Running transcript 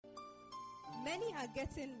Many are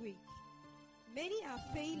getting weak, many are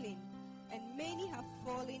failing, and many have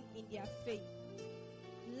fallen in their faith.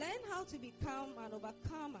 Learn how to become an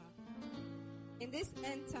overcomer in this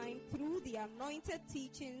end time through the anointed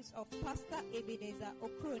teachings of Pastor Ebenezer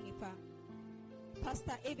Okronipa.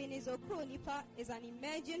 Pastor Ebenezer Okronipa is an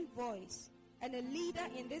emerging voice and a leader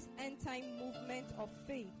in this end time movement of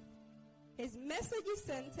faith. His message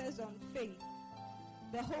centers on faith,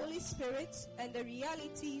 the Holy Spirit, and the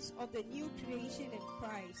realities of the new creation in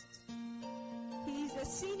Christ. He is the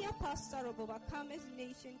senior pastor of Overcomers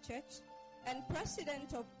Nation Church and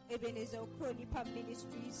president of Ebenezer Okronipa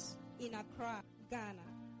Ministries in Accra, Ghana.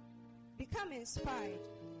 Become inspired,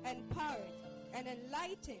 empowered, and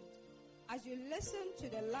enlightened as you listen to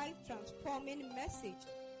the life-transforming message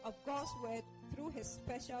of God's word through his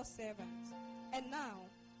special servants. And now,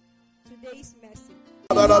 today's message.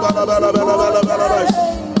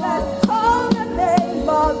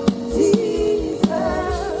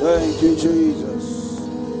 Thank you, Jesus.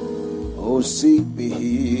 Oh, sick be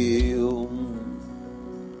healed.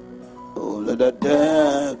 Oh, let the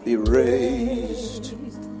dead be raised.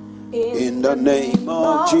 In the name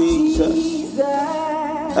of Jesus.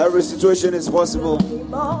 Every situation is possible.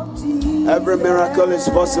 Every miracle is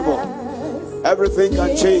possible. Everything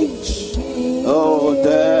can change. Oh,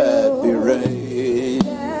 dead be raised.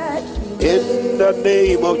 In the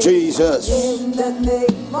name of Jesus. In the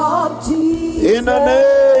name of Jesus. In the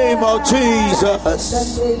name of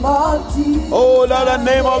Jesus. Oh, let the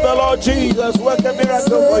name of the Lord Jesus work a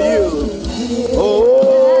miracle for you. Oh,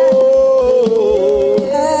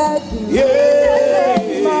 yeah.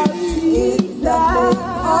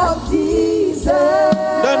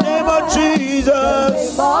 The name of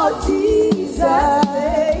Jesus.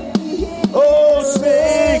 Oh,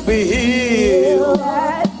 sick be healed.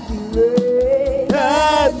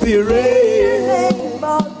 That be raised.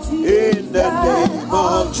 In the name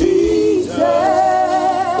of Jesus.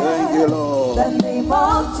 Thank you, Lord. The name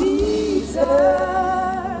of Jesus.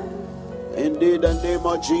 Indeed, the name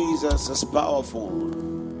of Jesus is powerful.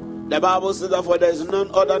 The Bible says that for there is none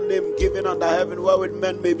other name given under heaven wherewith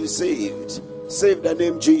men may be saved, save the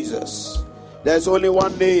name Jesus. There's only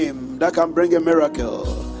one name that can bring a miracle.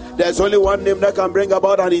 There's only one name that can bring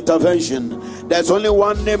about an intervention. There's only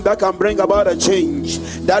one name that can bring about a change.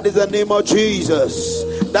 That is the name of Jesus.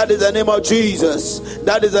 That is the name of Jesus.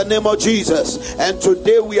 That is the name of Jesus. And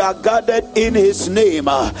today we are gathered in his name.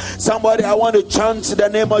 Somebody, I want to chant the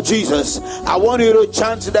name of Jesus. I want you to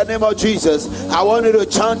chant the name of Jesus. I want you to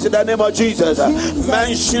chant the name of Jesus.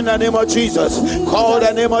 Mention the name of Jesus. Call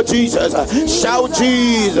the name of Jesus. Shout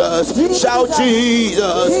Jesus. Shout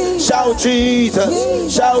Jesus. Shout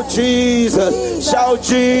Jesus. Shout Jesus. Shout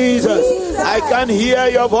Jesus. I can hear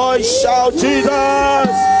your voice. Shout Jesus.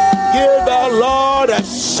 Give the Lord a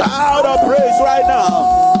shout of praise right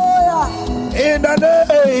now. In the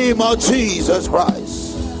name of Jesus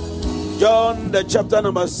Christ. John, the chapter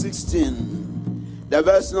number 16, the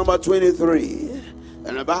verse number 23.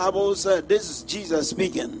 And the Bible said, this is Jesus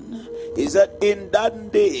speaking. He said, in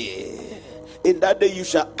that day you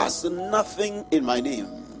shall ask nothing in my name.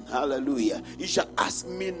 Hallelujah. You shall ask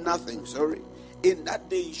me nothing. Sorry. In that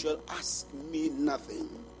day you shall ask me nothing.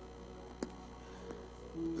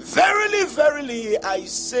 Verily, verily, I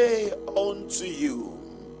say unto you.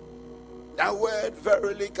 That word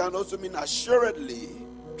verily can also mean assuredly,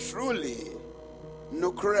 truly,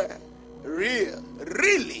 nukre, real,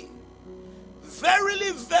 really.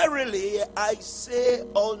 Verily, verily, I say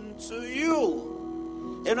unto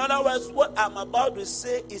you. In other words, what I'm about to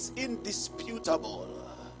say is indisputable.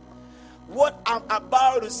 What I'm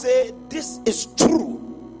about to say, this is true.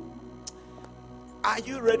 Are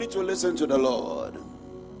you ready to listen to the Lord?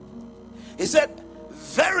 He said,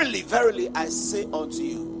 verily, verily, I say unto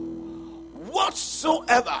you,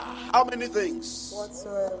 whatsoever. How many things?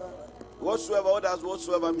 Whatsoever. Whatsoever. What does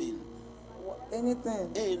whatsoever mean?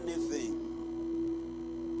 Anything. Anything.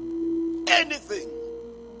 Anything.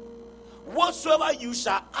 Whatsoever you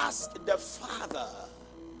shall ask the Father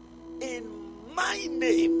in my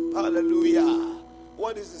name. Hallelujah.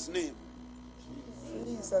 What is his name?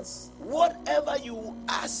 Jesus. Whatever you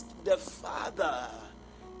ask the Father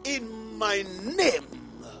in my name,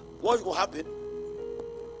 what will happen?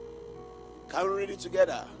 Can we read it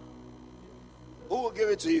together? Who will give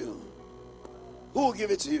it to you? Who will give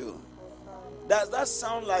it to you? Does that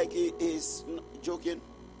sound like he is joking?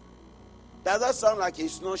 Does that sound like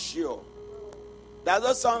he's not sure? Does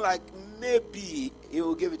that sound like maybe he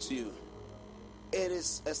will give it to you? It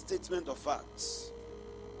is a statement of facts,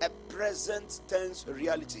 a present tense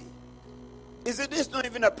reality. Is it this not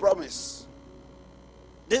even a promise?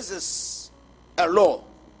 This is a law.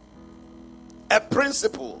 a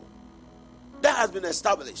principle that has been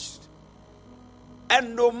established.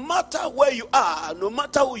 And no matter where you are, no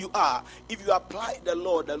matter who you are, if you apply the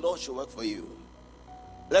Lord should work for you.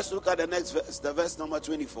 Let's look at the next verse, the verse number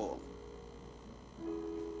 24.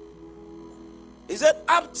 He said,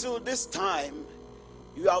 up to this time,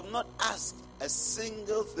 you have not asked a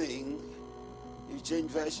single thing. You change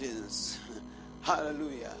versions.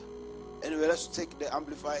 Hallelujah. Anyway, let's take the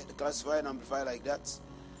amplified, the classified amplifier like that.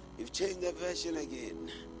 You've changed the version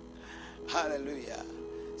again. Hallelujah.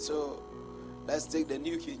 So let's take the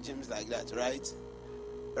New King James like that, right?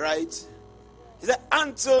 Right? He said,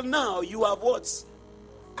 until now you have what?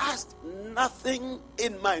 Asked nothing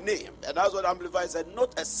in my name. And that's what Amplified said,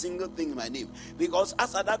 not a single thing in my name. Because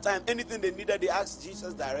as at that time, anything they needed, they asked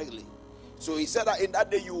Jesus directly. So he said that in that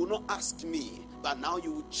day you will not ask me, but now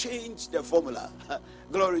you will change the formula.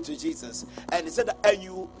 Glory to Jesus. And he said that, and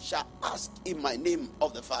you shall ask in my name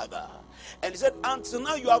of the Father. And he said, until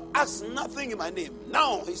now you have asked nothing in my name.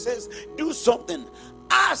 Now he says, do something.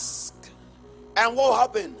 Ask. And what will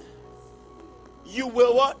happen? You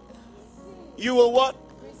will what? You will what?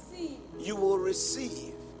 Receive. You will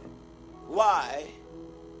receive. Why?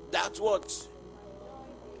 That's what?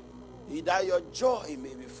 That your joy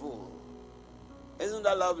may be full. Isn't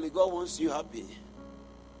that lovely? God wants you happy.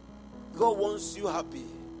 God wants you happy.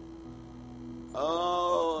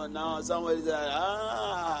 Oh, now somebody said,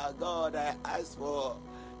 God, I asked for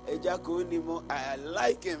a Jaconimo. I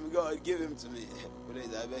like him. God, give him to me.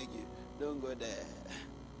 Please, I beg you. Don't go there.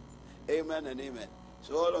 Amen and amen.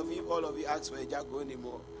 So all of you ask for a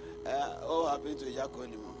Jaconimo. All happened to a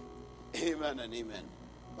Jaconimo. Amen and amen.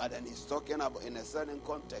 But then he's talking about in a certain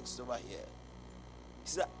context over here. He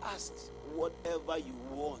said, ask whatever you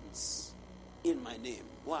want in my name.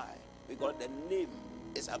 Why? Because the name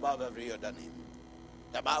is above every other name.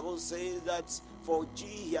 The Bible says that for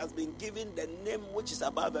he has been given the name which is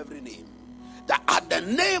above every name. That at the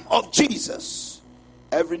name of Jesus,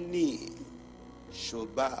 every knee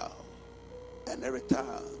should bow and every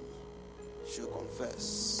tongue should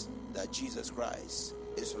confess that Jesus Christ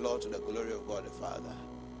is Lord to the glory of God the Father.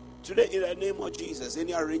 Today, in the name of Jesus,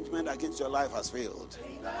 any arrangement against your life has failed.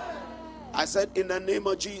 Amen. I said, in the name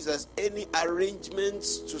of Jesus, any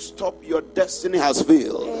arrangements to stop your destiny has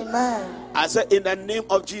failed. Amen. I said, in the name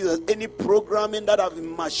of Jesus, any programming that have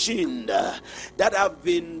been machined, that have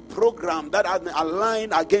been programmed, that have been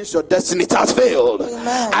aligned against your destiny, it has failed.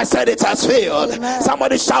 Amen. I said, it has failed. Amen.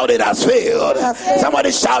 Somebody shout, it has failed.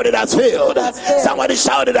 Somebody shout, it has failed. Somebody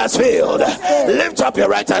shout, it has failed. Lift up your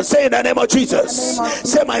right hand. Say, in the name of Jesus.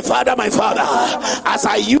 Say, my Father, as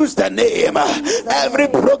I use the name, every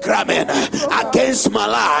programming against my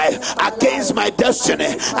life, against my destiny,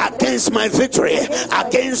 against my victory,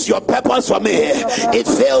 against your purpose for me, it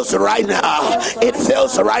fails right now. It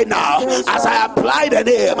fails right now. As I apply the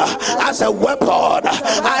name as a weapon,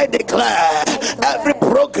 I declare every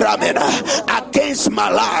programming against my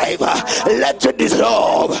life, let it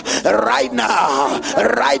dissolve right now,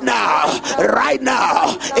 right now, right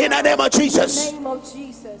now, in the name of Jesus. In the name of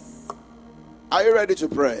Jesus. Are you ready to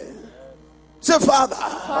pray? Say, Father,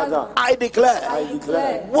 I declare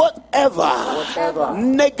whatever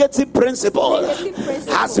negative principle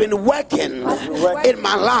has been working in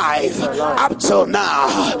my life up till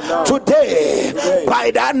now, today,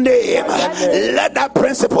 by that name, let that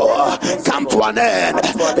principle come to an end.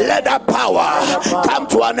 Let that power come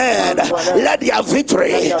to an end. Let their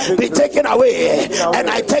victory be taken away,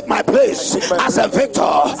 and I take my place as a victor,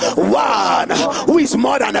 one who is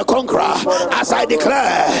more than a conqueror, as I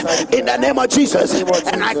declare in the name of Jesus,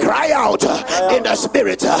 and I cry out in the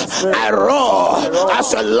spirit. I roar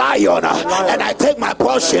as a lion, and I take my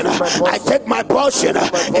portion. I take my portion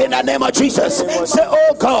in the name of Jesus. Say,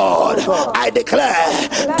 oh God, I declare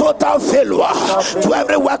total failure to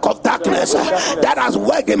every work of darkness that has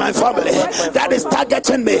worked in my family, that is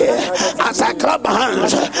targeting me. As I clap my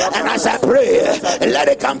hands and as I pray, let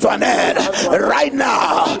it come to an end right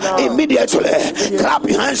now, immediately. Clap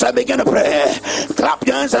your hands and begin to pray. Clap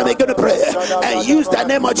your hands and begin to pray. And use the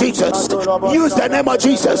name of Jesus. Use the name of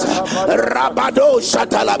Jesus. Rabado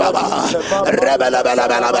Shatalababa.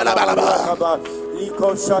 Rebelabalabalabalabalaba.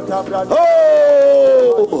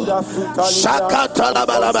 Oh, Shakata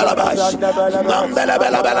Balabalabash, Mambela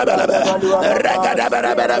Balabalabalabash, Regada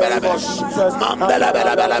Balabalabash, Mambela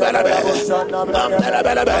Balabalabash, Mambela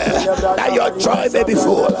Balabash. That your joy may be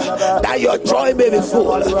full. That your joy may be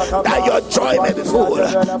full. That your joy may be full.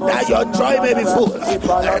 That your joy may be full.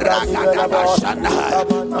 Ragada Bashana,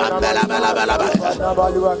 Mambela Balabalabash,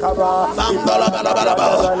 Mambela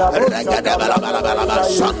Balabalabash, Regada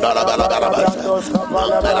Balabalabash, Shandala Balabalabash.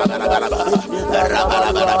 Mandala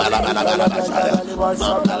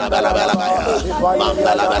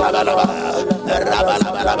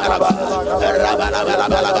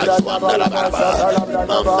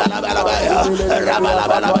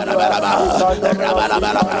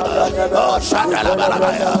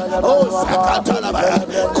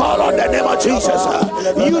Call on the name of Jesus.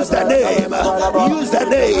 Use the name. Use the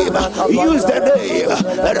name. Use the name.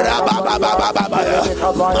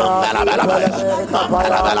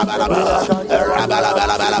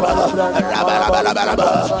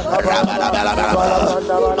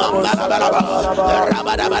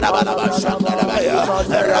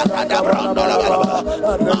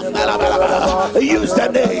 Use the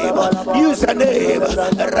name. Use the name.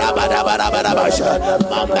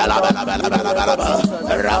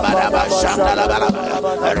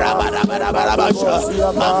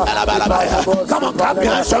 Come on, clap your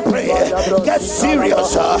hands and pray. Get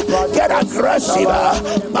serious. Get aggressive.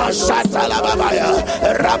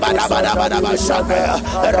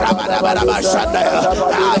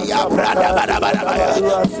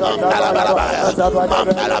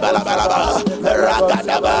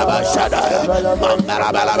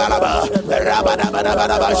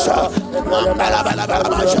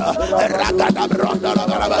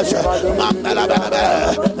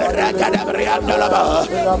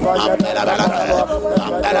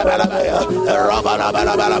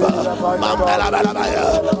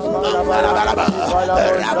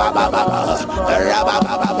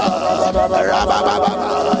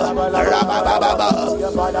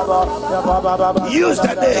 Use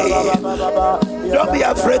the name. Don't be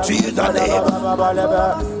afraid to use the name.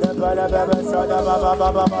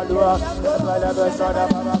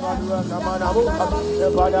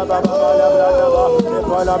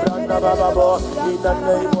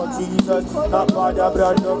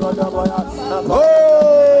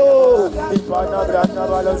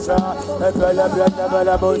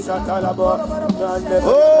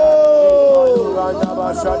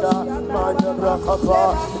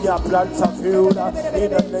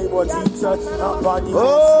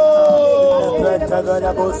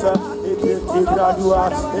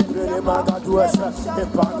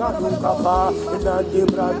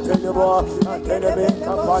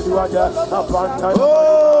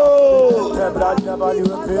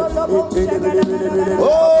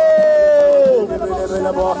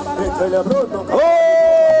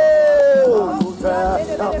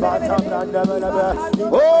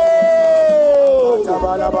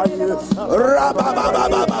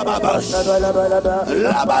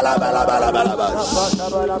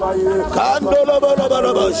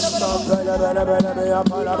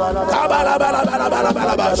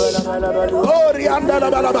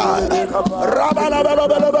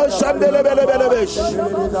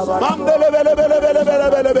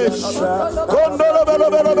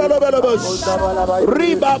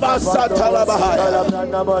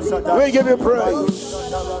 We give you praise.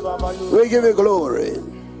 We give you glory.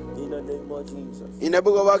 In the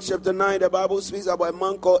book of Acts chapter 9, the Bible speaks about a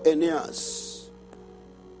man called Aeneas.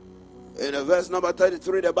 In the verse number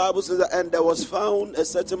 33, the Bible says, and there was found a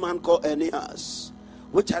certain man called Aeneas,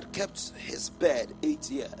 which had kept his bed 8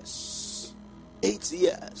 years. 8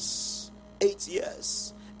 years. 8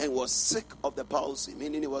 years. And was sick of the palsy,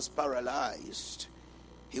 meaning he was paralyzed.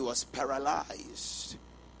 He was paralyzed.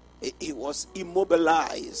 He was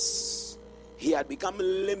immobilized. He had become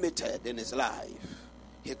limited in his life.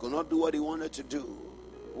 He could not do what he wanted to do.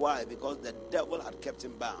 Why? Because the devil had kept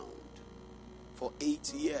him bound for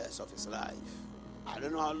 8 years of his life. I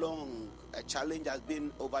don't know how long a challenge has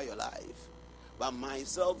been over your life, but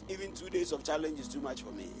myself, even 2 days of challenge is too much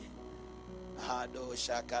for me.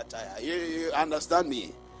 You understand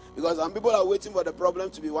me? Because some people are waiting for the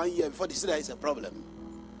problem to be 1 year before they say that it's a problem.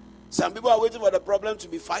 Some people are waiting for the problem to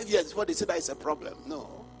be 5 years before they say that it's a problem.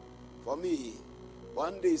 No. For me,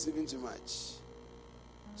 1 day is even too much.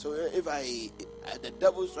 So if the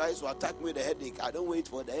devil tries to attack me with a headache, I don't wait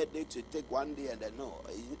for the headache to take 1 day and then no.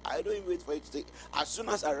 I don't even wait for it to take. As soon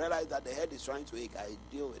as I realize that the head is trying to ache, I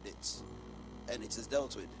deal with it. And it is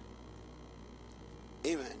dealt with.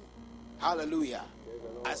 Amen. Hallelujah.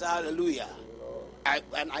 I say hallelujah.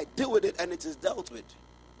 And I deal with it and it is dealt with.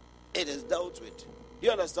 It is dealt with. You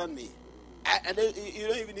understand me? And you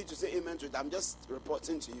don't even need to say amen to it. I'm just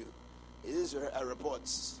reporting to you. It is a report.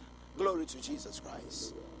 Glory to Jesus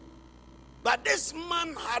Christ. But this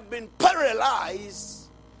man had been paralyzed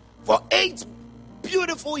for 8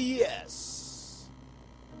 beautiful years.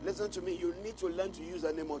 Listen to me. You need to learn to use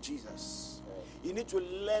the name of Jesus. You need to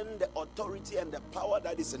learn the authority and the power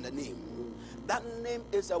that is in the name. That name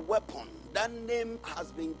is a weapon. That name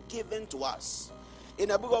has been given to us. In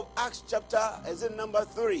the book of Acts chapter, is it number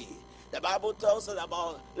 3? The Bible tells us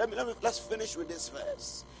about. Let's finish with this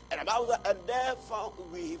verse. And about that, and there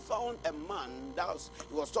we found a man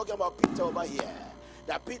he was talking about Peter over here.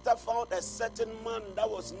 That Peter found a certain man that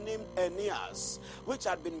was named Aeneas, which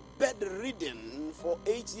had been bedridden for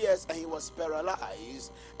 8 years, and he was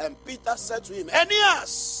paralyzed. And Peter said to him,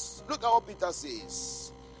 Aeneas, look at what Peter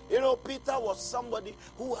says. You know, Peter was somebody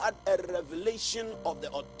who had a revelation of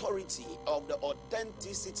the authority, of the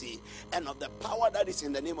authenticity, and of the power that is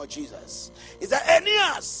in the name of Jesus. He said,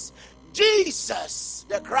 Aeneas, Jesus,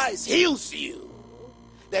 the Christ, heals you.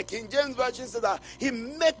 The King James Version says that he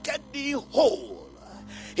maketh thee whole.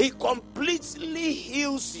 He completely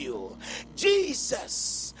heals you.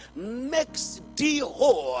 Jesus makes thee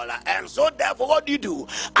whole. And so therefore what do?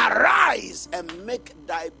 Arise and make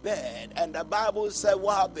thy bed. And the Bible said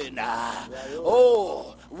what happened?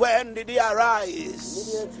 When did he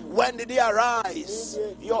arise? When did he arise?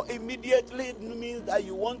 Your immediately means that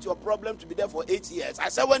you want your problem to be there for 8 years. I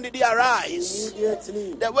said, when did he arise?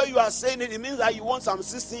 Immediately. The way you are saying it, it means that you want some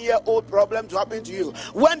 16-year-old problem to happen to you.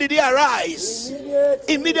 When did he arise?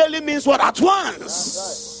 Immediately means what? At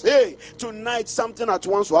once. Hey, tonight something at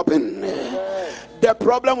once will happen. The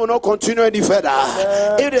problem will not continue any further.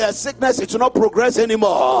 If there's sickness, it will not progress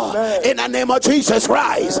anymore. In the name of Jesus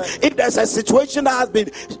Christ. If there's a situation that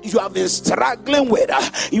you have been struggling with,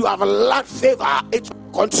 you have lacked favor, it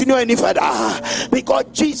will continue any further. Because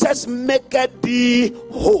Jesus maketh thee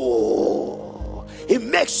whole. He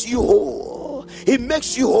makes you whole. He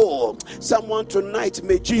makes you whole. Someone tonight,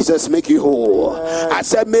 may Jesus make you whole. I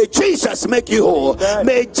said, may Jesus make you whole.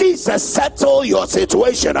 May Jesus settle your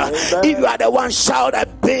situation. If you are the one, shout a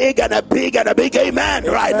big and a big and a big amen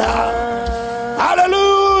right now.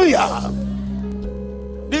 Hallelujah.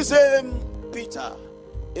 This same Peter,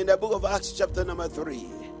 in the book of Acts chapter number 3,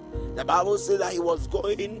 the Bible says that he was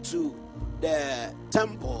going to the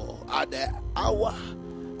temple at the hour,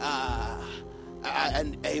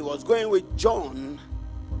 and he was going with John.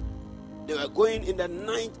 They were going in the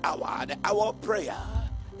 9th hour, the hour of prayer.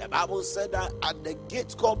 The Bible said that at the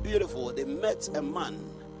gate called Beautiful, they met a man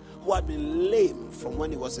who had been lame from when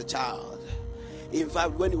he was a child. In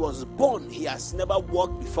fact, when he was born, he has never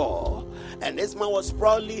walked before. And this man was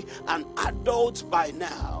probably an adult by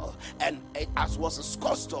now. And as was his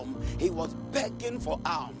custom, he was begging for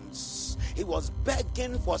alms. He was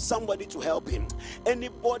begging for somebody to help him.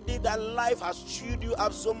 Anybody that life has chewed you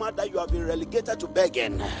up so much that you have been relegated to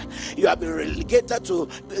begging, you have been relegated to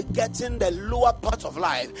getting the lower part of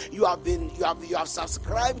life. You have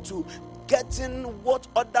subscribed to getting what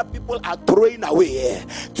other people are throwing away.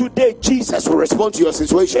 Today, Jesus will respond to your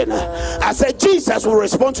situation. I said, Jesus will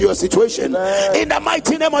respond to your situation in the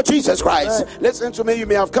mighty name of Jesus Christ. Listen to me. You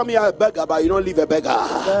may have come here a beggar, but you don't leave a beggar.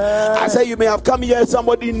 I said, you may have come here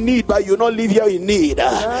somebody in need, but you don't live here in need.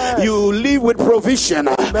 You live with provision.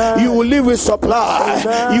 You will live with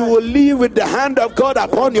supply. You will live with the hand of God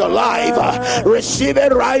upon your life. Receive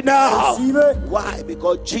it right now. Why?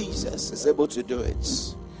 Because Jesus is able to do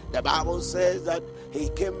it. The Bible says that he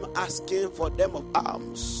came asking for them of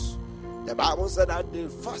alms. The Bible said that they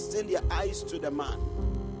fastened their eyes to the man.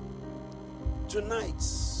 Tonight,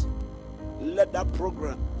 let that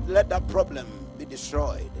problem be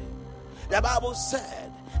destroyed. The Bible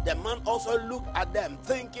said the man also looked at them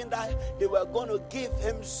thinking that they were going to give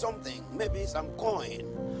him something, maybe some coin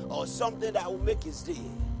or something that will make his day.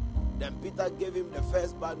 Then Peter gave him the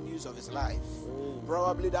first bad news of his life.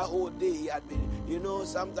 Probably that whole day he had been,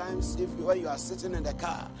 sometimes when you are sitting in the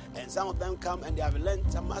car and some of them come and they have learned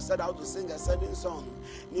and mastered how to sing a certain song.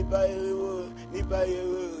 And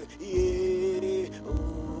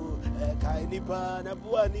they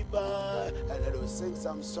will sing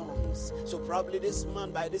some songs. So probably this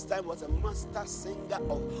man by this time was a master singer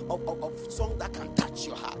of song that can touch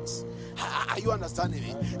your heart. Are you understanding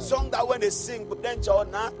me? Song that when they sing, but then no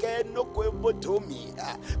to me.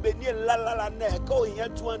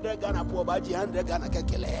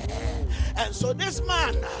 And so this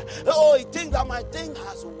man, he thinks that my thing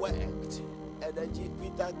has worked. And then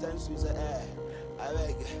Peter turns to say, I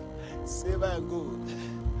beg, silver and gold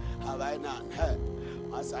have I none.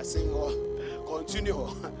 As I sing, continue.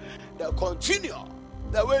 The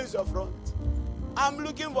ways of front. I'm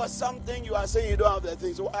looking for something. You are saying you don't have the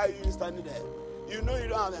thing. So why are you standing there? You know you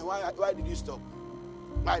don't have them. Why did you stop?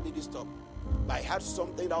 Why did you stop? But he had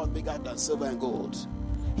something that was bigger than silver and gold.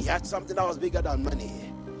 He had something that was bigger than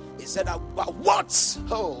money. He said, but what?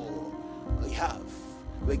 We have.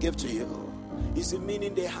 We give to you. You see,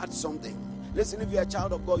 meaning they had something. Listen, if you're a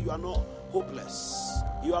child of God, you are not hopeless.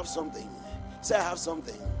 You have something. Say, I have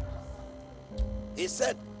something. He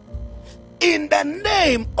said, in the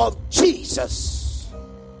name of Jesus,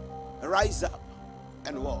 rise up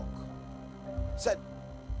and walk. Said,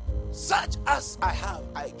 such as I have,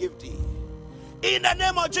 I give thee. In the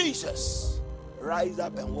name of Jesus, rise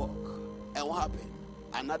up and walk. And what happened?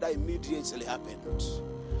 Another immediately happened.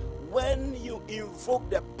 When you invoke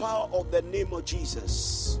the power of the name of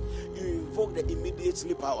Jesus, you invoke the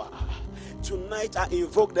immediately power. Tonight I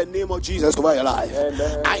invoke the name of Jesus over your life.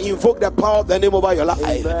 Amen. I invoke the power of the name over your life.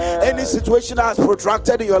 Amen. Any situation that has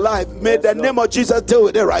protracted in your life, may the name of Jesus deal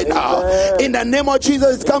with it right now. In the name of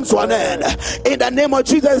Jesus, it comes to an end. In the name of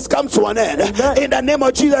Jesus, it comes to an end. In the name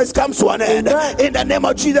of Jesus, it comes to an end. In the name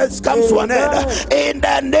of Jesus, it comes to an end. In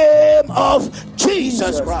the name of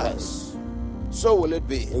Jesus Christ. So will it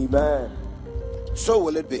be. Amen. So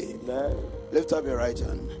will it be. Amen. Lift up your right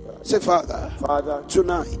hand. Say, Father,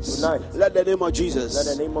 tonight, let the name of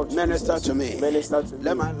Jesus minister to me.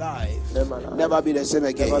 Let my life never be the same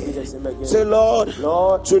again. Say, Lord,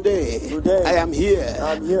 today I am here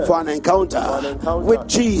for an encounter with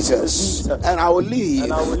Jesus, and I will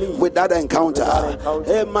leave with that encounter.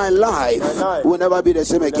 And my life will never be the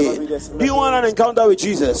same again. Do you want an encounter with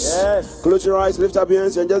Jesus? Yes. Close your eyes, lift up your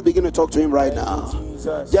hands, and just begin to talk to him right now.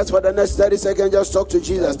 Just for the next 30 seconds, just talk to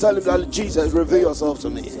Jesus. Tell him that, Jesus, reveal yourself to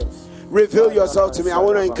me. Reveal yourself to me. I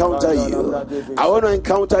want to encounter you. I want to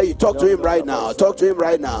encounter you. Talk to him right now. Talk to him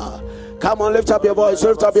right now. Come on, lift up your voice.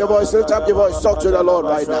 Lift up your voice. Lift up your voice. Talk to the Lord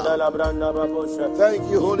right now. Thank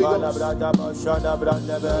you, Holy Ghost.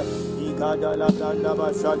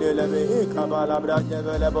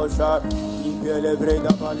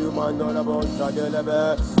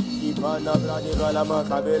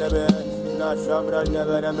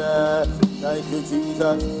 Thank you,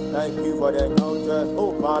 Jesus. Thank you for the encounter.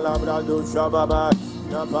 Oh, palabra do shababa.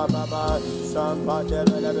 Napababa. Champan de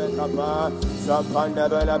belebe kapa. Champan de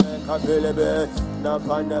belebe kapelebe.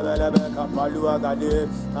 Napan de belebe kapalua gade.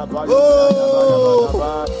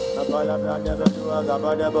 Apalua Napalabra de belua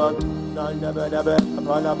gabadeba. Nanda belebe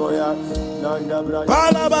kapalaboya. Nanda brada.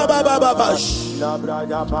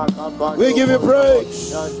 We give you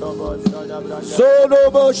praise.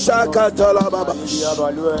 Solobo shakatala babash.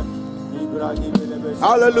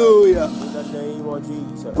 Hallelujah.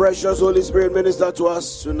 Precious Holy Spirit, minister to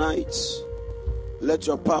us tonight. Let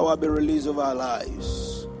your power be released over our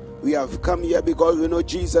lives. We have come here because we know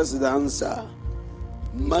Jesus is the answer.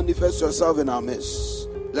 Manifest yourself in our midst.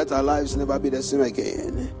 Let our lives never be the same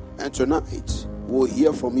again. And tonight, we'll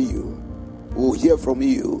hear from you. We'll hear from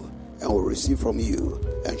you. And we'll receive from you.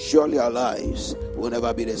 And surely our lives will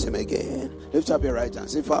never be the same again. Lift up your right hand.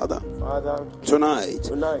 Say, Father, tonight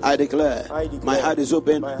I declare my heart is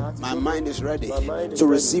open, my mind is ready to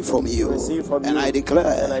receive from you. And I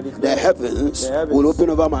declare the heavens will open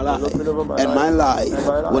over my life, and my life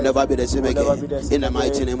will never be the same again. In the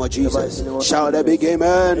mighty name of Jesus. Shout a big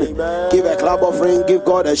amen. Give a clap offering. Give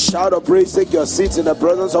God a shout of praise. Take your seats in the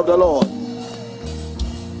presence of the Lord.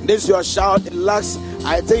 This is your shout. It lacks,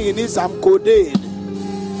 I think you need some codeine.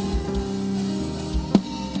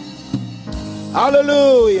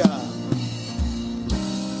 Hallelujah.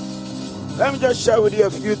 Let me just share with you a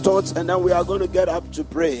few thoughts, and then we are going to get up to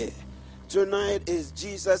pray. Tonight is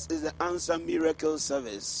Jesus is the Answer Miracle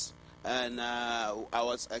service. And I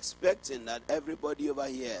was expecting that everybody over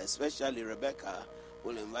here, especially Rebecca,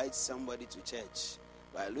 will invite somebody to church.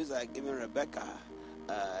 But it looks like even Rebecca,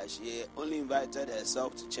 she only invited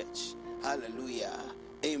herself to church. Hallelujah.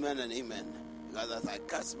 Amen and amen. Because as I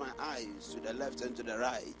cast my eyes to the left and to the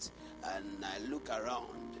right, and I look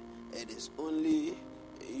around, it is only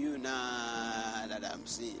you now that I'm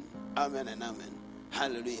seeing. Amen and amen.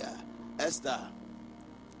 Hallelujah. Esther,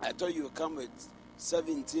 I thought you would come with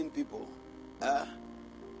 17 people.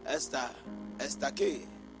 Esther K.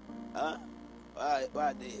 Why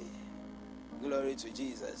are they? Glory to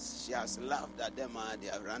Jesus. She has laughed at them and they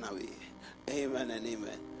have run away. Amen and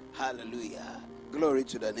amen. Hallelujah. Glory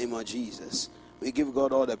to the name of Jesus. We give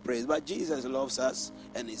God all the praise. But Jesus loves us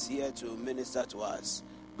and is here to minister to us.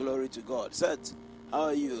 Glory to God. Seth, how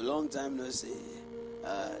are you? Long time no see.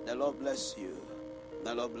 The Lord bless you.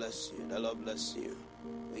 The Lord bless you. The Lord bless you.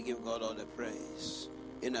 We give God all the praise.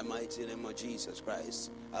 In the mighty name of Jesus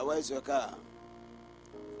Christ. Where's your car?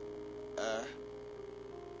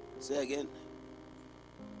 Say again.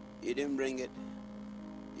 You didn't bring it.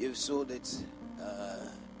 You've sold it.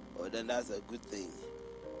 Oh, then that's a good thing.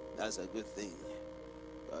 That's a good thing.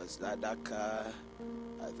 Because that car,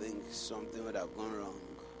 I think something would have gone wrong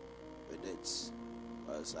with it.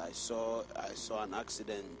 Because I saw an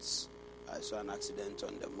accident. I saw an accident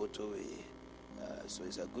on the motorway. So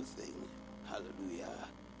it's a good thing. Hallelujah.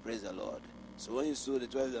 Praise the Lord. So when you sold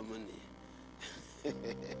it, where's the money?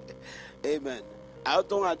 Amen. I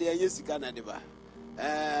don't know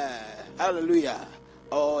Hallelujah.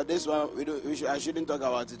 Oh, this one I shouldn't talk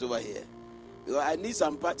about it over here. Because I need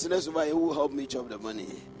some partners over here who will help me chop the money.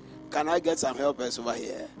 Can I get some helpers over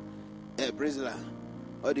here? Hey, Priscilla,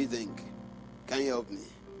 what do you think? Can you help me?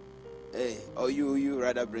 Hey, or you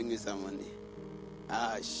rather bring me some money?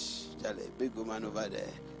 Charlie, big woman over there.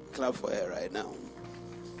 Clap for her right now.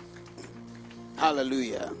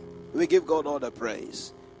 Hallelujah. We give God all the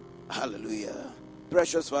praise. Hallelujah.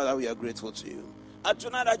 Precious Father, we are grateful to you. And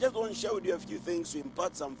tonight, I just want to share with you a few things to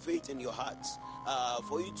impart some faith in your hearts,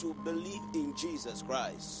 for you to believe in Jesus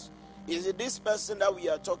Christ. Is it this person that we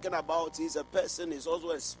are talking about? Is a person, is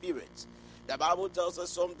also a spirit. The Bible tells us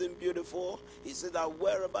something beautiful. It says that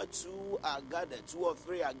wherever two or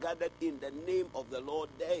three are gathered in the name of the Lord,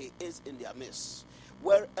 there he is in their midst.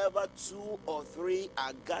 Wherever 2 or 3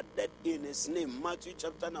 are gathered in his name. Matthew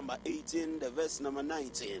chapter number 18, the verse number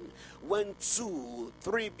 19. When 2,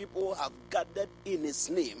 3 people have gathered in his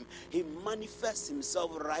name, he manifests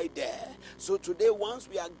himself right there. So today, once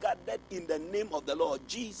we are gathered in the name of the Lord,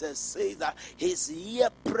 Jesus says that he's here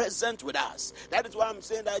present with us. That is why I'm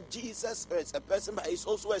saying that Jesus is a person, but he's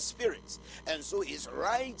also a spirit. And so he's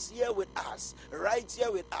right here with us. Right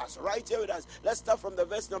here with us. Right here with us. Let's start from the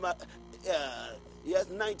verse number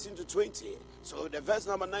 19 to 20. So the verse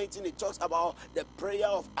number 19, it talks about the prayer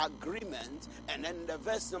of agreement. And then the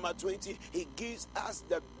verse number 20, he gives us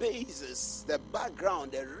the basis, the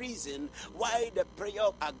background, the reason why the prayer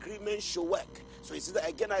of agreement should work. So he says that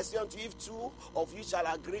again, I say unto you, if 2 of you shall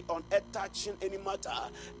agree on earth touching any matter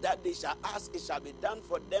that they shall ask, it shall be done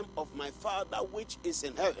for them of my Father which is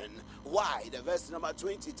in heaven. Why? The verse number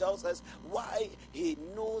 20 tells us why he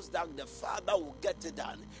knows that the Father will get it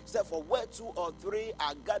done. He said, for where 2 or 3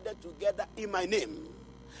 are gathered together in my name,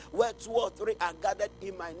 where 2 or 3 are gathered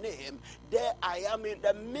in my name, there I am in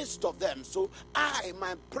the midst of them. So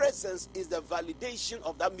my presence is the validation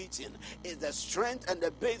of that meeting, is the strength and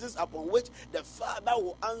the basis upon which the Father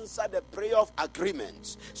will answer the prayer of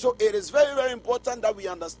agreement. So it is very, very important that we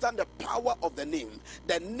understand the power of the name.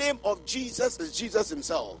 The name of Jesus is Jesus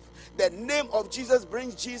himself. The name of Jesus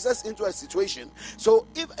brings Jesus into a situation. So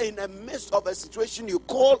if in the midst of a situation you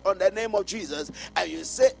call on the name of Jesus and you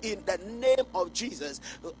say in the name of Jesus,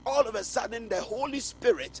 all of a sudden the Holy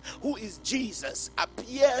Spirit, who is Jesus,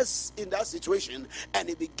 appears in that situation and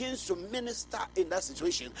he begins to minister in that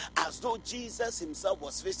situation as though Jesus himself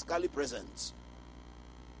was physically present.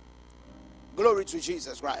 Glory to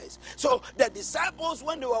Jesus Christ. So the disciples,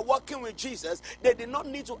 when they were walking with Jesus, they did not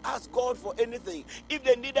need to ask God for anything. If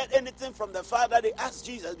they needed anything from the Father, they asked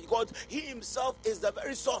Jesus, because he himself is the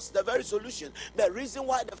very source, the very solution. The reason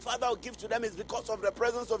why the Father will give to them is because of the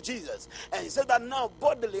presence of Jesus. And he said that now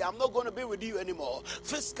bodily, I'm not going to be with you anymore.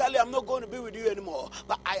 Physically, I'm not going to be with you anymore.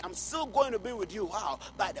 But I am still going to be with you. How?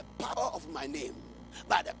 By the power of my name.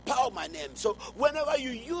 By the power of my name. So whenever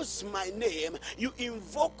you use my name, you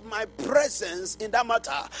invoke my presence in that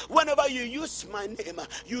matter. Whenever you use my name,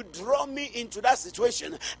 you draw me into that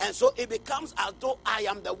situation. And so it becomes as though I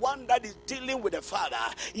am the one that is dealing with the Father,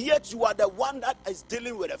 yet you are the one that is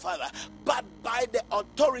dealing with the Father. But by the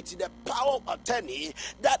authority, the power of attorney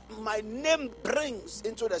that my name brings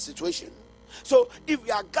into the situation. So if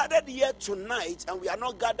we are gathered here tonight and we are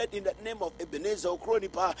not gathered in the name of Ebenezer or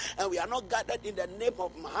Kronipa, and we are not gathered in the name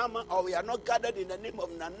of Muhammad, or we are not gathered in the name of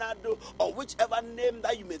Nanado, or whichever name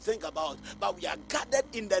that you may think about, but we are gathered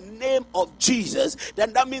in the name of Jesus,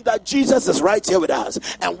 then that means that Jesus is right here with us.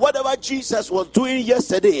 And whatever Jesus was doing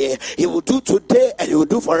yesterday, he will do today and he will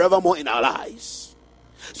do forevermore in our lives.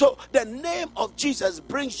 So the name of Jesus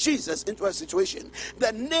brings Jesus into a situation.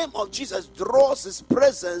 The name of Jesus draws his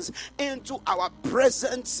presence into our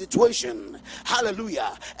present situation.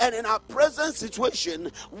 Hallelujah. And in our present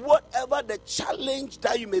situation, whatever the challenge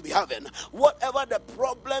that you may be having, whatever the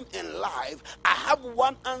problem in life, I have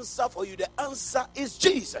one answer for you. The answer is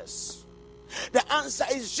Jesus. The answer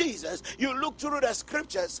is Jesus. You look through the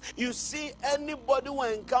scriptures, you see anybody who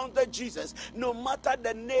encountered Jesus, no matter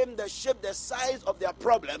the name, the shape, the size of their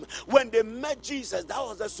problem, when they met Jesus, that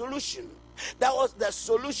was the solution. That was the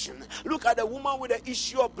solution. Look at the woman with the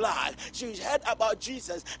issue of blood. She heard about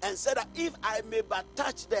Jesus and said that if I may but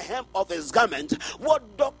touch the hem of his garment,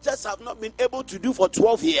 what doctors have not been able to do for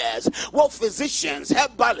 12 years, what physicians,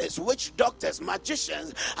 herbalists, witch doctors,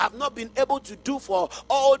 magicians have not been able to do for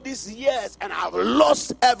all these years, and have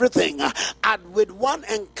lost everything. And with one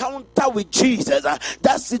encounter with Jesus,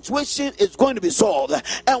 that situation is going to be solved.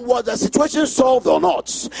 And was the situation solved or not?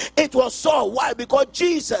 It was solved. Why? Because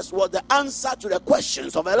Jesus was the answer to the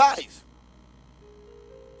questions of her life.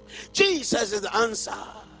 Jesus is the answer.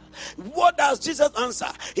 What does Jesus answer?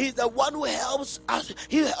 He's the one who helps us.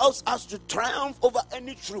 He helps us to triumph over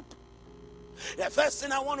any troop. The first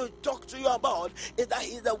thing I want to talk to you about is that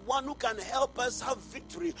he's the one who can help us have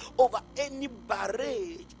victory over any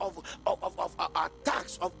barrage of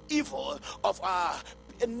attacks, of evil, of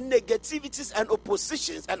negativities and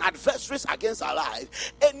oppositions and adversaries against our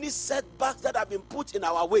life. Any setbacks that have been put in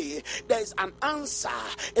our way, there is an answer.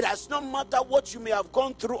 It does not matter what you may have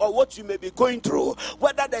gone through or what you may be going through,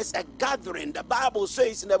 whether there's a gathering. The Bible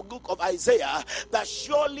says in the book of Isaiah that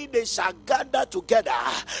surely they shall gather together.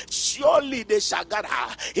 Surely they shall gather.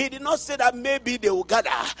 He did not say that maybe they will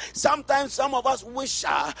gather. Sometimes some of us wish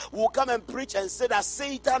will come and preach and say that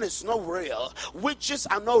Satan is not real, witches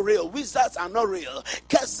are not real, wizards are not real,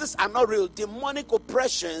 curses are not real, demonic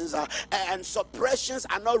oppressions and suppressions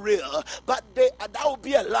are not real, but that will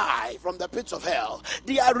be a lie from the pits of hell.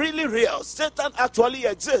 They are really real. Satan actually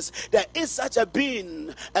exists. There is such a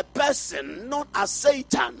being, a person known as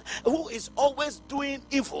Satan, who is always doing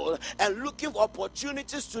evil and looking for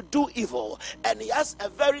opportunities to do evil, and he has a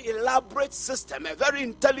very elaborate system, a very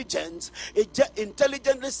intelligently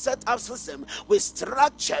set up system with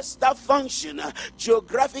structures that function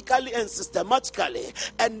geographically and systematically,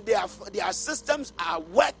 and their systems are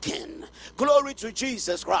working. Glory to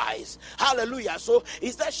Jesus Christ. Hallelujah. So he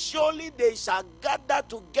said, surely they shall gather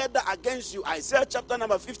together against you. Isaiah chapter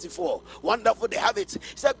number 54. Wonderful, they have it. He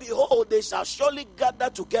said, behold, they shall surely gather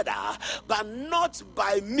together, but not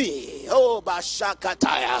by me. Oh,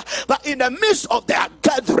 Bashakataya. But in the midst of their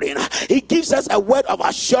gathering, he gives us a word of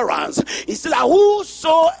assurance. He said,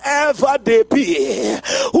 whosoever they be,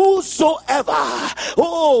 whosoever,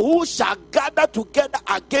 who shall gather together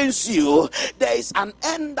against you, there is an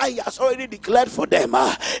end that he has already declared for them.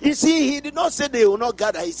 You see, he did not say they will not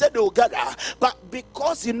gather. He said they will gather. But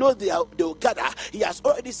because he knows they will gather, he has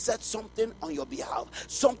already said something on your behalf,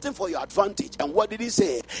 something for your advantage. And what did he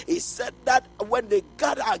say? He said that when they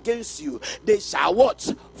gather against you, they shall what?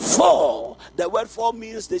 Fall. The word fall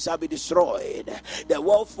means they shall be destroyed. The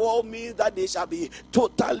word fall means that they shall be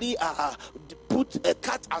totally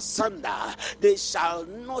cut asunder. They shall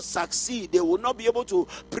not succeed. They will not be able to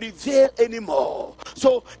prevail anymore.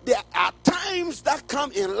 So there are times that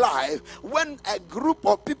come in life when a group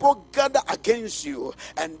of people gather against you,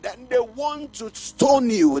 and then they want to stone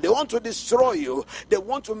you, they want to destroy you, they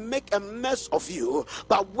want to make a mess of you.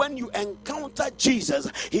 But when you encounter Jesus,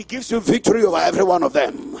 he gives you victory over every one of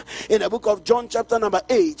them. In the book of John chapter number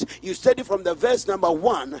 8, you study from the verse number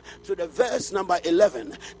 1 to the verse number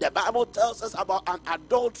 11. The Bible tells us about an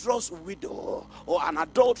adulterous widow, or an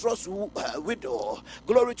adulterous widow.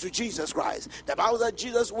 Glory to Jesus Christ. The Bible says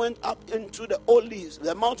Jesus went up into the Olives,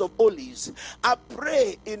 the Mount of Olives. I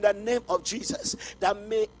pray in the name of Jesus that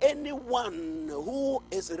may anyone who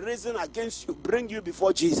is risen against you bring you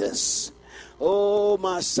before Jesus. Oh,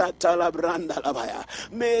 Masatala Branda Labaya.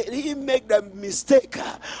 May he make the mistake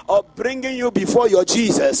of bringing you before your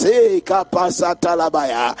Jesus. Hey,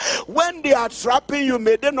 Kapasatalabaya. When they are trapping you,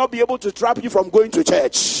 may they not be able to trap you from going to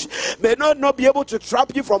church. May not be able to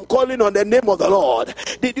trap you from calling on the name of the Lord.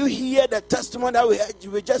 Did you hear the testimony that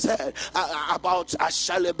we just heard about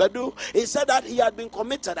Ashalebedu? He said that he had been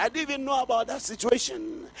committed. I didn't even know about that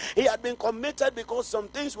situation. He had been committed because some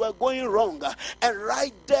things were going wrong. And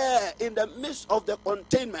right there in the midst of the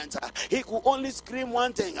containment, he could only scream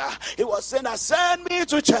one thing. He was saying, send me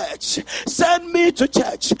to church, send me to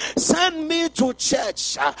church, send me to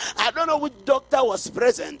church. I don't know which doctor was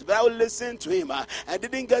present, but I will listen to him. I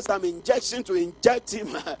didn't get some injection to inject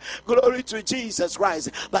him. Glory to Jesus Christ.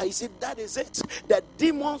 But he said, that is it. The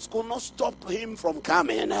demons could not stop him from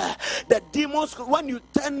coming. The demons, when you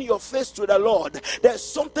turn your face to the Lord, there's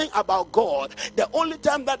something about God. The only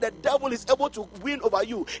time that the devil is able to win over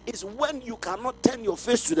you is when you cannot turn your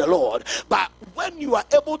face to the Lord. But when you are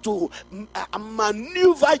able to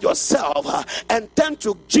maneuver yourself and turn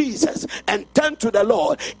to Jesus and turn to the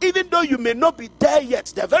Lord, even though you may not be there yet,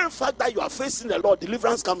 the very fact that you are facing the Lord,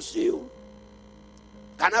 deliverance comes to you.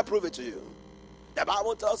 Can I prove it to you? The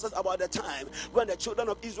Bible tells us about the time when the children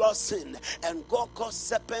of Israel sinned, and God caused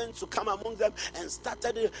serpents to come among them and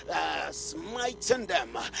started smiting them.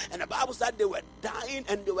 And the Bible said they were dying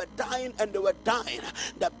and they were dying and they were dying.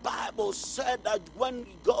 The Bible said that when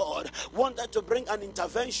God wanted to bring an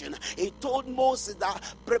intervention, he told Moses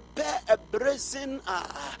that prepare a brazen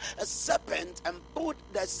a serpent and put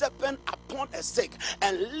the serpent upon a stick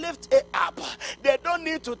and lift it up. They don't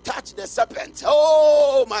need to touch the serpent.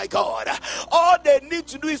 Oh my God. All they need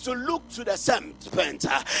to do is to look to the serpent.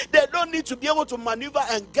 They don't need to be able to maneuver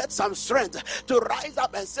and get some strength to rise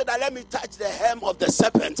up and say that let me touch the hem of the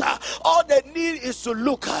serpent. All they need is to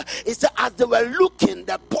look. It's that as they were looking,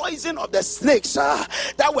 the poison of the snakes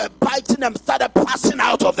that were biting them started passing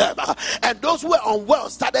out of them, and those who were unwell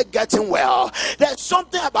started getting well. There's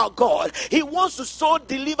something about God. He wants to so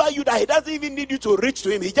deliver you that he doesn't even need you to reach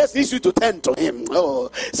to him. He just needs you to turn to him.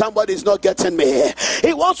 Oh, somebody's not getting me.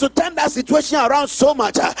 He wants to turn that situation around so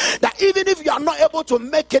much that even if you are not able to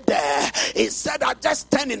make it there, he said that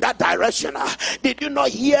just turn in that direction. Did you not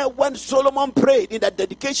hear when Solomon prayed in the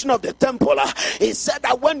dedication of the temple? He said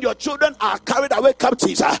that when your children are carried away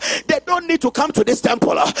captives, they don't need to come to this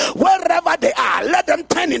temple. Wherever they are, let them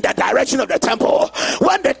turn in the direction of the temple.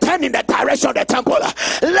 When they turn in the direction of the temple,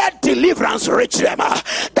 let deliverance reach them.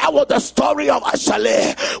 That was the story of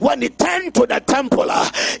Ashaleh. When he turned to the temple,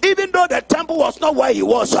 even though the temple was not where he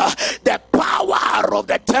was, the power of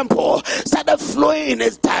the temple started flowing in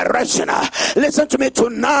his direction. Listen to me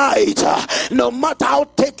tonight. No matter how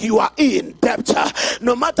thick you are in depth,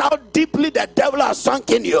 no matter how deeply the devil has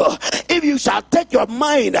sunk in you, if you shall take your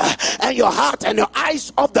mind and your heart and your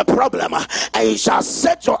eyes off the problem, and you shall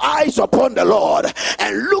set your eyes upon the Lord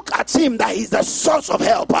and look at him, that he's the source of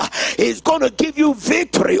help, he's going to give you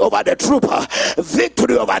victory over the trooper,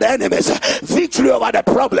 victory over the enemies, victory over the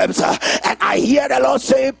problems. And I hear the Lord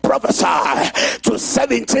say, prophesy to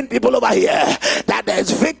 17 people over here that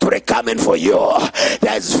there's victory coming for you.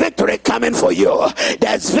 There's victory coming for you.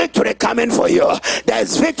 There's victory coming for you.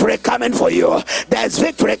 There's victory coming for you. There's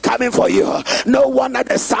victory coming for you. No wonder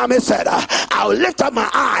the psalmist said, I'll lift up my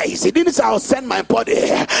eyes. He didn't say I'll send my body.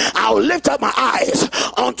 I'll lift up my eyes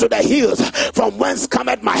unto the hills from whence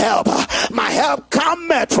cometh my help. My help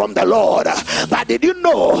cometh from the Lord. But did you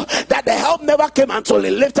know that the help never came until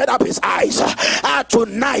he lifted up his eyes?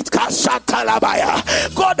 Tonight,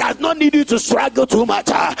 God does not need you to struggle too much.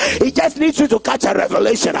 He just needs you to catch a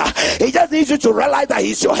revelation. He just needs you to realize that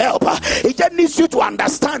he's your help. He just needs you to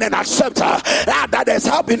understand and accept that there's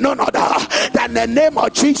help in none other than the name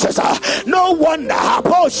of Jesus. No wonder.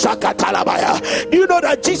 Do you know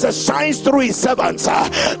that Jesus shines through his servants?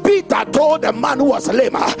 Peter told the man who was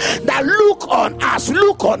lame that look on us,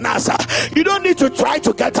 look on us. You don't need to try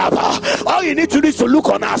to get up. All you need to do is to look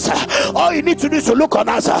on us. All you need to do is to look on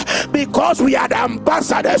us, because we are the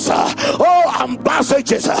ambassadors,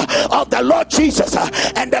 ambassadors of the Lord Jesus.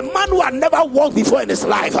 And the man who had never walked before in his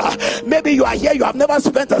life, maybe you are here, you have never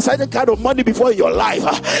spent a certain kind of money before in your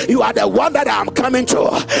life. You are the one that I'm coming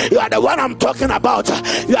to. You are the one I'm talking about.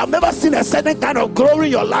 You have never seen a certain kind of glory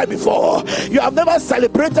in your life before. You have never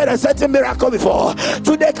celebrated a certain miracle before.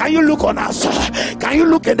 Today, can you look on us? Can you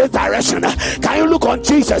look in this direction? Can you look on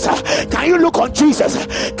Jesus? Can you look on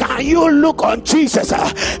Jesus? Can you look on Jesus?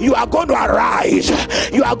 You are going to arise.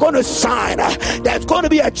 You are going to shine. There's going to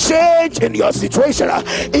be a change in your situation.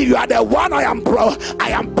 If you are the one I am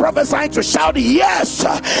prophesying to, shout yes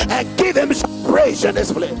and give him some praise in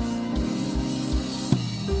this place.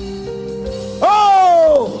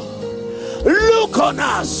 Oh, look on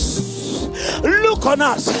us. Look on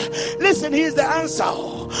us. Listen, here's the answer.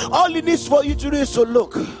 All it needs for you to do is to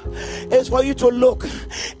look. It's for you to look.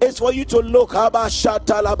 It's for you to look.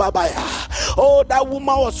 Oh, that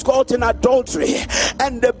woman was caught in adultery,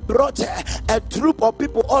 and they brought a troop of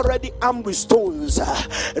people already armed with stones,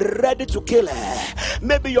 ready to kill her.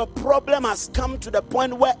 Maybe your problem has come to the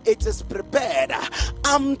point where it is prepared,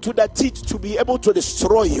 armed to the teeth, to be able to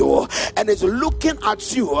destroy you, and is looking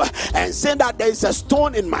at you and saying that there is a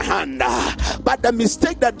stone in my hand. But the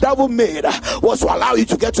mistake the devil made was to allow you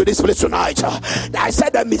to get to this place tonight. I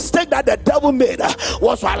said the mistake that the devil made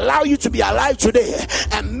was to allow you to be alive today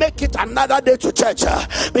and make it another day to church.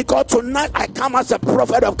 Because tonight I come as a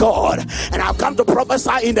prophet of God, and I've come to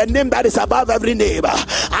prophesy in the name that is above every name.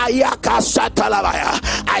 I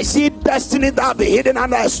see destiny that be hidden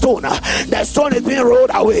under a stone. The stone is being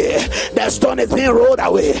rolled away. The stone is being rolled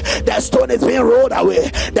away. The stone is being rolled away.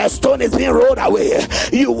 The stone is being rolled away.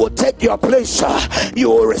 You will take your place. You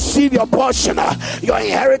will receive your portion. Your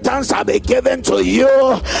inheritance shall be given to you.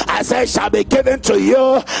 I said shall be given to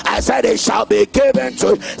you. I said it shall be given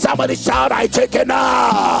to you. Somebody shout, I take it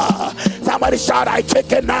now. Somebody shout, I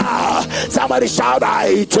take it now. Somebody shout,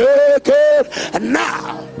 I take it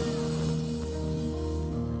now.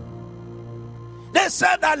 They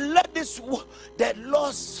said that let this,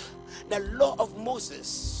 the law of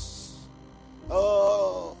Moses.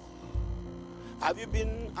 Oh, have you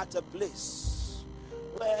been at a place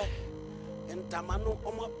where in Tamanu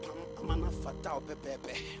Amana Fatao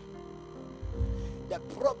Pepe, the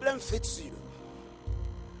problem fits you?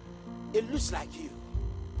 It looks like you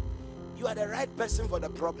You are the right person for the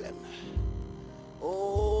problem.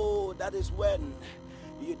 Oh, that is when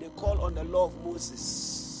they call on the law of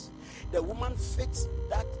Moses. The woman fits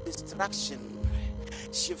that distraction.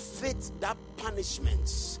 She fits that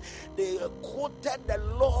punishment. They quoted the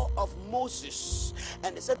law of Moses,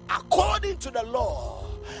 and they said, according to the law,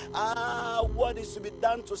 what is to be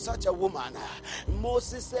done to such a woman?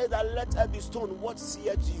 Moses said that let her be stoned. What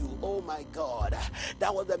saith you? Oh my God,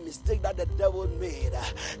 that was the mistake that the devil made,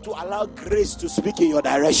 to allow grace to speak in your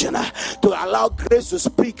direction, to allow grace to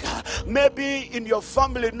speak. Maybe in your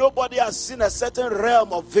family nobody has seen a certain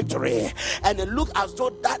realm of victory, and it looks as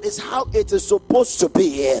though that is how it is supposed to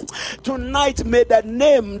be. Tonight, may the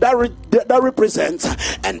name that represents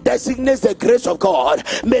and designates the grace of God,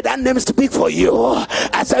 may that name speak for you.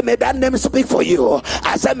 I said, may that name speak for you.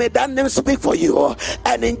 I said, may that name speak for you.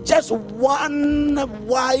 And in just one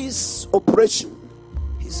wise operation,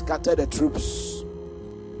 he scattered the troops,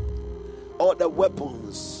 all the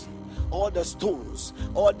weapons, all the stones,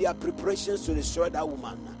 all their preparations to destroy that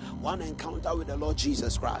woman. One encounter with the Lord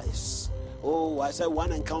Jesus Christ. Oh, I said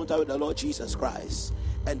one encounter with the Lord Jesus Christ,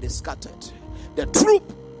 and they scattered the troop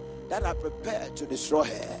that are prepared to destroy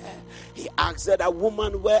her. He asked that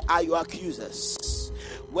woman, where are your accusers?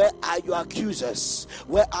 Where are your accusers?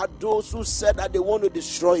 Where are those who said that they want to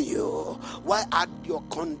destroy you? Why are your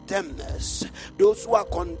condemners? Those who are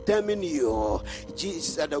condemning you.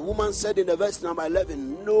 Jesus, the woman said in the verse number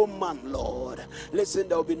 11, no man, Lord. Listen,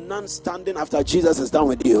 there will be none standing after Jesus is done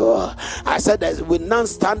with you. I said there will be none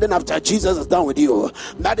standing after Jesus is done with you.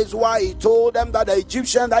 That is why he told them that the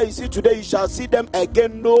Egyptians that you see today, you shall see them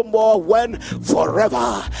again no more. When?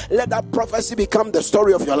 Forever. Let that prophecy become the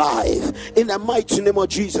story of your life. In the mighty name of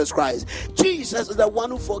Jesus Christ. Jesus is the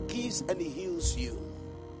one who forgives and he heals you.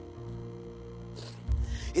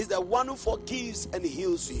 He's the one who forgives and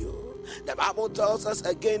heals you. The Bible tells us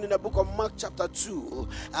again in the book of Mark chapter 2,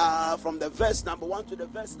 from the verse number 1 to the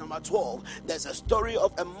verse number 12, there's a story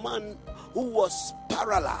of a man who was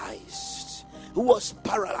paralyzed.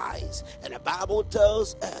 And the Bible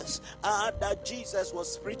tells us that Jesus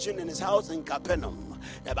was preaching in his house in Capernaum.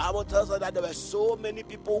 The Bible tells us that there were so many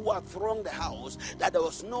people who had thronged the house that there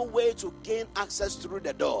was no way to gain access through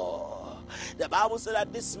the door. The Bible said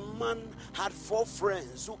that this man had 4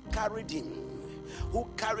 friends who carried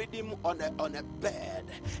him on a bed.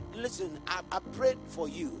 Listen, I prayed for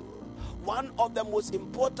you. One of the most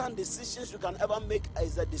important decisions you can ever make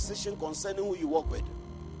is a decision concerning who you walk with.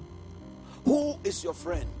 Who is your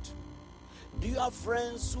friend? Do you have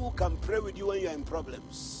friends who can pray with you when you're in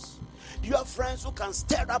problems? Do you have friends who can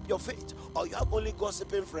stir up your faith? Or you have only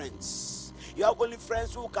gossiping friends? You have only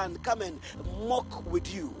friends who can come and mock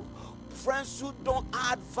with you? Friends who don't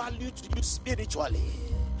add value to you spiritually?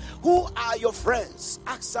 Who are your friends?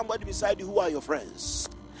 Ask somebody beside you, who are your friends?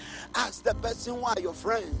 Ask the person, who are your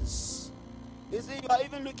friends? You see, you are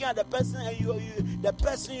even looking at the person and you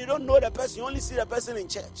don't know the person, you only see the person in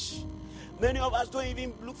church. Many of us don't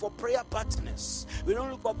even look for prayer partners. We don't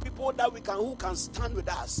look for people who can stand with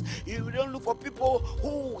us. We don't look for people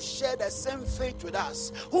who share the same faith with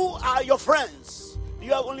us. Who are your friends? Do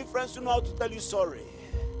you have only friends who know how to tell you sorry?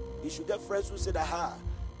 You should get friends who say that,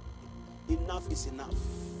 enough is enough.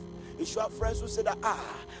 You should have friends who say that,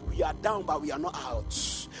 we are down but we are not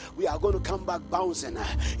out. We are going to come back bouncing.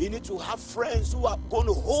 You need to have friends who are going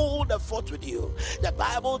to hold the fort with you. The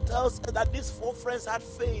Bible tells us that these 4 friends had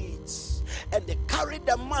faith. And they carried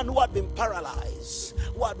the man who had been paralyzed,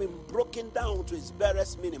 who had been broken down to his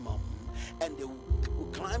barest minimum. And they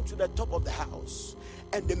climbed to the top of the house.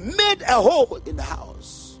 And they made a hole in the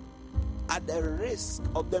house. At the risk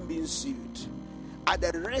of them being sued. At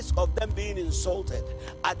the risk of them being insulted.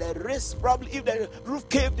 At the risk, probably, if the roof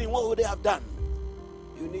caved in, what would they have done?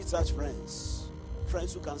 You need such friends.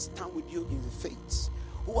 Friends who can stand with you in faith.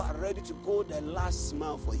 Who are ready to go the last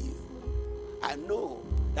mile for you. I know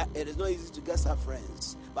that it is not easy to get some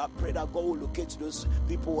friends, but I pray that God will locate those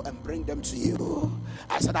people and bring them to you.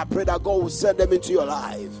 I said, I pray that God will send them into your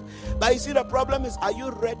life. But you see, the problem is, are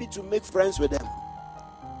you ready to make friends with them?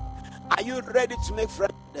 Are you ready to make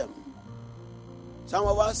friends with them? Some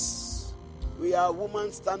of us, we are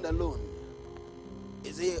women stand alone.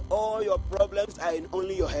 You see, all your problems are in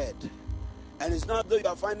only your head. And it's not though you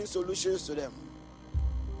are finding solutions to them.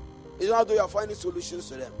 It's not though you are finding solutions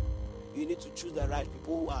to them. You need to choose the right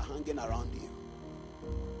people who are hanging around you.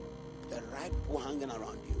 The right people hanging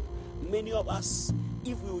around you. Many of us,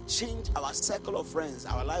 if we will change our circle of friends,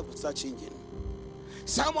 our life will start changing.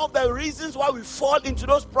 Some of the reasons why we fall into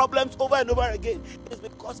those problems over and over again is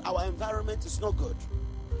because our environment is not good.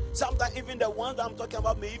 Sometimes even the ones I'm talking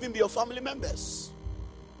about may even be your family members.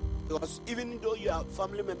 Because even though you are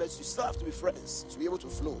family members, you still have to be friends to be able to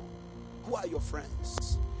flow. Who are your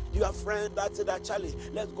friends? You have friends that say that, Charlie,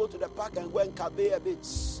 let's go to the park and go and cabaret a bit.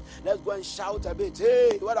 Let's go and shout a bit.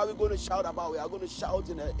 Hey, what are we going to shout about? We are going to shout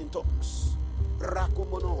in tongues.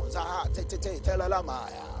 Rakumono, Zaha, Tete,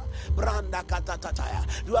 Telalamaya. Branda Katatataya.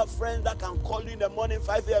 You have friends that can call you in the morning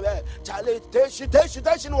 5 a.m. Charlie,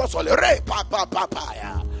 Teshin was all re papa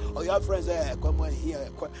papaya. Or you have friends there, come on here,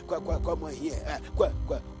 come on here,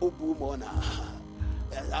 Ubumona.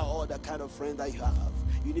 All the kind of friends that you have.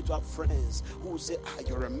 You need to have friends who say,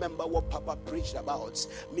 you remember what Papa preached about.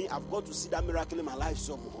 Me, I've got to see that miracle in my life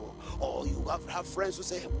somehow. Or you have friends who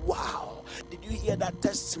say, wow, did you hear that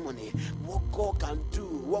testimony? What God can do,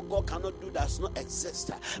 what God cannot do does not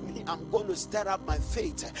exist. Me, I'm going to stir up my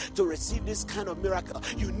faith to receive this kind of miracle.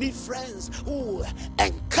 You need friends who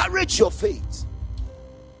encourage your faith.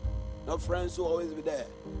 Not friends who always be there.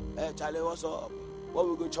 Hey, Charlie, what's up? What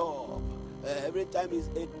we go chop? Every time is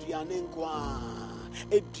Adrianenkwa.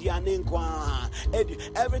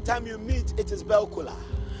 Every time you meet, it is Belkula.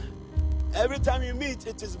 Every time you meet,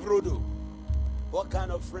 it is Brodo. What kind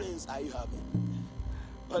of friends are you having?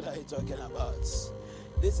 What are you talking about?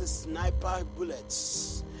 This is sniper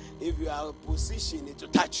bullets. If you are positioned, it will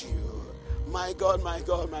touch you. My God, my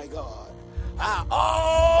God, my God.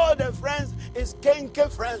 All the friends is Kenke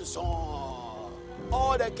friends. All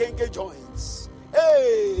the Kenke joints.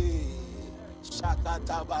 Hey,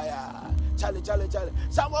 Shakatabaya. Charlie.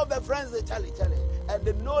 Some of the friends, they Charlie. And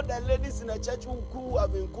they know the ladies in the church who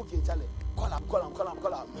have been cooking, Charlie. Call them.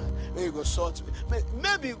 Maybe you go sort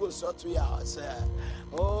maybe you go sort me out.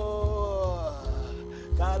 Oh,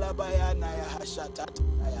 Kalabaya Naya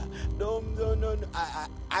Hashatataya. No.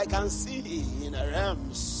 I can see in the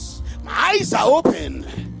realms. My eyes are open.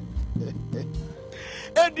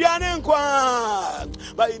 But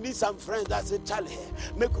you need some friends that say, Charlie,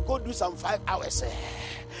 make you go do some 5 hours.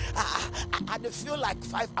 I feel like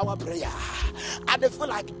 5-hour prayer. I feel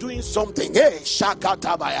like doing something. Hey,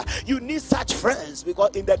 Shakatabaya. You need such friends,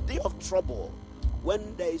 because in the day of trouble,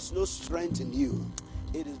 when there is no strength in you,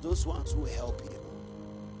 it is those ones who will help you.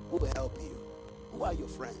 Who will help you? Who are your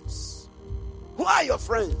friends? Who are your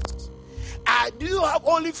friends? Do you have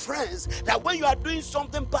only friends that when you are doing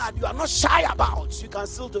something bad, you are not shy about? You can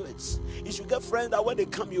still do it. You should get friends that when they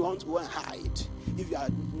come, you want to go and hide if you are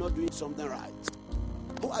not doing something right.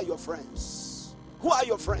 Who are your friends? Who are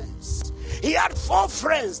your friends? He had 4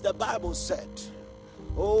 friends, the Bible said.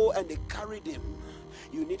 Oh, and they carried him.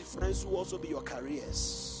 You need friends who also be your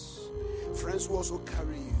carriers. Friends who also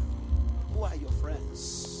carry you. Who are your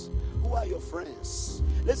friends? Who are your friends?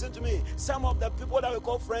 Listen to me. Some of the people that we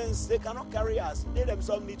call friends, they cannot carry us. They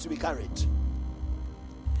themselves need to be carried.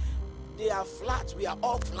 They are flat. We are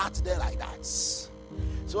all flat there like that.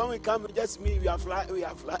 So when we come, just me, we are fly, and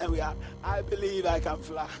I believe I can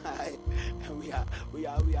fly. And we are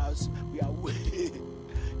way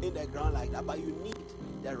in the ground like that. But you need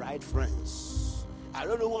the right friends. I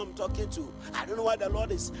don't know who I'm talking to. I don't know why the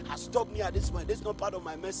Lord has stopped me at this point. This is not part of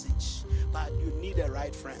my message. But you need the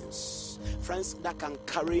right friends. Friends that can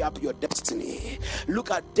carry up your destiny. Look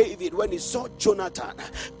at David when he saw Jonathan.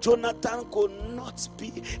 Jonathan could not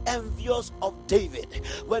be envious of David.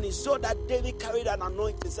 When he saw that David carried an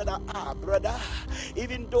anointing, he said, brother,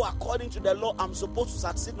 even though according to the law I'm supposed to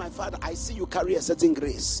succeed my father, I see you carry a certain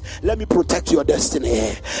grace. Let me protect your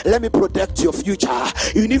destiny. Let me protect your future.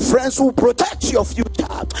 You need friends who protect your future.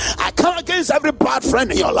 I come against every bad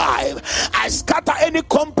friend in your life. I scatter any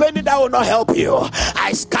company that will not help you.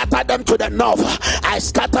 I scatter them to the north. I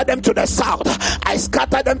scatter them to the south. I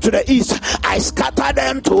scatter them to the east. I scatter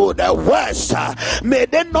them to the west. May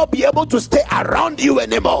they not be able to stay around you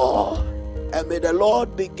anymore. And may the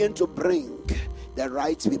Lord begin to bring the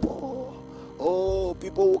right people. Oh,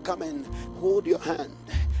 people who come and hold your hand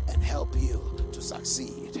and help you to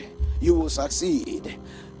succeed. You will succeed.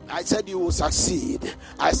 I said you will succeed.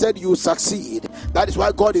 I said you will succeed. That is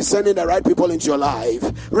why God is sending the right people into your life.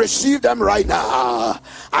 Receive them right now.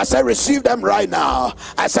 I said receive them right now.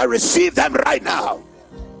 I said receive them right now.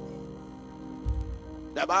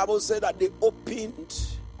 The Bible said that they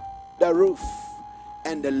opened the roof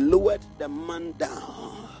and they lowered the man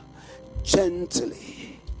down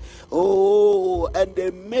gently. Oh, and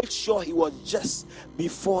they made sure he was just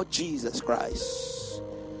before Jesus Christ.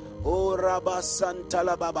 Oh, Rabba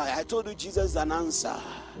Santala Baba. I told you Jesus is an answer.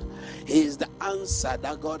 He is the answer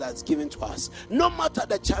that God has given to us. No matter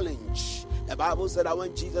the challenge. The Bible said that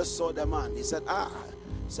when Jesus saw the man, he said,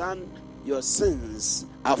 son, your sins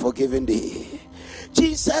are forgiven thee.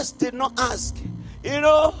 Jesus did not ask,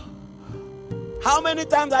 how many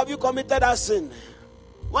times have you committed that sin?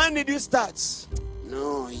 When did you start?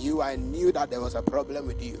 No, I knew that there was a problem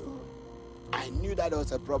with you. I knew that there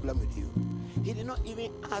was a problem with you. He did not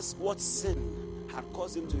even ask what sin had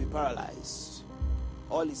caused him to be paralyzed.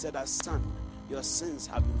 All he said is, son, your sins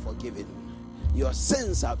have been forgiven. Your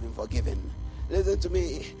sins have been forgiven. Listen to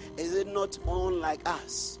me. Is it not unlike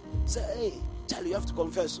us? Say, hey, Charlie, you have to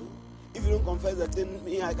confess. If you don't confess the thing,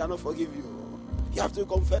 me, I cannot forgive you. You have to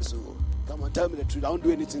confess. Come on, tell me the truth. I won't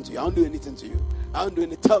do anything to you. I won't do anything to you. I won't do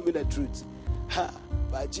anything. Tell me the truth.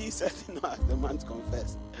 But Jesus did not ask the man to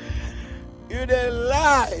confess. You didn't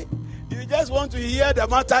lie. You just want to hear the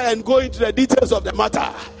matter and go into the details of the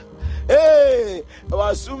matter. Hey, I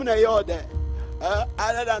was assuming that you're there.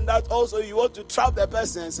 Other than that, also you want to trap the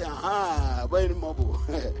person and say, when mobile.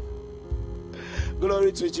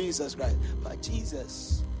 Glory to Jesus Christ. But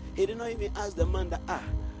Jesus, he did not even ask the man that,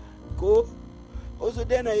 go. Also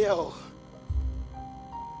then I yell.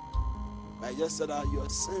 I just said that your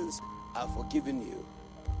sins are forgiven you.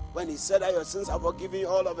 When he said that your sins are forgiven you,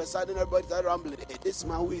 all of a sudden everybody started rambling. Hey, this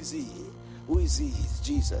man, who is he? Who is he? He's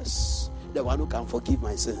Jesus, the one who can forgive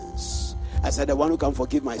my sins. I said, the one who can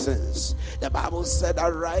forgive my sins. The Bible said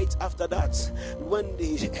that right after that, when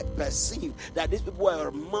they perceived that these people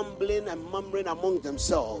were mumbling and murmuring among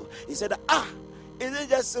themselves, he said, is it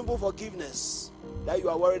just simple forgiveness that you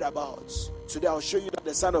are worried about? Today I'll show you that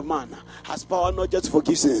the Son of Man has power not just to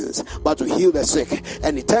forgive sins, but to heal the sick.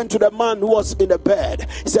 And he turned to the man who was in the bed.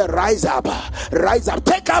 He said, rise up,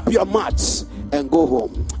 take up your mats and go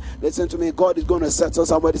home. Listen to me, God is going to settle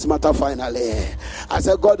somebody's matter finally. I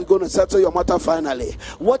said, God is going to settle your matter finally.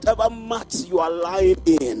 Whatever mat you are lying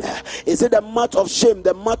in, is it the mat of shame,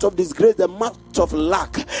 the mat of disgrace, the mat of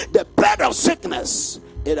lack, the bed of sickness?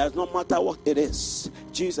 It does not matter what it is.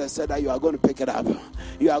 Jesus said that you are going to pick it up.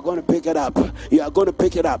 You are going to pick it up. You are going to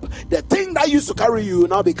pick it up. The thing that used to carry you will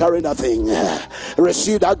now be carrying that thing.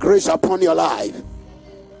 Receive that grace upon your life.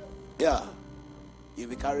 Yeah.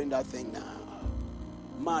 You'll be carrying that thing now.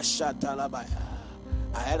 Masha Talabaya.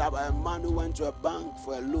 I heard about a man who went to a bank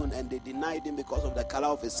for a loan and they denied him because of the color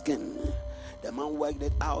of his skin. The man worked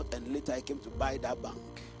it out and later he came to buy that bank.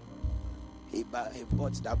 He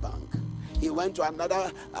bought that bank. He went to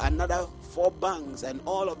another 4 banks and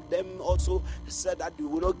all of them also said that they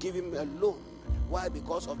would not give him a loan. Why?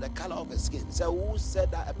 Because of the color of his skin. So who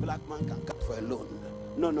said that a black man can come for a loan?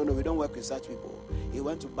 No, we don't work with such people. He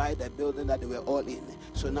went to buy the building that they were all in.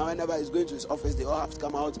 So now whenever he's going to his office, they all have to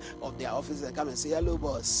come out of their office and come and say, hello,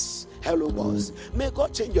 boss. Hello, boss. May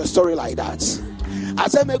God change your story like that. I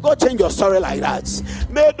said, may God change your story like that.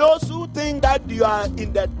 May those who think that you are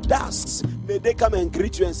in the dust, may they come and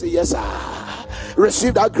greet you and say, yes, sir.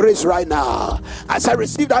 Receive that grace right now. I said,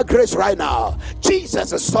 receive that grace right now.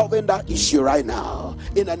 Jesus is solving that issue right now.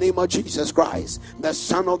 In the name of Jesus Christ, the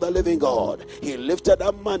Son of the living God. He lifted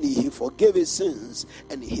up money, he forgave his sins,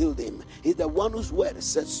 and he healed him. He's the one whose word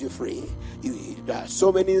sets you free. There are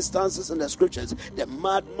so many instances in the scriptures. The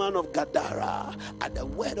madman of Gadara, at the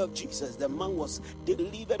word of Jesus, the man was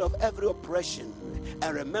delivered of every oppression.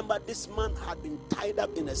 And remember, this man had been tied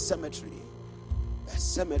up in a cemetery.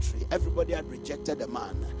 Everybody had rejected the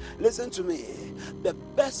man. Listen to me. The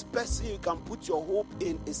best person you can put your hope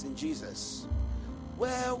in is in Jesus.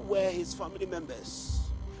 Where were his family members?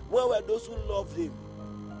 Where were those who loved him?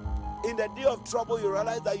 In the day of trouble, you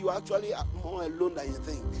realize that you actually are more alone than you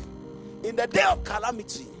think. In the day of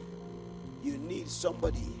calamity, you need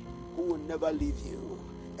somebody who will never leave you,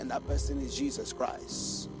 and that person is Jesus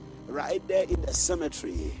Christ. Right there in the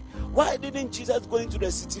cemetery. Why didn't Jesus go into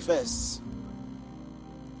the city first?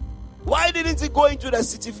 Why didn't he go into the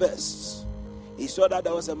city first? He saw that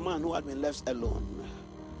there was a man who had been left alone,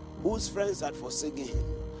 whose friends had forsaken him,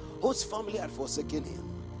 whose family had forsaken him,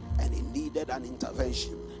 and he needed an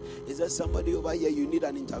intervention. Is there somebody over here, you need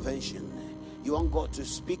an intervention? You want God to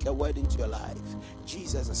speak a word into your life?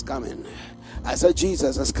 Jesus is coming. I said,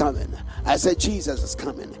 Jesus is coming. I said, Jesus is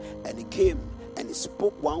coming. And he came and he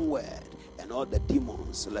spoke one word, and all the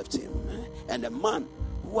demons left him. And the man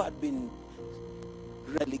who had been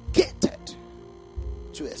relegated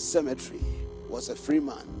to a cemetery was a free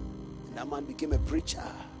man. And that man became a preacher.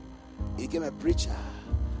 He became a preacher.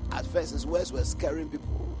 At first his words were scaring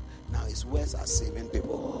people. Now his words are saving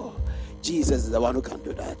people. Jesus is the one who can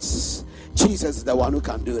do that. Jesus is the one who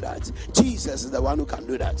can do that. Jesus is the one who can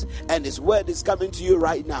do that. And his word is coming to you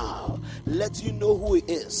right now. Let you know who he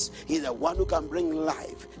is. He's the one who can bring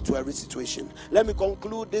life to every situation. Let me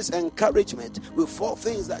conclude this encouragement with 4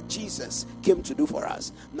 things that Jesus came to do for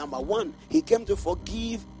us. Number 1, he came to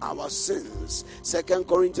forgive our sins. 2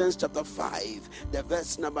 Corinthians chapter 5, the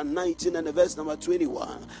verse number 19 and the verse number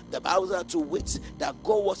 21. The Bible says, to wit, that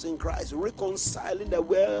God was in Christ, reconciling the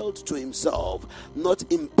world to himself, himself, not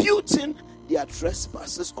imputing their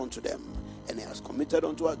trespasses unto them. And he has committed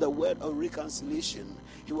unto us the word of reconciliation.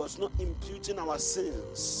 He was not imputing our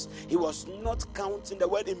sins. He was not counting. The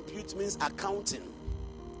word impute means accounting.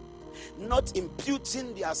 Not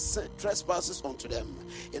imputing their trespasses unto them.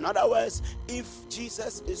 In other words, if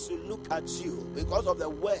Jesus is to look at you because of the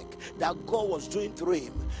work that God was doing through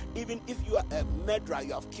him, even if you are a murderer,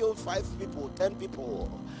 you have killed 5 people, 10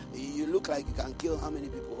 people, you look like you can kill how many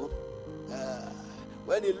people?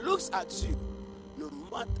 When he looks at you, no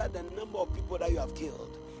matter the number of people that you have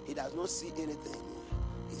killed, he does not see anything.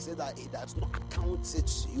 He said that he does not account it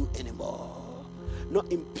to you anymore.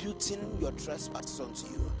 Not imputing your trespasses unto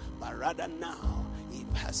you, but rather now he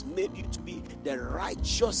has made you to be the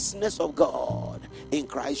righteousness of God in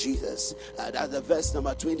Christ Jesus. That's the verse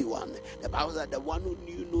number 21. The Bible said, the one who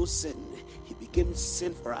knew no sin, he became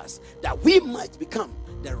sin for us, that we might become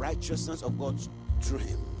the righteousness of God through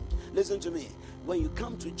him. Listen to me. When you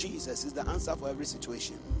come to Jesus, it's the answer for every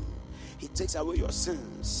situation. He takes away your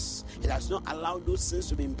sins. He does not allow those sins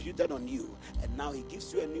to be imputed on you. And now he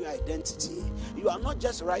gives you a new identity. You are not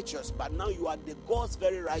just righteous, but now you are the God's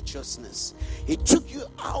very righteousness. He took you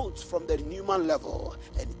out from the human level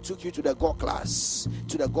and he took you to the God class.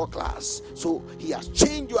 So he has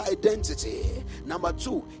changed your identity. Number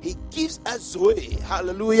 2, he gives us Zoe.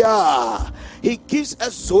 Hallelujah. He gives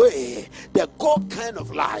us Zoe, the God kind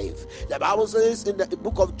of life. The Bible says in the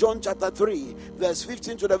book of John chapter 3, verse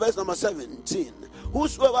 15 to the verse number 17,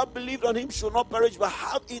 whosoever believed on him should not perish but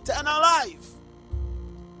have eternal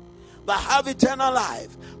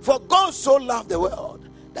life. For God so loved the world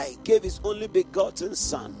that he gave his only begotten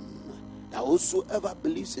Son, that whosoever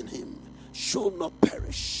believes in him should not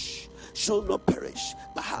perish,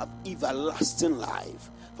 but have everlasting life.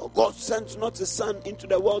 For God sent not his Son into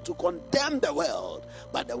the world to condemn the world,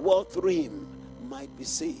 but the world through him might be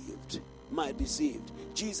saved.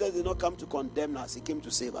 Jesus did not come to condemn us. He came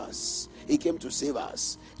to save us.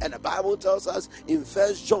 And the Bible tells us in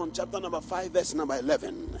 1 John chapter number 5 verse number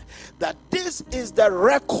 11 that this is the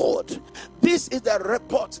record. This is the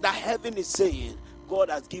report that heaven is saying. God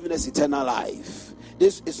has given us eternal life.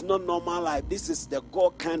 This is not normal life. This is the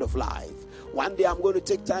God kind of life. One day I'm going to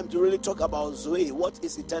take time to really talk about Zoe. What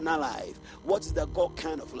is eternal life? What is the God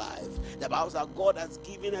kind of life? The Bible says God has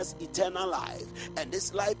given us eternal life. And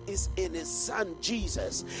this life is in his Son,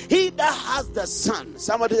 Jesus. He that has the Son.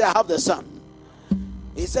 Somebody that have the Son.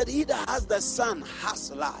 He said he that has the Son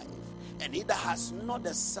has life. And he that has not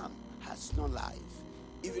the Son has no life.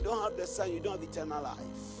 If you don't have the Son, you don't have eternal life.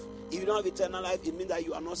 If you don't have eternal life, it means that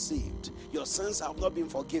you are not saved. Your sins have not been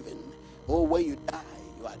forgiven. Oh, when you die,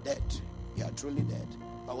 you are dead. You are truly dead.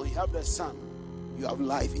 But when you have the Son, you have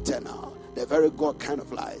life eternal, the very God kind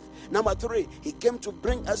of life. Number 3, he came to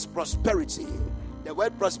bring us prosperity. The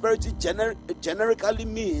word prosperity generically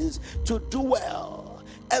means to do well.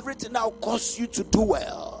 Everything that will cause you to do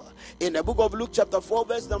well. In the book of Luke chapter 4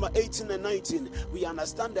 verse number 18 and 19, we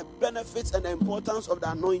understand the benefits and the importance of the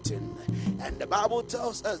anointing. And the Bible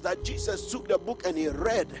tells us that Jesus took the book and he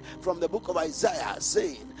read from the book of Isaiah,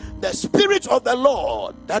 saying, the Spirit of the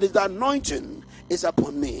Lord, that is the anointing, is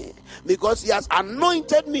upon me, because he has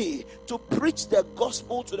anointed me to preach the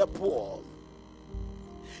gospel to the poor.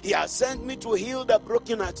 He has sent me to heal the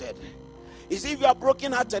brokenhearted. You see, if you are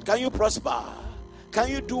brokenhearted, can you prosper? Can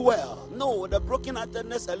you do well? No, the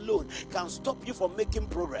brokenheartedness alone can stop you from making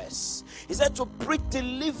progress. He said to preach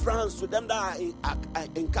deliverance to them that are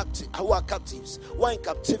who are captives, who are in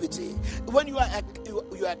captivity. When you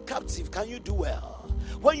are captive, can you do well?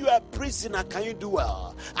 When you are a prisoner, can you do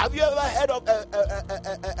well? Have you ever heard of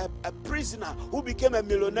a prisoner who became a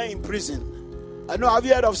millionaire in prison? I know, have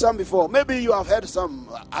you heard of some before? Maybe you have heard some.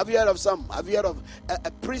 Have you heard of some? Have you heard of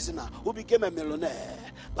a prisoner who became a millionaire?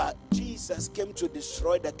 But Jesus came to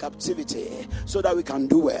destroy the captivity so that we can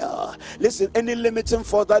do well. Listen, any limiting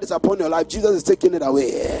force that is upon your life, Jesus is taking it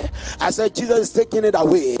away. I said Jesus is taking it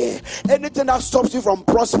away. Anything that stops you from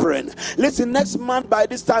prospering. Listen, next month by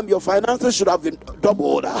this time your finances should have been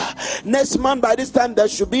doubled. Next month by this time there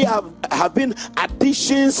should be have been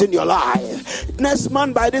additions in your life. Next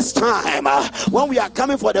month by this time when we are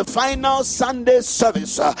coming for the final Sunday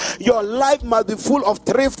service, your life must be full of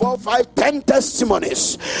 3, 4, 5, 10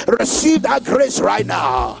 testimonies. Receive that grace right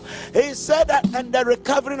now. He said that, and the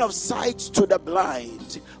recovering of sight to the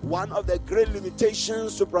blind. One of the great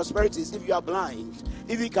limitations to prosperity is if you are blind,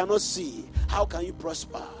 if you cannot see, how can you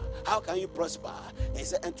prosper? How can you prosper? He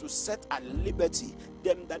said, and to set at liberty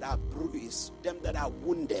them that are bruised, them that are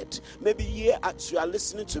wounded. Maybe here as you are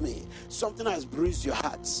listening to me, something has bruised your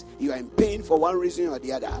heart. You are in pain for one reason or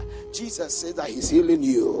the other. Jesus says that he's healing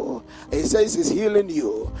you. He says he's healing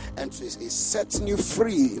you, and he's setting you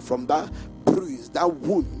free from that bruise, that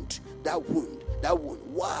wound.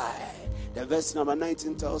 Why? The verse number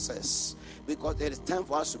 19 tells us, because it is time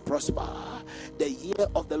for us to prosper. The year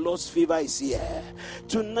of the Lord's favor is here.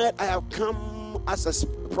 Tonight I have come as a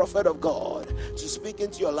prophet of God to speak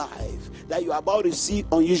into your life that you are about to see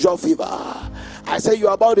unusual favor. I say you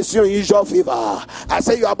are about to see unusual favor. I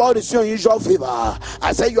say you are about to see unusual favor.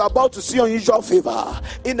 I say you are about to see unusual favor.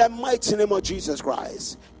 In the mighty name of Jesus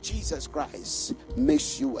Christ. Jesus Christ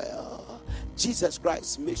makes you well. Jesus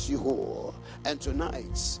Christ makes you whole. And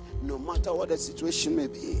tonight, no matter what the situation may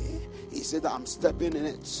be, he said that I'm stepping in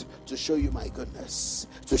it to show you my goodness.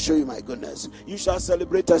 To show you my goodness. You shall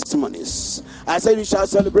celebrate testimonies. I say you shall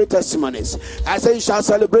celebrate testimonies. I say you shall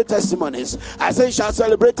celebrate testimonies. I say you shall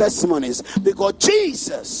celebrate testimonies. Because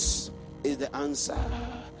Jesus is the answer.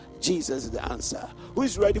 Jesus is the answer. Who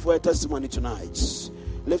is ready for a testimony tonight?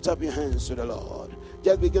 Lift up your hands to the Lord.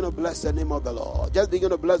 Just begin to bless the name of the Lord. Just begin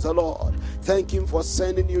to bless the Lord. Thank him for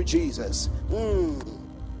sending you Jesus.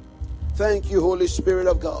 Thank you, Holy Spirit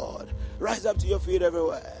of God. Rise up to your feet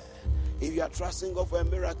everywhere. If you are trusting God for a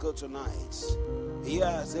miracle tonight,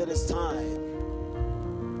 yes, it is time.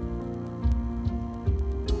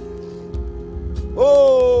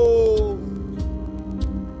 Oh,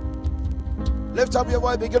 lift up your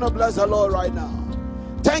voice, begin to bless the Lord right now.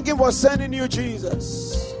 Thank him for sending you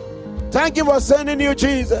Jesus. Thank him for sending you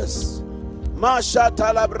Jesus. Masha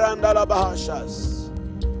talabranda la bahashas.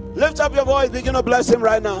 Lift up your voice, begin to bless him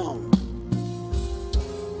right now.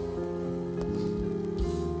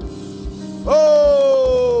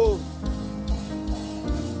 Oh,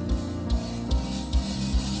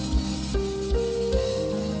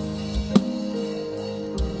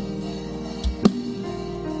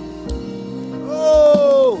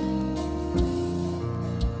 oh,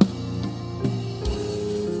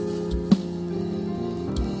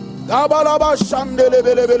 Gabalaba Shandele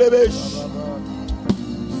Belebelebesh.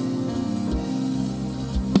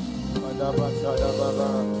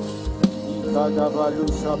 Kadabalu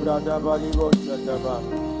shabrada balibo shataba.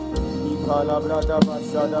 Ikala brada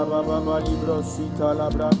bashada baba balibro sita la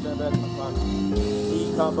brada bekapa.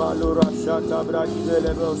 Ikabalu rashata bradi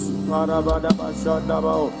belebo parabada bashada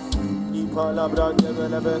bao. Ikala brada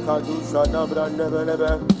belebe kadu shada brada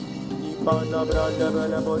belebe. Ikala brada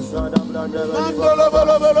belebo shada brada belebo.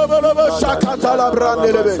 Shakata la brada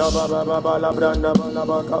belebe. Baba bala brada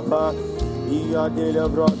bala kapa. Iya dele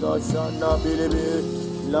brada shada belebe.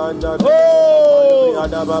 Oh,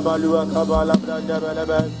 Ada Babalua Kabala Branda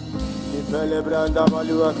Belebe, Nipele Branda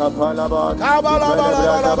Balua Kapala Balua.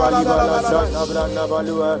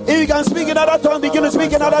 If you can speak in other tongues, begin to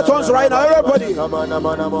speak in other tongues right now. Everybody,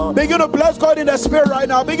 begin to bless God in the spirit right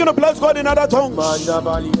now. Begin to bless God in other tongues.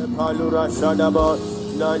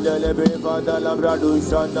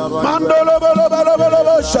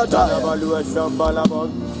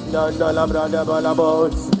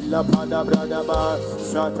 La pada brada ba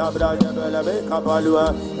shata brada belebe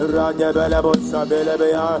kapalua rade belebo shabelebe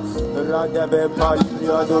ya rade be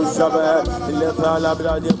palio do shabe le pala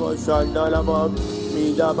brade bo shanda la mom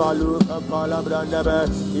mida balu kapala brada be.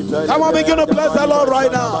 Come on, begin to bless the Lord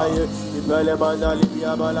right now.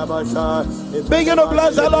 Begin to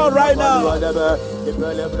bless the Lord right now.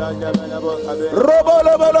 Robo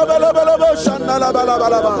lobo lobo lobo lobo shanda la bala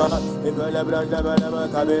bala bala.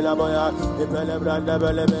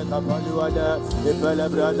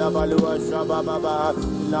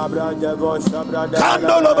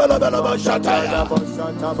 Kando lobo lobo lobo shata.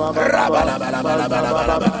 Rabala bala bala bala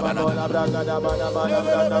bala bala.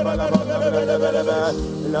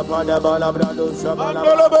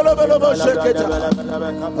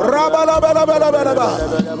 Rabala bala bala bala bala.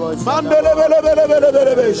 Mandele bele bele bele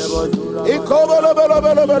bele besh. Ikobolo bele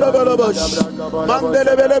bele bele bele besh.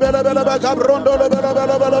 Mandele bele bele bele bele kabrondo bele bele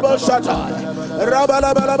bele bele shata.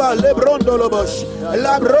 Rabala bala bala lebrondo lo bosh.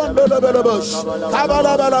 Labrondo lo bele bosh.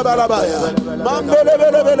 Kabala bala bala bala. Mandele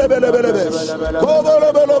bele bele bele bele besh. Kobolo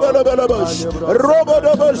bele bele bele bosh. Robo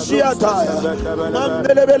do boshiata.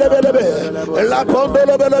 Mandele bele bele bele. La pondo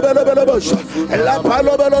lo bele bele bele bosh. La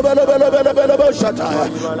palo bele bele bele bele bele bosh.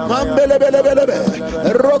 Mambele bele bele bele.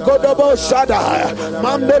 Roko do boshada.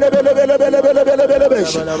 Mambele bele bele bele bele bele bele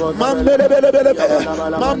besh. Mambele bele bele bele.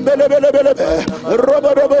 Mambele bele bele bele.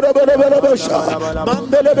 Robo do bele bele bele bosh.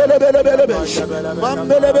 Mambele bele bele bele besh.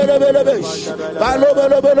 Mambele bele bele besh. Balo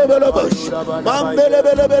bele bele bele besh. Mambele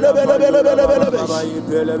bele bele bele bele bele bele besh.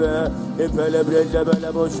 Ipele brende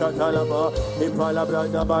bele boshata lama. Ipala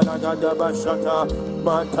branda balagada bashata.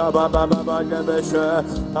 Manta baba baba nebeshe.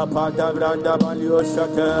 Apanda branda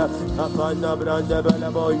balioshate. Apanda branda bele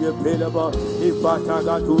boy pile bo. Ipata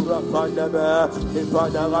gadura pandebe.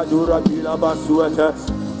 Ipada gadura pila basuete.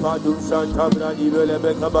 Padu shanta brandi bele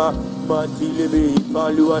bekaba. Matilibi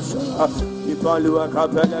paluasha. Ipalua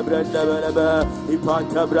kapele branda bele be.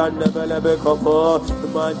 Ipata branda bele bekopo.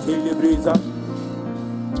 Matilibriza.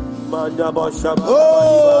 Manda bosha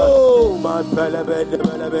Oh, man pele bele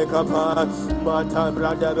bele kapa mata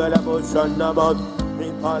brada bele bosha nama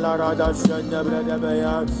ipala rada shanda brada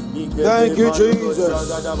beya. Thank you, Jesus.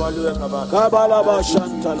 Kabala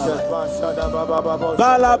bashantala.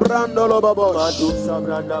 Bala brandolo babos.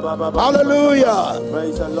 Hallelujah.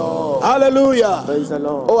 Praise the Lord. Hallelujah. Praise the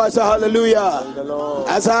Lord. Oh, I say hallelujah. Praise the Lord.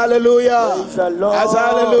 I say hallelujah. Praise the Lord. I say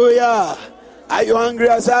hallelujah. Are you hungry?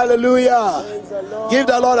 I say hallelujah. Praise the Lord. Give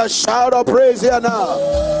the Lord a shout of praise here now.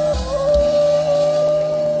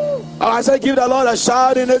 Oh, I said, give the Lord a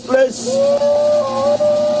shout in this place.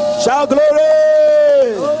 Shout glory.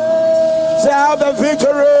 Say, I have the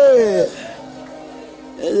victory.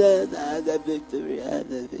 I have the victory. I have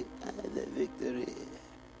the victory.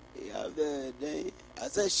 You have the day. I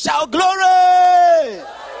said, shout glory.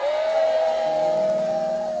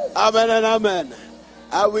 Amen and amen.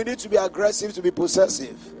 We need to be aggressive to be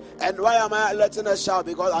possessive. And why am I letting us shout?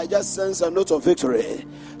 Because I just sense a note of victory.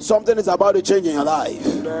 Something is about to change in your life.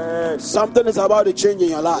 Amen. Something is about to change in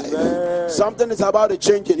your life. Amen. Something is about to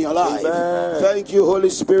change in your life. Amen. Thank you, Holy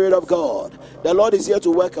Spirit of God. The Lord is here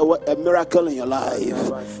to work a miracle in your life.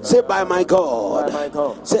 Say, by my God. By my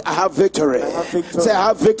God. Say, I have victory. I have victory. Say, I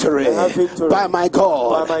have victory. I have victory. By my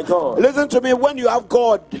God. By my God. Listen to me. When you have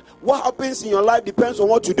God, what happens in your life depends on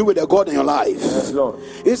what you do with the God in your life. Yes, Lord.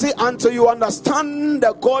 You see, until you understand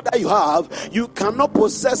the God that you have, you cannot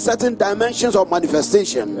possess certain dimensions of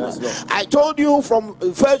manifestation. Yes, Lord. I told you from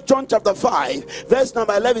 1 John chapter 5, verse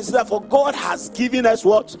number 11, it said that for God has given us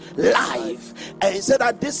what? Life. And he said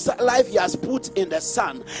that this life he has put in the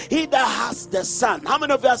Son. He that has the Son. How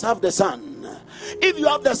many of us have the Son? If you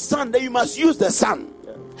have the Son, then you must use the Son.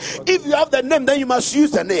 If you have the name, then you must use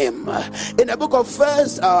the name. In the book of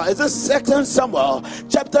Second Samuel,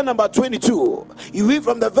 chapter number 22, you read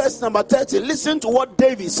from the verse number 30. Listen to what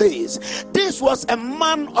David says. This was a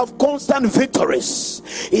man of constant victories.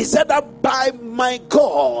 He said that by my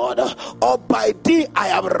God or by thee I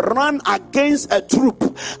have run against a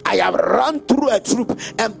troop. I have run through a troop,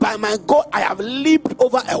 and by my God I have leaped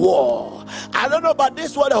over a wall. I don't know, but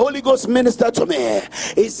this is what the Holy Ghost ministered to me.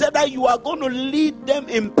 He said that you are going to lead them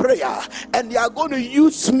in prayer, and they are going to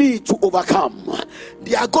use me to overcome.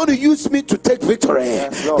 They are going to use me to take victory.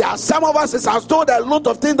 Yes, there are some of us, it's as though there are a lot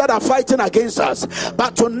of things that are fighting against us,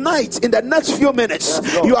 but tonight in the next few minutes,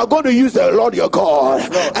 yes, you are going to use the Lord your God,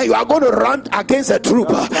 yes, and you are going to run against a troop,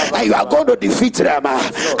 and you are going to defeat them.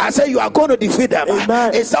 I say you are going to defeat them.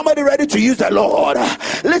 Amen. Is somebody ready to use the Lord?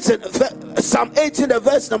 Listen, Psalm 18, the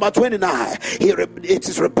verse number 29, it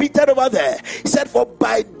is repeated over there. He said, for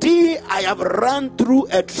by thee I have run through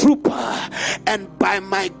a troop, and by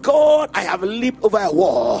my God I have leaped over a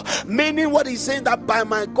wall. Meaning what he's saying, that by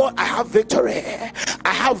my God I have victory.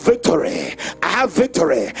 I have victory. I have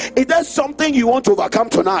victory. Is there something you want to overcome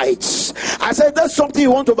tonight? I said there's something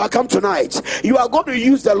you want to overcome tonight. You are going to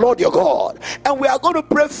use the Lord your God, and we are going to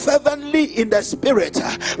pray fervently in the spirit.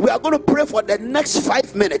 We are going to pray for the next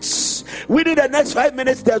 5 minutes. Within the next 5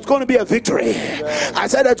 minutes there's going to be a victory. Amen. I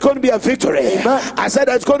said there's going to be a victory. Amen. I said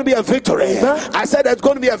there's going to be a victory. Amen. I said there's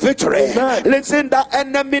going to be a victory. Amen. Listen, that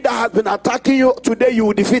enemy that has been attacking you today, you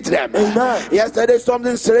will defeat them. Amen. Yesterday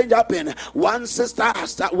something strange happened. One sister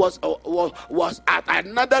was at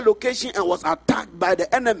another location and was attacked by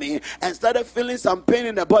the enemy and started feeling some pain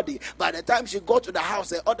in the body. By the time she got to the house,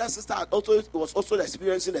 the other sister was also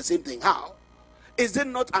experiencing the same thing. How? Is it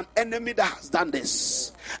not an enemy that has done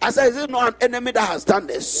this? I said, is it not an enemy that has done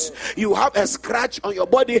this? You have a scratch on your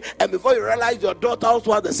body, and before you realize your daughter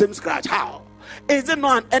also has the same scratch. How? Is it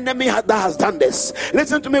not an enemy that has done this?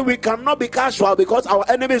 Listen to me, we cannot be casual because our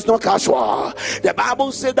enemy is not casual. The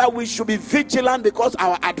Bible says that we should be vigilant because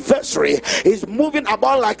our adversary is moving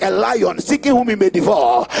about like a lion, seeking whom he may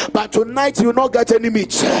devour. But tonight you will not get any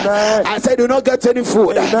meat. Amen. I said you will not get any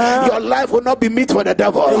food. Amen. Your life will not be meat for the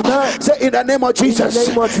devil. Amen. Say in the name of Jesus.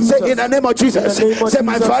 Say in the name of Jesus. Say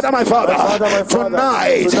my Father, my Father.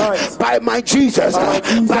 Tonight, by my Jesus,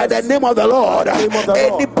 by the name of the Lord,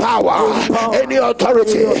 any power, any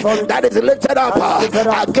authority that is lifted up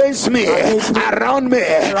against me, around me,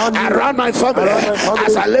 around my family,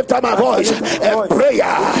 as I lift up my voice in prayer,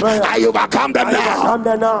 I overcome them now.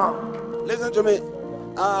 Listen to me.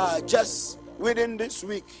 Just within this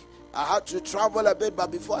week, I had to travel a bit,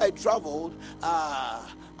 but before I traveled,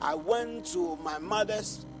 I went to my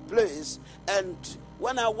mother's place, and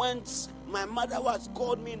when I went, my mother was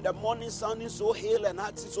called me in the morning, sounding so hale and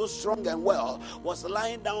hearty, so strong and well, was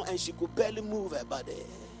lying down and she could barely move her body.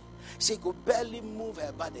 She could barely move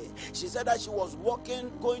her body. She said that she was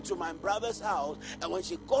walking, going to my brother's house, and when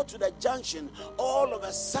she got to the junction, all of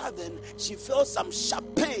a sudden, she felt some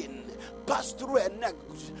sharp pain pass through her neck,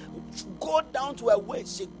 go down to her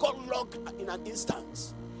waist. She got locked in an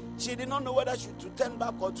instant. She did not know whether she to turn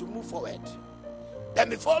back or to move forward. Then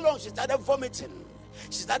before long, she started vomiting.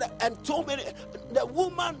 She started and told me, the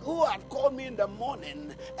woman who had called me in the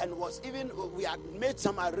morning and was even, we had made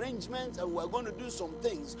some arrangements and we were going to do some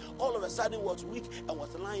things, all of a sudden was weak and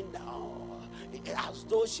was lying down as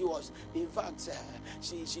though she was, in fact,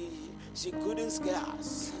 she couldn't scare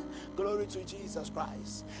us. Glory to Jesus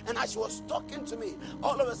Christ. And as she was talking to me,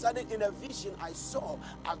 all of a sudden in a vision I saw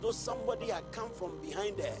as though somebody had come from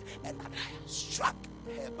behind her and had struck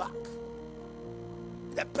her back.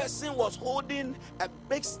 The person was holding a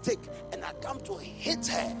big stick and had come to hit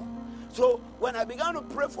her. So when I began to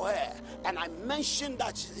pray for her and I mentioned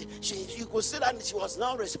that you could see that she was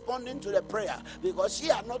now responding to the prayer, because she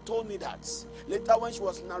had not told me that. Later when she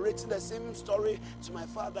was narrating the same story to my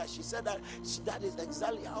father, she said that that is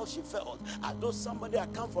exactly how she felt, as though somebody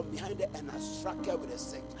had come from behind her and had struck her with a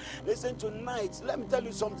stick. Listen, tonight, let me tell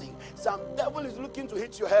you something. Some devil is looking to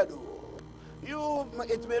hit your head.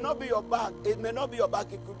 It may not be your back,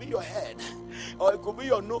 it could be your head, or it could be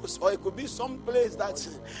your nose, or it could be some place that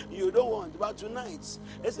you don't want. But tonight,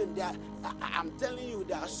 listen, I'm telling you,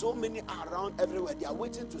 there are so many around everywhere. They are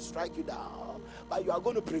waiting to strike you down, but you are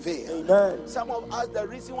going to prevail. Amen. Some of us, the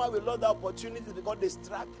reason why we love the opportunity is because they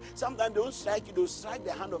strike. Sometimes they don't strike you, they'll strike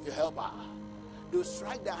the hand of your helper. They'll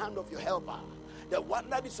strike the hand of your helper. The one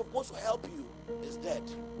that is supposed to help you is dead.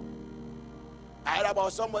 I heard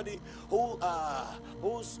about somebody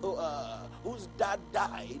whose dad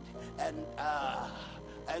died, and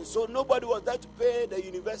so nobody was there to pay the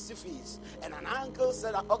university fees. And an uncle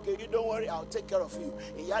said, okay, you don't worry, I'll take care of you.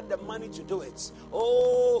 He had the money to do it.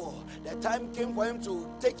 Oh, the time came for him to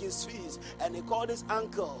take his fees, and he called his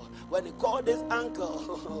uncle. When he called his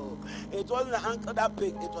uncle, it wasn't the uncle that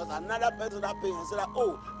paid, it was another person that paid, and said,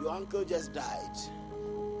 oh, your uncle just died.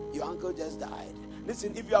 Your uncle just died.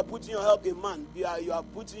 Listen, if you are putting your help in man, you are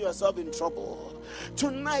putting yourself in trouble.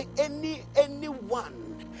 Tonight,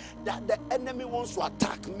 anyone that the enemy wants to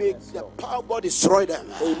attack, may the power of God destroy them.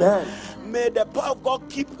 Amen. May the power of God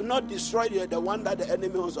not destroy the one that the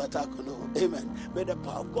enemy wants to attack. No. Amen. May the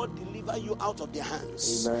power of God deliver you out of their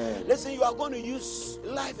hands. Amen. Listen, you are going to use,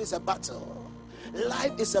 life is a battle.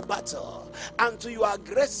 Life is a battle. Until you are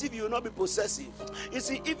aggressive, you will not be possessive. You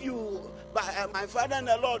see, if you, my father and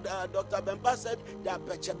the Lord, Dr. Bemba said, they are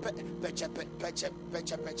peche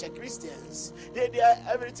Christians.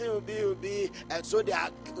 Everything will be, and so they are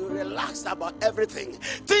relaxed about everything,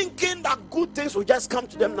 thinking that good things will just come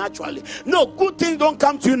to them naturally. No, good things don't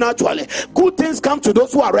come to you naturally. Good things come to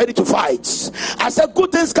those who are ready to fight. I said,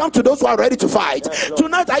 good things come to those who are ready to fight. Yes,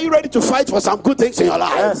 tonight, are you ready to fight for some good things in your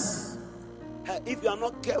life? Yes. If you are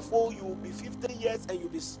not careful, you will be 50 years and you'll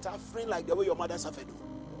be suffering like the way your mother suffered.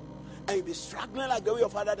 And you'll be struggling like the way your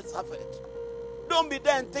father suffered. Don't be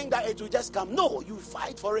there and think that it will just come. No, you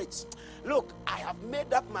fight for it. Look, I have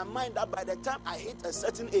made up my mind that by the time I hit a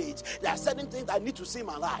certain age, there are certain things I need to see in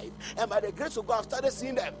my life. And by the grace of God, I've started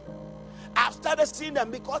seeing them. I've started seeing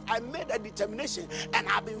them because I made a determination and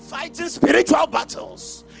I've been fighting spiritual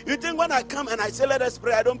battles. You think when I come and I say, let us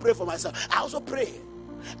pray, I don't pray for myself. I also pray.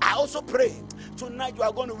 Tonight you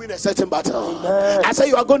are going to win a certain battle. Amen. I say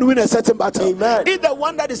you are going to win a certain battle. Amen. If the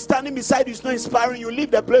one that is standing beside you is not inspiring you,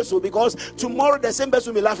 leave the place, because tomorrow the same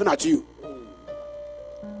person will be laughing at you.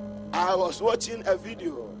 I was watching a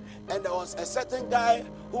video and there was a certain guy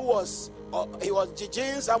who was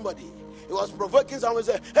jijing somebody. He was provoking someone,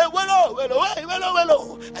 say, hey, well. And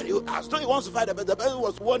he, as though he wants to fight, but the person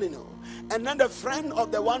was warning him. And then the friend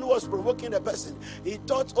of the one who was provoking the person, he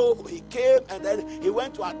thought, he came and then he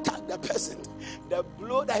went to attack the person. The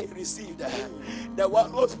blow that he received, the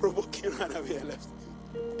one who was provoking ran away and left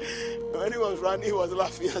him. When he was running, he was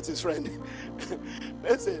laughing at his friend.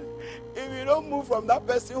 Listen, if you don't move from that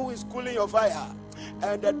person who is cooling your fire,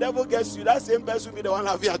 and the devil gets you, that same person will be the one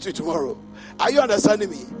laughing at you tomorrow. Are you understanding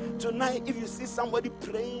me? Tonight, if you see somebody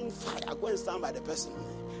praying fire, go and stand by the person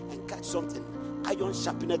and catch something. Iron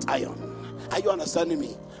sharpeneth iron. Are you understanding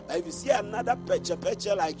me? But if you see another picture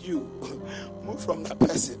like you, move from that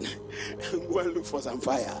person and go and look for some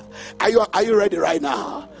fire. Are you ready right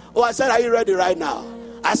now? Oh, I said, are you ready right now?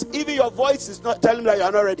 As even your voice is not telling me that you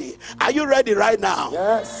are not ready. Are you ready right now?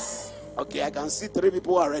 Yes. Okay, I can see 3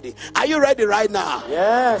 people already. Are you ready right now?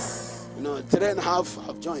 Yes. 3.5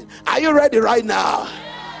 have joined. Are you ready right now?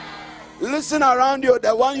 Listen around you,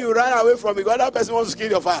 the one you ran away from, because that person wants to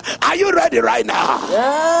kill your fire. Are you ready right now?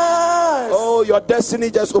 Yes. Oh, your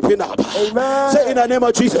destiny just opened up. Amen. Say in the name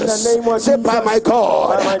of Jesus. In the name of Say Jesus. by my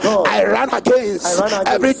God, I ran against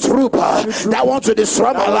every trooper that wants to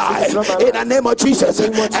destroy my life. In the name of Jesus.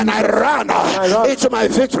 And I ran into my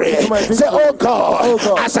victory. Say, oh God,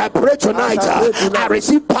 as I pray tonight, I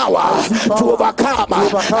receive power to overcome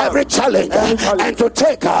every challenge and to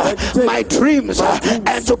take my dreams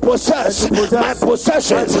and to possess my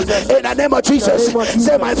possessions in the name of Jesus.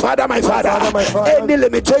 Say, my Father, any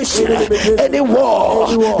limitation, any wall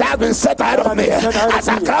that has been set ahead of me, as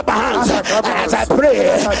I clap my hands and as I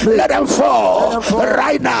pray, let them fall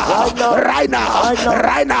right now.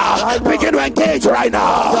 Begin to engage right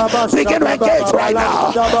now. Begin to engage right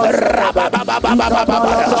now.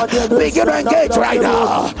 Begin to engage right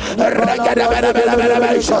now.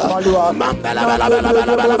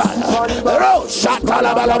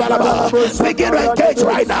 Begin to engage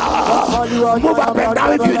right now. Move up and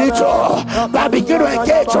down if you need to, but begin to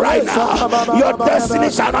engage right now. Your destiny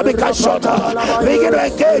shall not be cut short. Begin to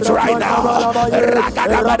engage right now.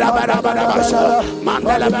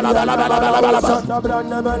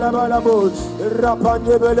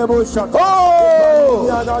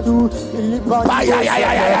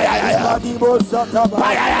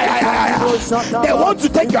 They want to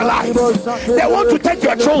take your life. They want to take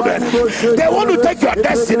your children. They want to take your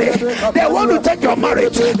destiny. They want to take your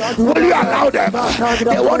marriage. Will you allow them?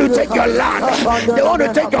 They want to take your land. They want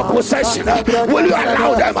to take your possession. Will you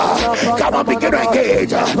allow them? Come on, begin to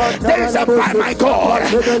engage. There is a by my God.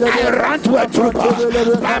 I ran to a trooper.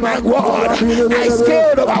 By my God, I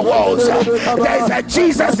scaled over walls. There is a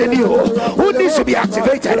Jesus in you who needs to be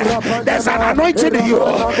activated. There's an anointing in you.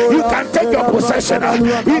 You can take your possession.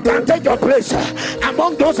 You can take your place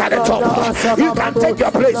among those at the top. You can take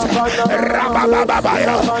your place.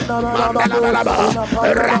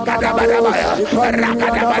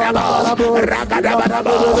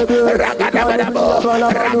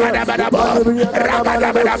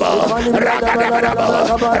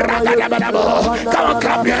 Come on,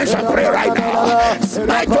 clap your hands and pray right now.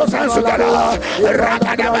 Smite those hands together.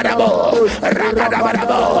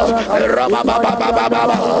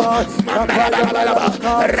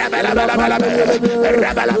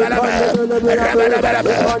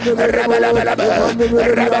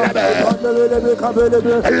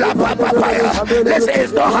 Listen,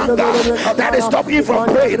 it's no hunger that is stopping you from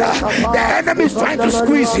praying. The enemy is trying to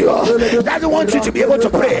squeeze you. Doesn't want you to be able to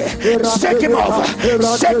pray. Shake him off.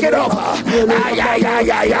 Shake it off.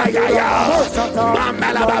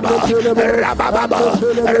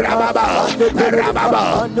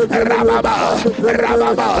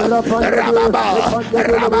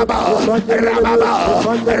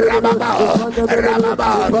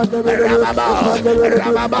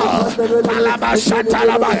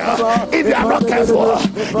 If you are not careful,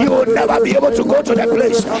 you will never be able to go to the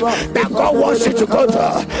place that God wants you to go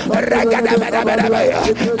to.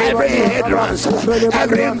 Every hindrance,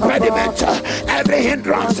 every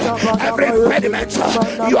impediment,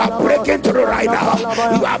 you are breaking through right now.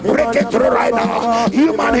 You are breaking through right now.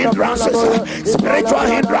 Human hindrances, spiritual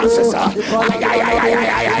hindrances.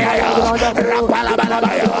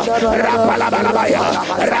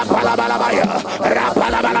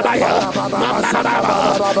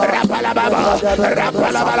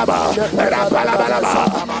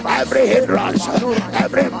 Every hindrance,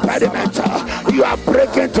 every impediment, you are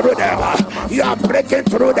breaking through them. You are breaking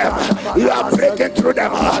through them. You are breaking through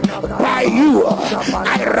them. By you,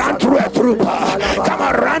 I ran through a troop. Come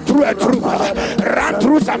on, run through a troop. Run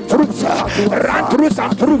through some troops. Run through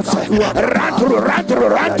some troops. Run through.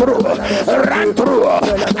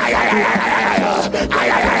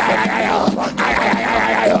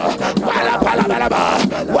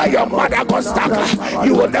 Where your mother got stuck,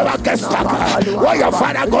 you will never get stuck. Where your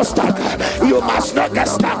father got stuck, you must not get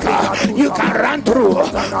stuck. You can run through.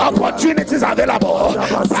 Opportunities available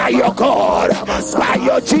by your God, by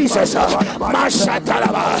your Jesus. Do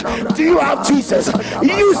you have Jesus?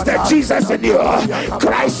 Use the Jesus in you,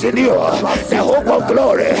 Christ in you, the hope of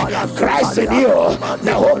glory. Christ in you,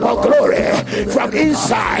 the hope of glory. From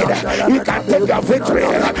inside, you can take your victory.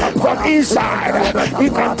 From inside,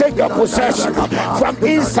 you can take your possession. From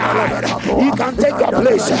inside, outside, he can take your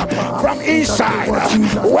place. From inside,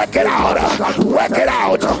 work it out. Work it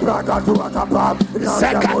out.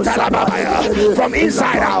 From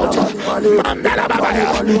inside out.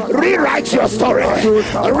 Rewrite your story.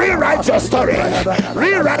 Rewrite your story.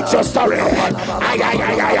 Rewrite your story.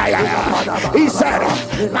 He said,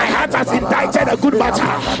 my heart has indited a good matter.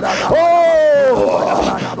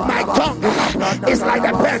 Oh, my tongue is like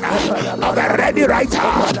the pen of a ready writer.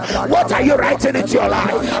 What are you writing into your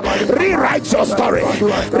life? Rewrite your story.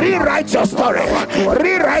 Rewrite your story.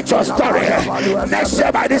 Rewrite your story. Next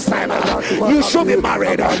year by this time, you should be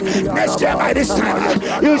married. Next year by this time,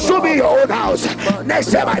 you should be in your own house.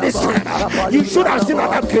 Next year by this time, you should have seen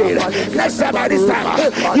an upgrade. Next year by this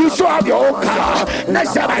time, you should have your own car.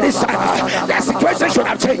 Next year by this time, the situation should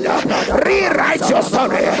have changed. Rewrite your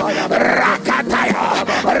story. Rakataya,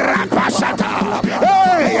 Rapashata.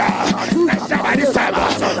 Hey, next year by this time,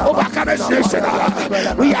 overcome nation.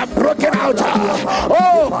 We are broken out.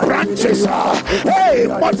 Oh, branches. Hey,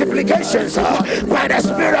 multiplications by the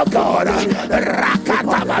Spirit of God.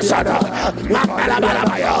 Rakatabashada,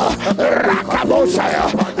 Mamalabalabaya, Rakaboshaya,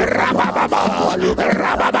 Rabababa,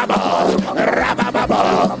 Rabababa, Rabababa,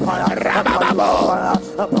 Rabababa.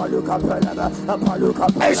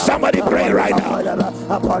 Hey, somebody pray right now.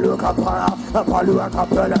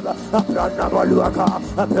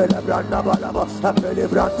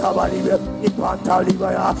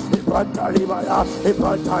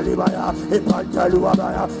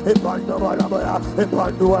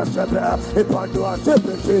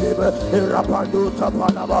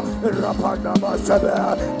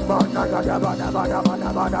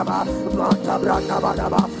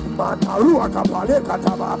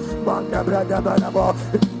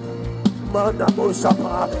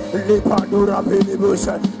 Manabosapa, Lipadura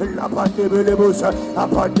Pilibusha, Lapandibusha,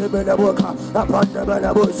 Apandibelaboka,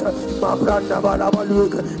 Apandibelabusha, Mabranda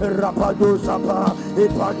Balabaluk, Rapadusapa,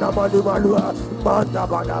 Ipanamalua,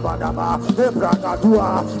 Mandabadabadaba, Ebragadua,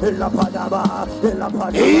 Elapadaba,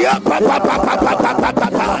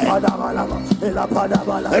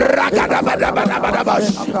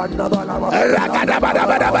 Ragadabadabadabadabasha,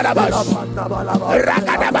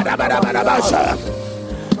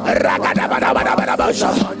 Ragadabadabadabadabasha,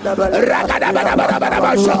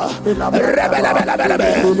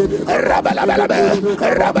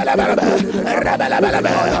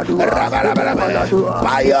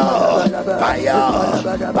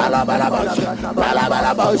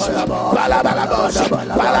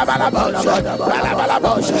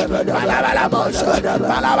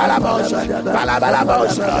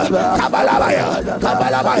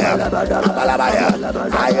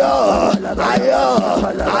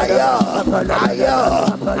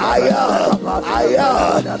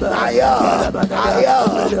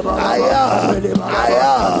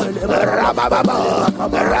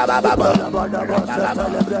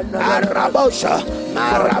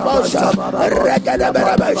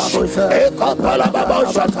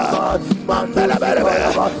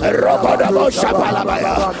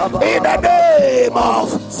 in the name of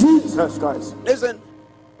Jesus Christ. Listen,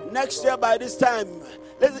 next year by this time,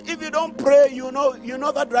 listen, if you don't pray, you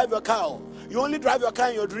never drive your car. You only drive your car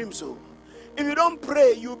in your dreams. So if you don't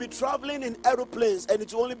pray, you'll be traveling in aeroplanes and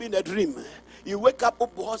it will only be in a dream. You wake up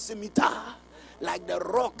like the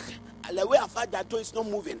rock, the way Afajato is not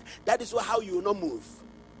moving. That is how you will not move.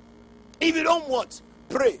 If you don't what?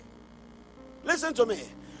 Pray. Listen to me.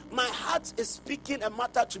 My heart is speaking a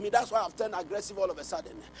matter to me. That's why I've turned aggressive all of a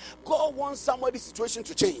sudden. God wants somebody's situation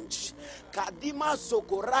to change. Kadima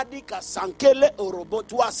Sokoradi Kasankele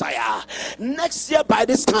Orobotuasaya. Next year by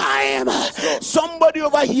this time, somebody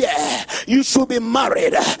over here, you should be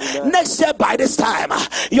married. Next year by this time,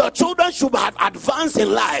 your children should have advanced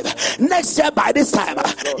in life. Next year by this time,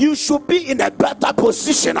 you should be in a better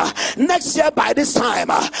position. Next year by this time,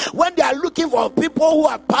 when they are looking for people who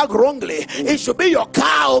are parked wrongly, it should be your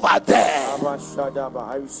car over there.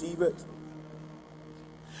 I receive it.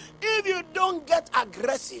 If you don't get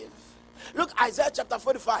aggressive, look, Isaiah chapter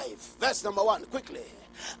 45, verse number 1, quickly.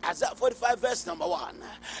 Isaiah 45, verse number 1.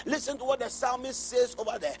 Listen to what the psalmist says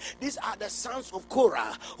over there. These are the sons of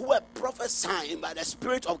Korah who were prophesying by the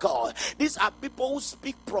Spirit of God. These are people who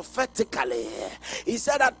speak prophetically. He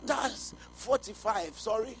said that that's 45,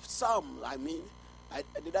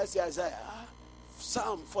 did I say Isaiah?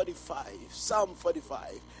 Psalm 45,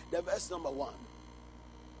 the verse number 1.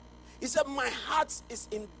 He said, my heart is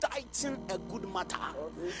inditing a good matter.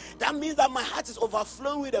 That means that my heart is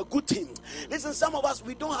overflowing with a good thing. Listen, some of us,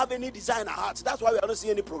 we don't have any desire in our hearts. That's why we are not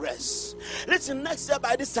seeing any progress. Listen, next year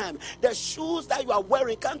by this time, the shoes that you are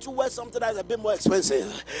wearing, can't you wear something that is a bit more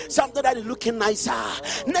expensive? Something that is looking nicer.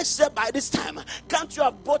 Next year by this time, can't you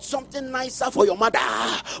have bought something nicer for your mother?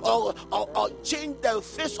 Or change the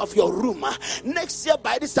face of your room? Next year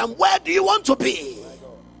by this time, where do you want to be?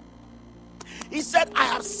 He said, I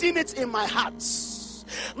have seen it in my heart.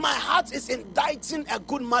 My heart is inditing a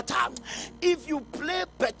good matter. If you play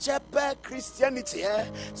pechepe Christianity,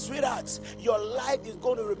 sweetheart, your life is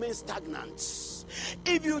going to remain stagnant.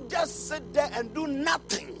 If you just sit there and do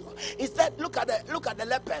nothing, instead look at the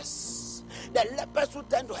lepers. The lepers who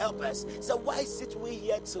tend to help us. So why sit we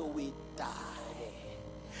here till we die?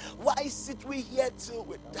 Why sit we here till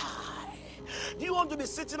we die? Do you want to be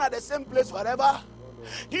sitting at the same place forever?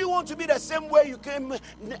 Do you want to be the same way you came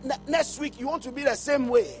next week? You want to be the same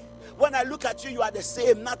way? When I look at you, you are the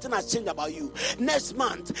same. Nothing has changed about you. Next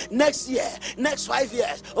month, next year, next 5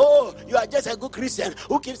 years. Oh, you are just a good Christian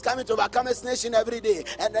who keeps coming to Overcomers Nation every day.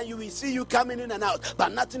 And then you will see you coming in and out.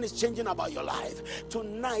 But nothing is changing about your life.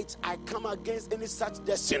 Tonight, I come against any such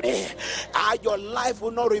destiny. Your life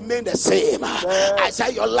will not remain the same. I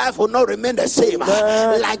say your life will not remain the same.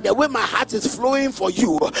 Like the way my heart is flowing for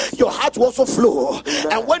you, your heart will also flow.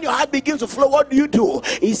 And when your heart begins to flow, what do?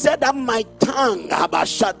 He said that my tongue,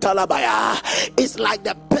 it's like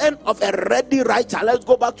the pen of a ready writer. Let's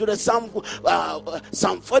go back to the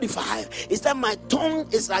Psalm 45. He said, my tongue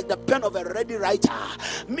is like the pen of a ready writer.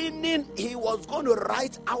 Meaning he was going to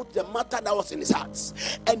write out the matter that was in his heart.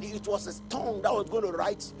 And it was his tongue that was going to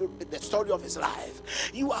write the story of his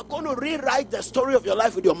life. You are going to rewrite the story of your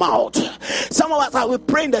life with your mouth. Some of us will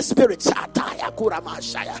pray in the spirit.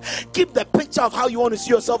 Keep the picture of how you want to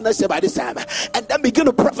see yourself next year by this time. And then begin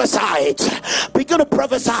to prophesy it. Begin to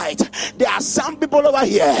prophesy it. There are some people over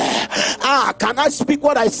here. Can I speak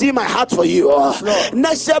what I see in my heart for you?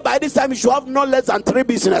 Next year by this time you should have no less than 3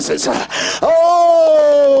 businesses.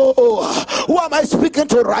 Oh, who am I speaking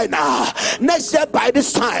to right now? Next year by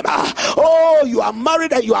this time, you are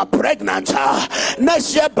married and you are pregnant.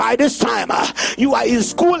 Next year by this time, you are in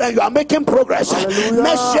school and you are making progress. Hallelujah.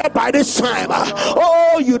 Next year by this time,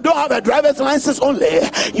 you don't have a driver's license only,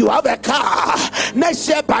 you have a car. Next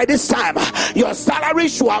year by this time, your salary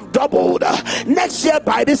should have doubled. Next year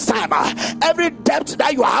by this time, every debt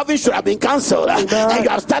that you are having should have been cancelled. Amen. And you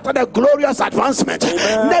have started a glorious advancement.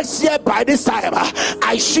 Amen. Next year by this time,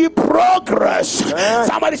 I see progress. Amen.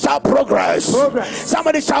 Somebody shout progress.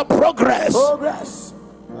 Somebody shout progress.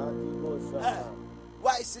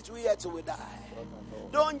 Why sit we here till we die?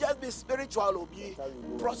 Don't just be spiritual, be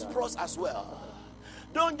prosperous as well.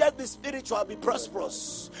 Don't just be spiritual, be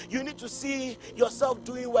prosperous. You need to see yourself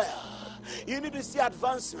doing well. You need to see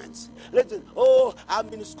advancements. Listen, I'm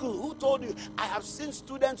in school. Who told you? I have seen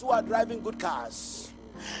students who are driving good cars.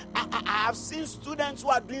 I have seen students who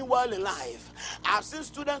are doing well in life. I have seen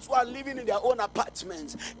students who are living in their own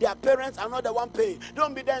apartments. Their parents are not the one paying.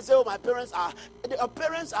 Don't be there and say, my parents are. Your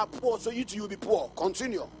parents are poor, so you too will be poor.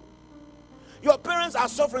 Continue. Your parents are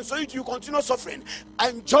suffering, so you too continue suffering.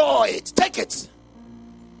 Enjoy it. Take it.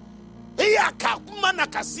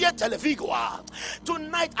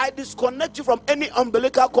 Tonight I disconnect you from any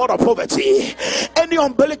umbilical cord of poverty, any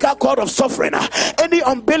umbilical cord of suffering, any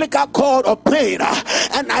umbilical cord of pain,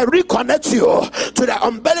 and I reconnect you to the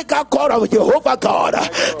umbilical cord of Jehovah God,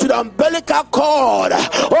 to the umbilical cord,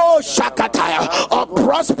 Shakataya, of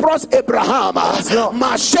prosperous Abraham.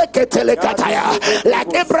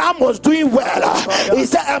 Like Abraham was doing well, he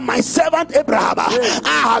said, my servant Abraham,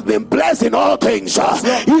 I have been blessed in all things.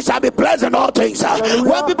 You shall be blessed in all things.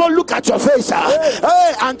 When people look at your face,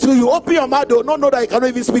 until you open your mouth, don't know that you cannot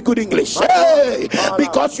even speak good English.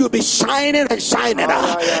 Because you'll be shining and shining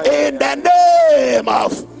in the name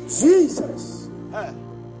of Jesus.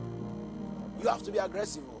 You have to be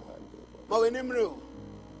aggressive.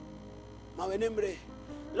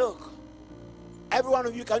 Look, every one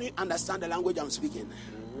of you, can you understand the language I'm speaking?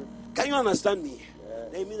 Can you understand me?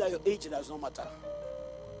 That means that your age does not matter.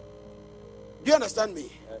 Do you understand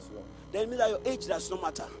me? Yes, Lord. That means that your age does not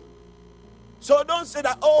matter. So don't say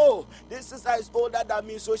that, this sister is older than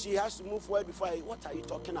me, so she has to move forward before I. What are you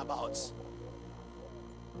talking about?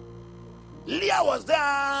 Leah was there,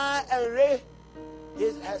 and Ray,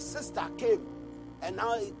 her sister came, and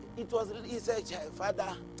now he said,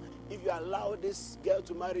 Father, if you allow this girl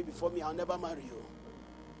to marry before me, I'll never marry you.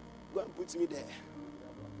 Go and put me there.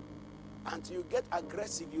 Until you get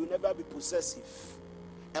aggressive, you'll never be possessive.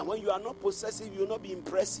 And when you are not possessive, you will not be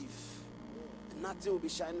impressive. Nothing will be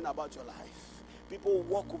shining about your life. People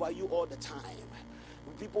walk over you all the time.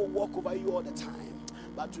 People walk over you all the time.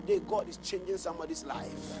 But today, God is changing somebody's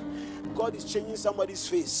life. God is changing somebody's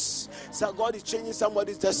face. So God is changing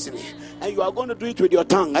somebody's destiny. And you are going to do it with your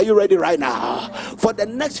tongue. Are you ready right now? For the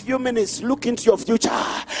next few minutes, look into your future.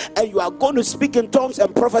 And you are going to speak in tongues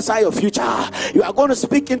and prophesy your future. You are going to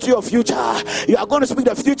speak into your future. You are going to speak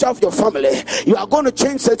the future of your family. You are going to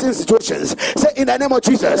change certain situations. Say, in the name of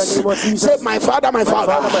Jesus. Say, my Father, my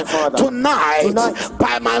Father. Tonight,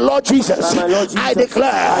 by my Lord Jesus, I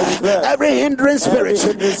declare every hindering spirit,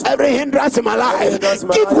 every hindrance in my life,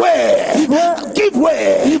 give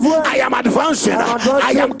way. I am advancing.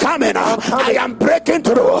 I am coming. I am breaking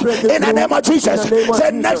through. In the name of Jesus.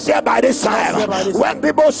 Say, next year by this time, when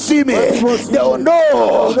people see me, they will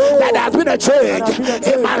know that there has been a change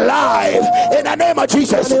in my life. In the name of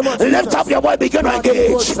Jesus, lift up your voice. Begin to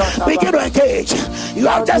engage. Begin to engage. You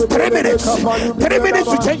have just 3 minutes. 3 minutes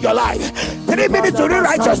to change your life. 3 minutes to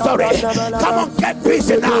rewrite your story. Come on, get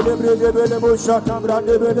busy now.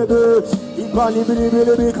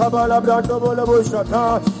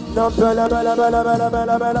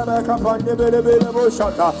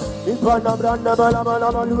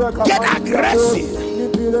 Get aggressive.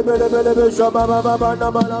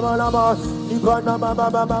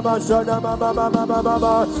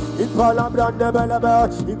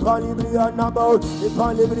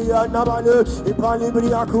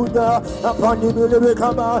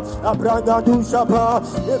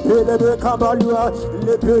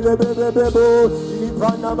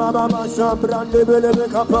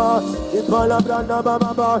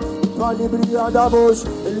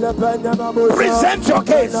 Present your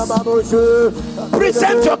case.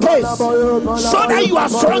 Present your case so that you are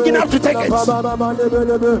strong enough to take it.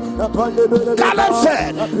 Caleb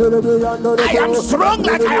said, I am strong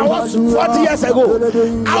like I was 40 years ago.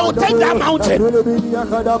 I will take that mountain.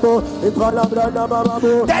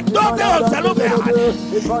 The daughter of Zerubbabel,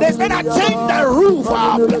 they said, I changed the roof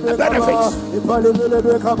of benefits.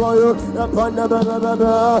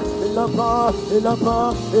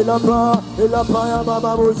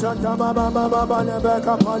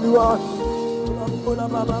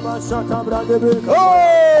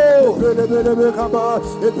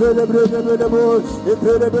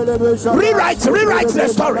 Rewrite the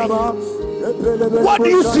story. What do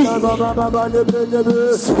you see?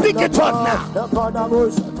 Speak it out now.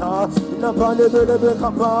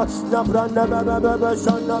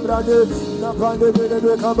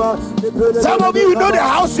 Some of you know the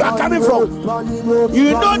house you are coming from.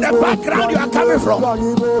 You know the background you are coming from.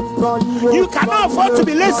 You cannot afford to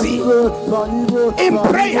be lazy in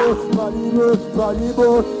prayer.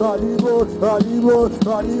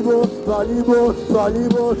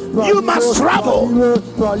 You must travel.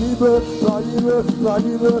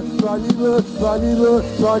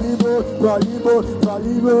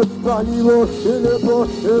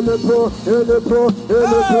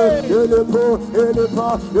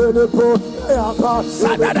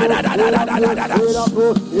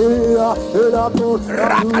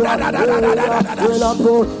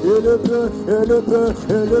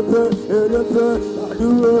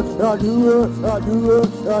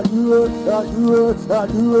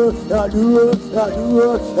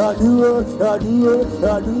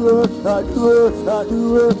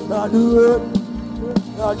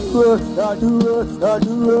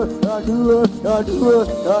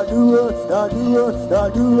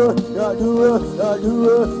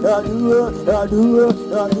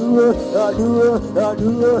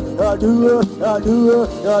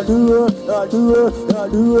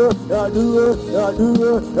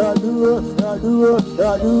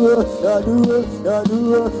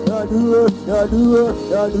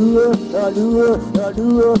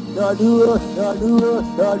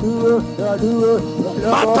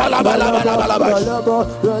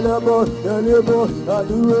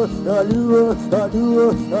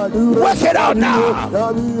 Work it out now.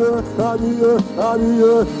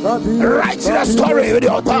 Write the story with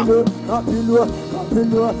your tongue.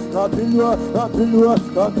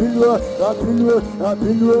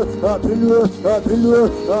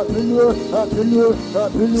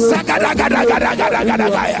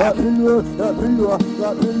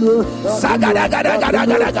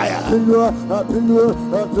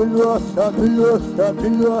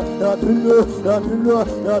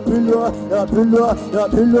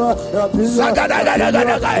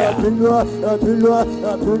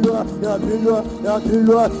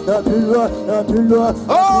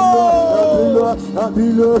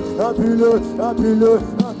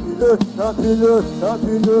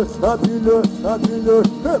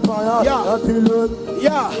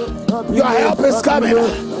 Yeah. Your help is coming.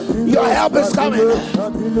 Your help is coming.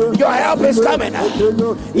 Your help is coming.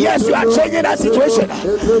 Yes, you are changing the situation.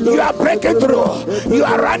 You are breaking through. You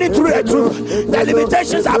are running through the truth. The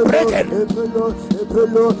limitations are breaking.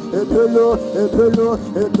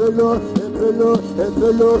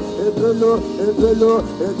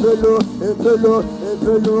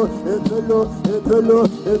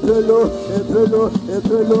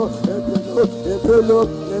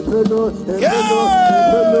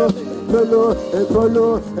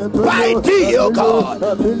 Mighty, oh God.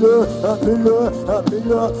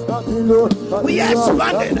 We are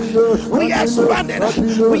expanding. We are expanding.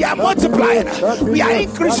 We are multiplying. We are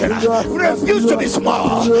increasing. We refuse to be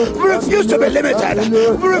small. We refuse to be limited.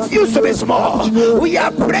 We refuse to be small. We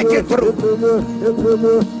are breaking through.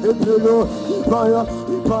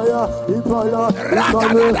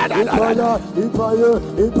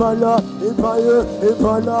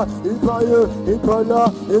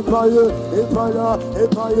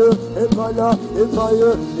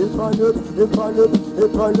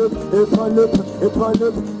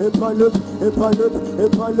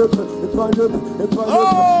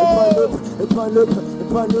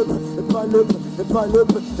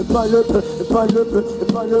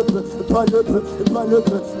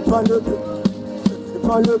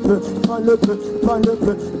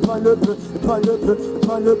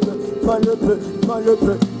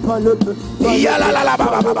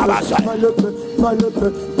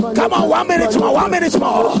 Come on, 1 minute more, 1 minute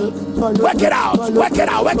more. Work it out, work it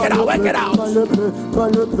out, work it out, work it out.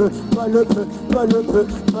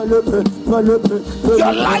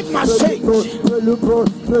 Your life must change.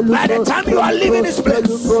 By the time you are leaving this place,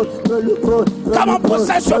 come on,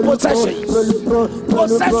 possess your possessions.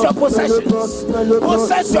 Possess your possessions.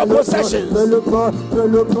 Possess your possessions.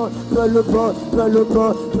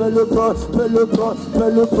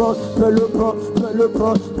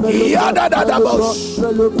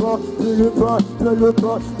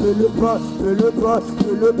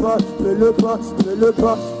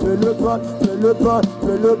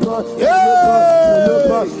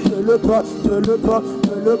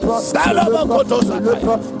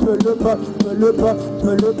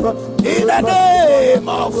 In the name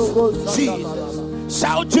of Jesus.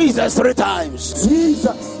 Shout Jesus 3 times.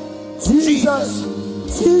 Jesus. Jesus.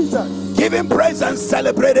 Jesus. Give him praise and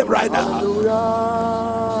celebrate him right now.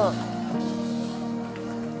 Hallelujah.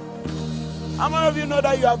 How many of you know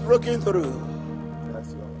that you have broken through?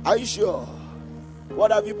 Are you sure?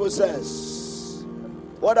 What have you possessed?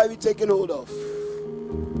 What have you taken hold of?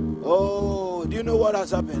 Oh, do you know what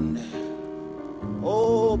has happened?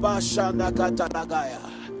 Oh, Bashanda Katalagaya.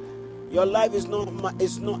 Your life is not,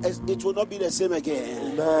 it will not be the same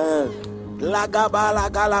again. Amen.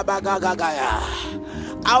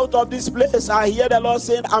 Out of this place, I hear the Lord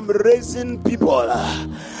saying, I'm raising people.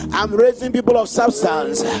 I'm raising people of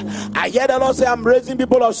substance. I hear the Lord say, I'm raising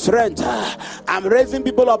people of strength. I'm raising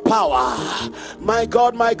people of power. My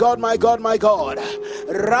God, my God, my God, my God.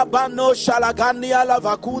 Rabano Shalagania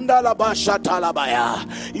Lavakunda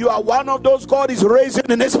Labashatalabaya. You are one of those God is raising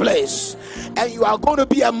in this place. And you are going to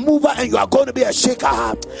be a mover and you are going to be a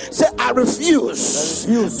shaker. Say, I refuse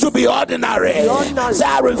to be ordinary. Say,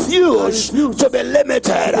 I refuse to be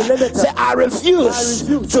limited. Say, I refuse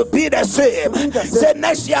to be the same. Say,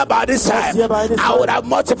 next year by this time, I would have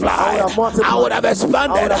multiplied. I would have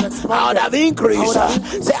expanded. I would have increased.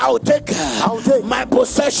 Say, I will take my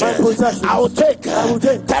possessions. I will take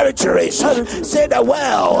territories. Say, the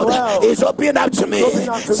world is opening up to me.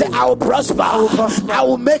 Say, I will prosper. I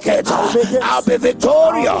will make it. I'll be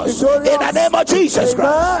victorious in the name of Jesus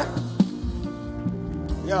Christ.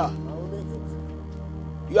 Yeah.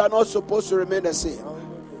 You are not supposed to remain the same.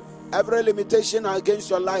 Every limitation against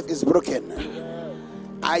your life is broken.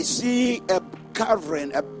 I see a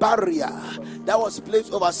covering, a barrier that was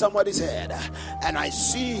placed over somebody's head, and I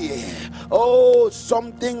see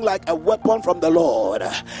something like a weapon from the Lord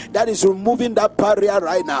that is removing that barrier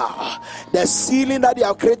right now. The ceiling that they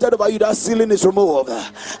have created over you, that ceiling is removed.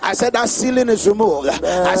 I said that ceiling is removed.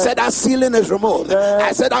 I said that ceiling is removed.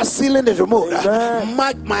 I said that ceiling is removed.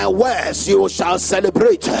 Mark my words, you shall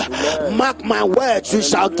celebrate. Mark my words, you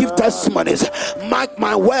shall give testimonies. Mark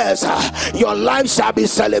my words, your life shall be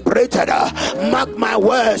celebrated. Mark my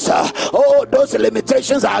words, those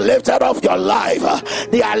limitations are lifted off your life.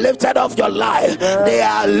 They are lifted off your life. They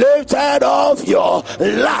are lifted off your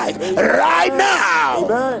life right now.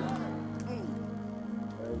 Amen.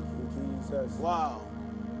 Wow.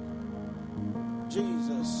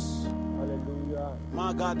 Jesus. Hallelujah.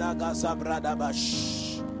 Magadaga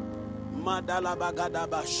Sabradabash.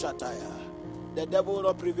 The devil will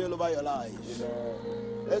not prevail over your life.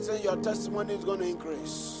 Listen, your testimony is going to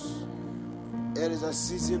increase. It is a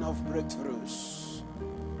season of breakthroughs.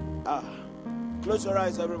 Close your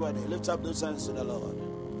eyes, everybody. Lift up those hands to the Lord.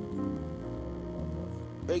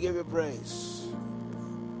 We give you praise.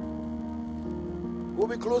 We'll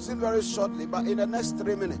be closing very shortly, but in the next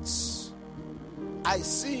 3 minutes, I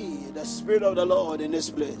see the Spirit of the Lord in this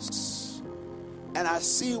place. And I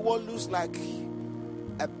see what looks like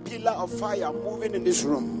a pillar of fire moving in this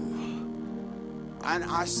room. And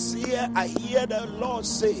I hear the Lord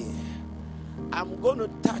say, I'm going to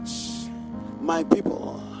touch my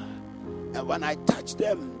people. And when I touch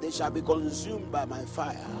them, they shall be consumed by my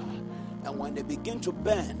fire. And when they begin to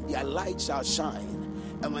burn, their light shall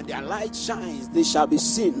shine. And when their light shines, they shall be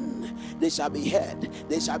seen, they shall be heard,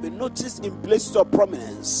 they shall be noticed in places of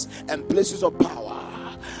prominence and places of power.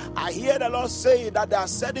 I hear the Lord say that there are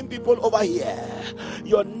certain people over here.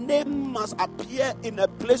 Your name must appear in a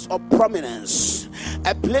place of prominence,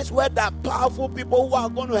 a place where there are powerful people who are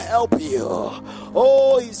going to help you.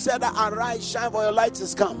 Oh, he said that arise, shine, for your light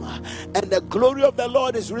is come, and the glory of the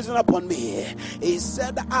Lord is risen upon me. He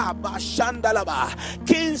said,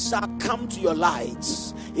 kings shall come to your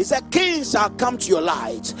light. He said, kings shall come to your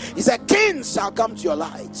light. He said, kings shall come to your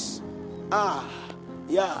light.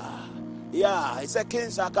 Yeah, he said,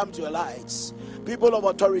 kings shall come to your lights. People of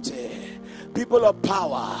authority, people of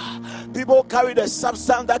power, people who carry the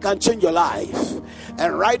substance that can change your life.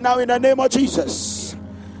 And right now, in the name of Jesus,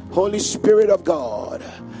 Holy Spirit of God,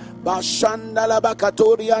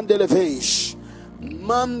 Bashandalabakatorian Delevish,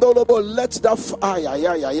 Mandolobo, let the fire,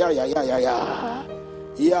 yeah.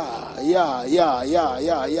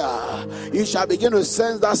 You shall begin to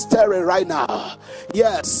sense that stirring right now.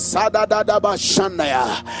 Yes, there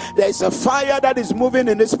is a fire that is moving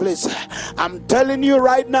in this place. I'm telling you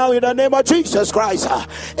right now, in the name of Jesus Christ,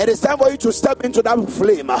 it is time for you to step into that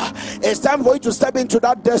flame. It's time for you to step into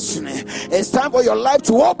that destiny. It's time for your life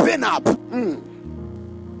to open up.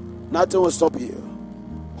 Nothing will stop you.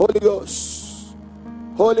 Holy Ghost,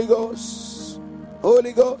 Holy Ghost,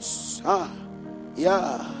 Holy Ghost.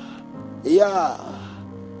 Yeah.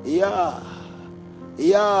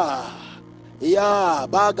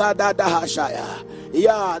 Bagadada Hashaya.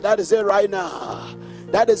 Yeah, that is it right now.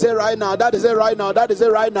 That is it right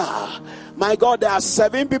now. My God, there are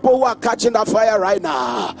 7 people who are catching that fire right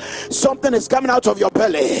now. Something is coming out of your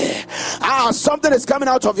belly. Something is coming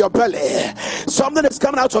out of your belly. Something is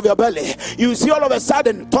coming out of your belly. You see all of a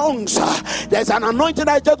sudden tongues. There's an anointing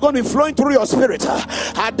that's just going to be flowing through your spirit.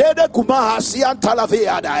 But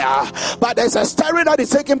there's a stirring that is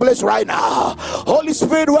taking place right now. Holy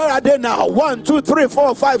Spirit, where are they now? 1, 2, 3,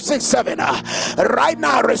 4, 5, 6, 7. Right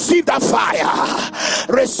now, receive that fire.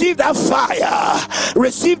 Receive that fire.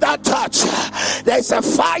 Receive that touch. There's a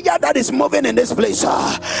fire that is moving in this place.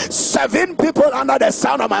 7 people under the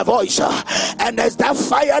sound of my voice, and there's that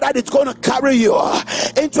fire that is going to carry you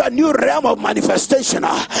into a new realm of manifestation.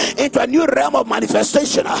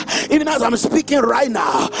 Even as I'm speaking right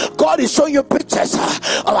now, God is showing you pictures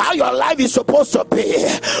of how your life is supposed to be,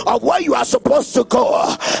 of where you are supposed to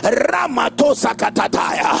go. Ramatosa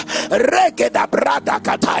katataya, regeda brada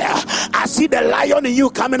kataya. I see the lion in you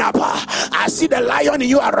coming up. I see the lion in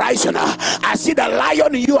you arising. I see the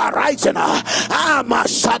lion in you arising.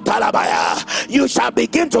 You shall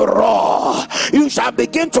begin to roar. You shall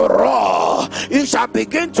begin to roar. You shall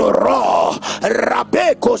begin to roar.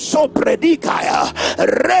 Rabeko so predikaya.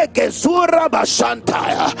 Rege zura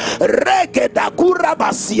bashantaya. Rege dagura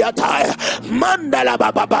basiataya. Mandala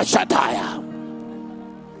baba shataya.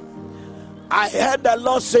 I heard the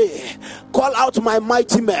Lord say, call out my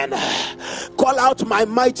mighty men. Call out my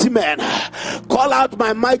mighty men. Call out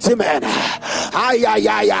my mighty men.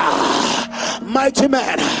 Mighty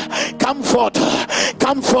men, come forth.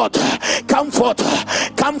 Come forth. Come forth.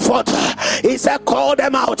 Come forth. He said, call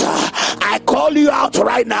them out. I call you out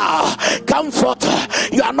right now. Come forth.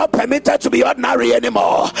 You are not permitted to be ordinary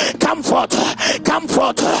anymore. Come forth. Come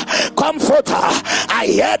forth. Come forth. I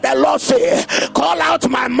hear the Lord say, call out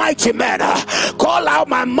my mighty men. Call out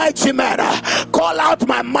my mighty men. Call out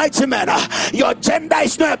my mighty men. Your gender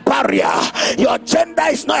is not a barrier. Your gender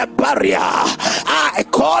is not a barrier. I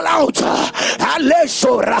call out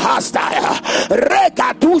Alesho Rahastaya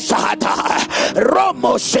Regadushata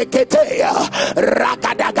Romo Sheketea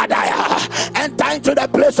Rakadagadaya. Enter into the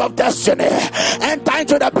place of destiny. Enter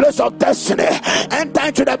into the place of destiny. Enter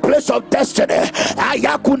into the place of destiny.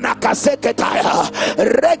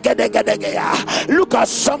 Look at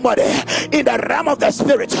somebody in the realm of the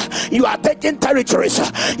spirit. You are taking territories.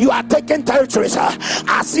 You are taking territories.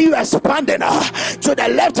 I see you expanding to the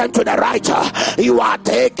left and to the right. You are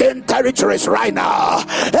taking territories right now.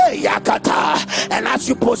 Hey, Yakata. And as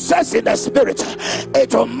you possess in the spirit,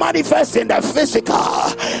 it will manifest in the physical.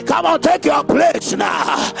 Come on, take your place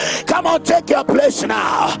now. Come on, take your place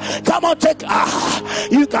now. Come on, take.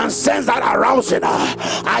 You can sense that arousing.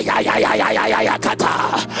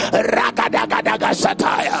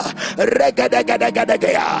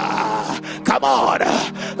 Come on,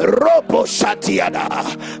 Robo Shatiana,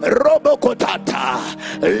 Robo Kotata,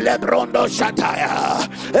 Lebrondo Shataya,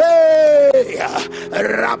 hey,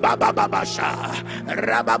 Rabababasha,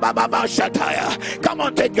 Rabababa Shataya. Come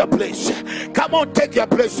on, take your place. Come on, take your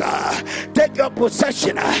place. Take your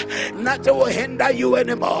possession. Nothing will hinder you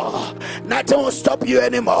anymore. Nothing will stop you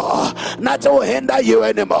anymore. Nothing will hinder you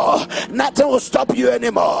anymore. Nothing will stop you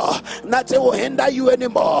anymore. Nothing will hinder you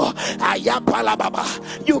anymore.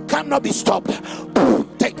 Ayapalababa. You cannot be stopped.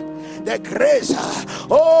 Take the grace,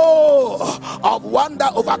 of wonder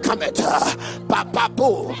overcome it.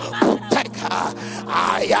 Papapo, take her.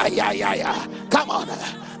 Come on.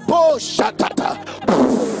 Po shatata.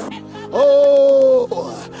 Oh,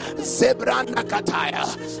 Zebranda Kataya,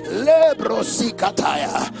 Lebrosi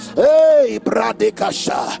Kataya, hey,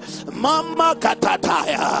 Bradikasha, Mama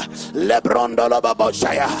Katataya, Lebrondo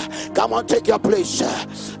Lobaboshaya. Come on, take your place.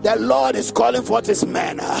 The Lord is calling forth his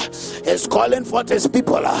men, is calling forth his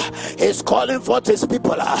people, is calling forth his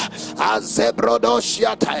people.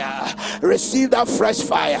 Azebrodoshiataya. Receive that fresh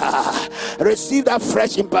fire, receive that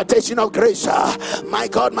fresh impartation of grace. My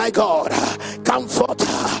God, come forth.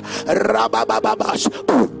 Rabababash.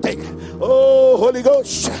 Oh, Holy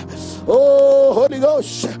Ghost. Oh, Holy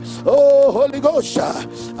Ghost. Oh, Holy Ghost.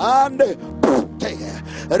 And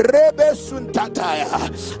Rebe Suntataya.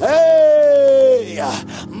 Hey,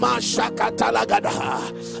 Mashakatalagada.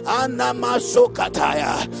 Anna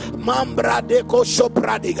Masokataya. Mambra de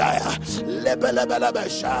Koshopradigaya.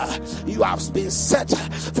 Lebelebelebesha. You have been set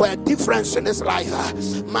for a difference in this life.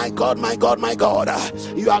 My God.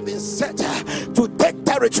 You have been set to take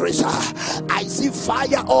territories. I see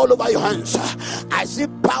fire all over your hands. I see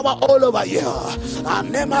power all over you.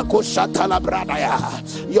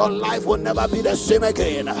 Your life will never be the same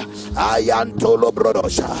again. Ayantolo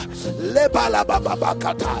Brodosha.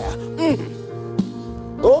 Lebalababakataya.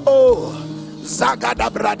 Oh, Zagada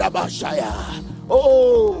Bradabashaya.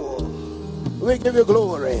 Oh, we give you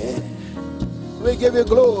glory. We give you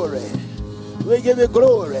glory. We give you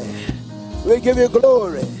glory. We give you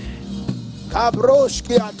glory.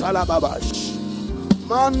 Kabroshki atalababash.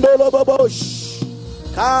 Mandolo babosh.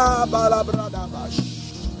 Kabala bradabash.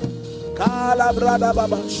 Kala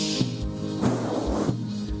bradababash.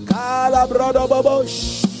 Kala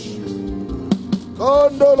bradababosh.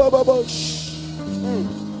 Kondolo babosh.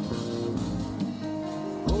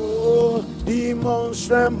 Oh, demons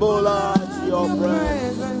tremble at your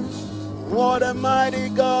presence. What a mighty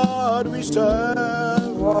God we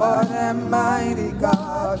serve. What a mighty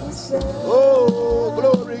God we serve. Oh,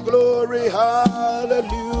 glory, glory,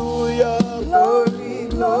 hallelujah. Glory,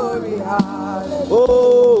 glory, hallelujah.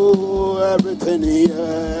 Oh, everything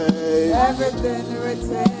here. Everything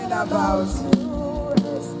written about you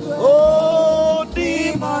is great. Oh,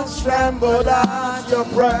 demons tremble at your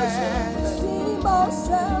presence. Demons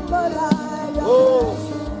tremble at your Oh,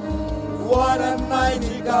 presence. what a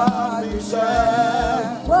mighty God we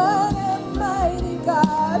serve. What a mighty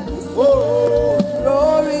God we serve. Oh,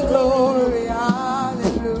 Glory, glory,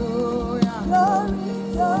 hallelujah.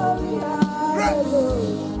 Glory, glory,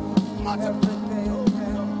 hallelujah.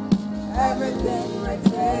 Everything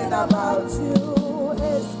written about you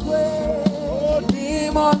is great. oh,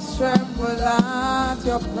 Demons tremble at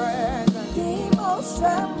your presence. Demons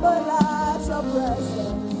tremble at your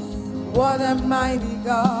presence. What a mighty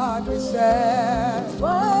God we serve.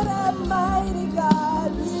 What a mighty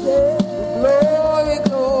God we serve. Glory,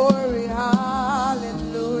 glory,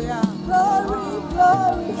 hallelujah. Glory,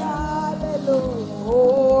 glory, hallelujah.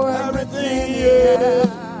 Oh, everything here.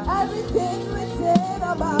 everything written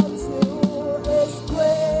about you is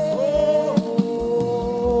great.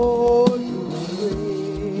 Oh, you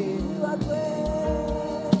are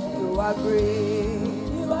great. You are great.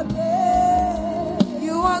 You are great.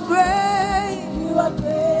 You are great. You are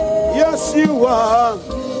great. Yes, you are.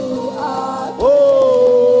 You are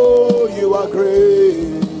Oh, you are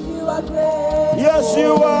great. You are great. Yes,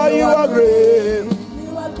 you are. You are great.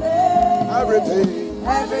 You are great. Everything.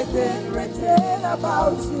 Everything written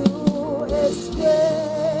about you is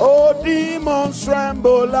great. Oh, demons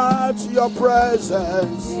tremble at your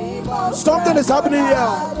presence. Something is happening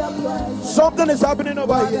here. Something is happening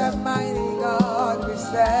over What here. a mighty God we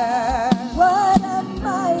serve. What a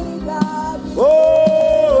mighty God we serve.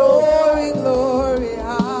 Oh, Glory, glory,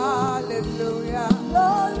 hallelujah.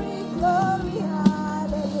 Glory, glory,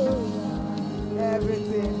 hallelujah.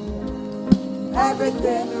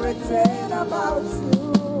 Everything written about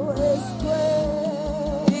you is great.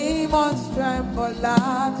 Demons tremble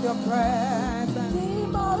at your presence.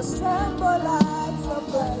 Demons tremble at your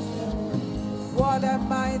presence. What a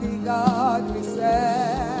mighty God we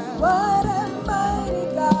serve. What a mighty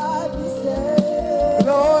God we serve.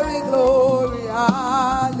 Glory, glory,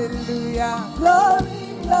 hallelujah. Glory,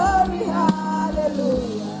 glory,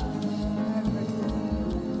 hallelujah.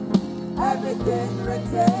 Everything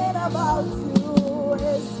written about you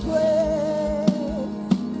is great.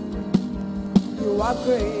 You are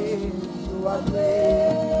great. You are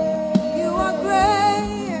great. You are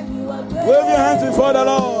great. You are great. wave your hands before the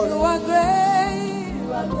Lord. You are great.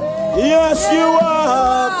 You are great. Yes, you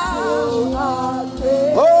are. You are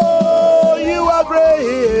great. Oh, you are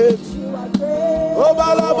great. You are great. Oh,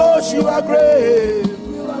 Balabosh, you are great.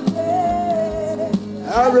 You are great.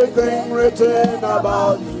 Everything written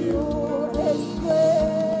about you. is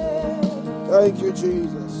great. Thank you,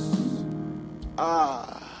 Jesus.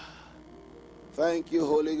 Thank you,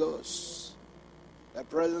 Holy Ghost. The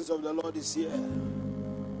presence of the Lord is here.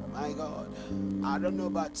 My God. I don't know,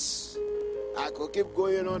 but I could keep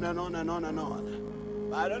going on and on and on and on.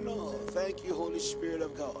 But I don't know. Thank you, Holy Spirit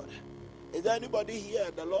of God. Is there anybody here?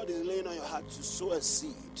 The Lord is laying on your heart to sow a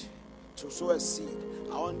seed. To sow a seed.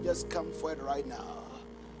 I want to just come forward right now.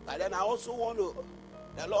 But then I also want to.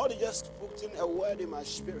 The Lord just put in a word in my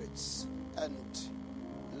spirits. And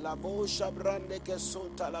Labo Shabrande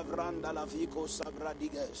Kesota Lavranda Laviko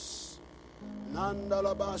Sabradiges.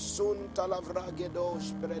 Nandalaba Sunta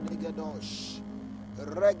Lavragedosh Predigedosh.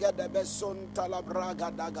 Regada Beson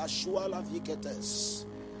Talabraga Dagashua Laviketes.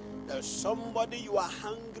 There's somebody, you are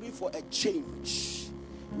hungry for a change.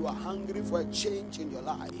 You are hungry for a change in your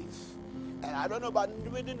life. And I don't know, but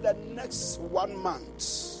within the next 1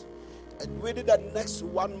 month, within the next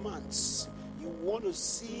 1 month, you want to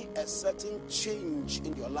see a certain change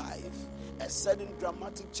in your life, a certain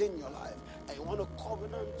dramatic change in your life, and you want to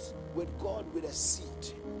covenant with God with a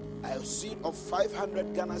seed, a seed of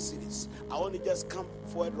 500 Ghana cedis. I want to just come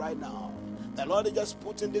forward right now. The Lord is just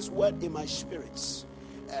putting this word in my spirits,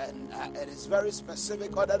 and it is very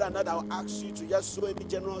specific. Other than that, I'll ask you to just sow any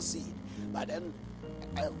general seed, but then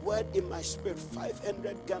a word in my spirit,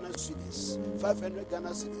 500 Ghana cedis, 500 Ghana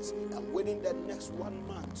cedis, and within the next 1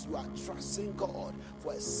 month, you are trusting God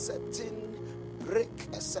for a certain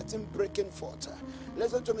breaking forth.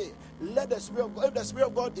 Listen to me. Let the Spirit of God, if the Spirit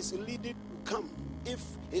of God is leading, come. If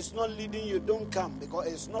it's not leading you, don't come, because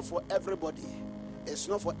it's not for everybody. It's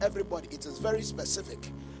not for everybody. It is very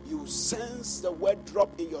specific. You sense the word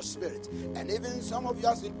drop in your spirit. And even some of you,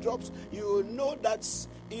 as it drops, you know that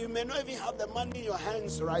you may not even have the money in your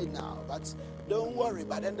hands right now. But don't worry.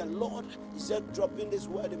 But then the Lord is just dropping this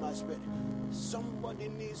word in my spirit. Somebody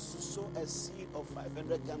needs to sow a seed of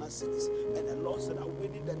 500 Ghana cedis. And the Lord said that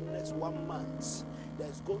within the next 1 month,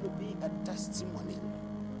 there's going to be a testimony.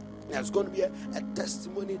 There's going to be a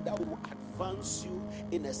testimony that will advance you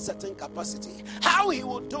in a certain capacity. How he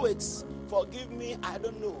will do it, forgive me, I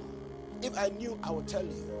don't know. If I knew, I would tell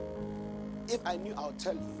you. If I knew, I would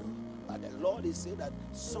tell you. But the Lord is saying that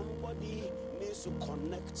somebody needs to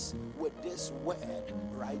connect with this word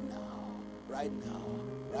right now. Right now.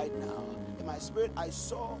 Right now. In my spirit, I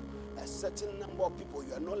saw a certain number of people.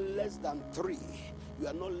 You are not less than 3. You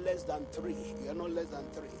are not less than 3. You are not less than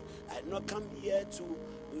 3. I did not come here to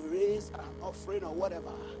raise an offering or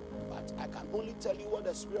whatever, but I can only tell you what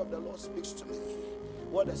the Spirit of the Lord speaks to me.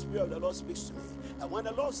 What the Spirit of the Lord speaks to me. And when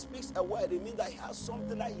the Lord speaks a word, it means that he has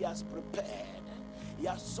something that he has prepared. He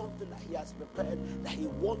has something that he has prepared that he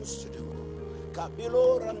wants to do.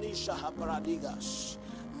 Kabilo Ranisha Haparadigas.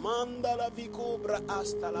 Mandala Vikubra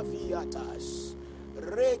Astalafiatas.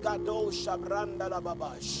 Regado Shabranda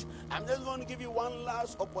Lababash. I'm just going to give you one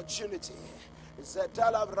last opportunity.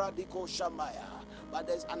 Zetala Radiko Shamaya. But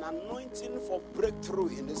there's an anointing for breakthrough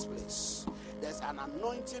in this place. There's an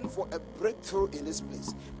anointing for a breakthrough in this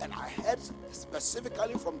place. And I heard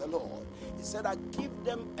specifically from the Lord. He said, I give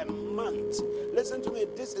them a month. Listen to me,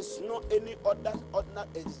 this is not any other,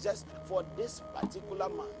 it's just for this particular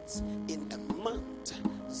month. In a month,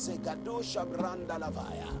 Zegado Shabranda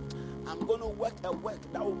Lavaya. I'm going to work a work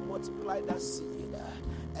that will multiply that seed.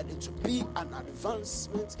 And it will be an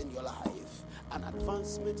advancement in your life. An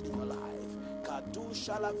advancement in your life. Kadu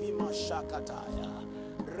shalavima shakataya.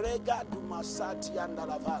 Rega dumasati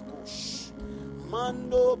andalavakush.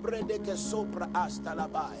 Mando bredeke sopra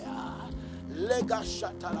astalabaya. Lega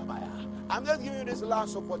shatalabaya. I'm just giving you this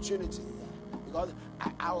last opportunity because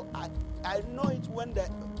I know it when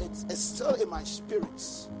it's still in my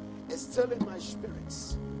spirits. It's still in my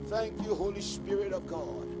spirits. Thank you, Holy Spirit of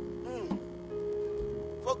God.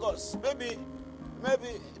 Focus. Maybe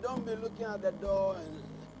don't be looking at the door and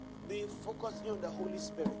be focusing on the Holy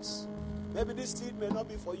Spirit. Maybe this seed may not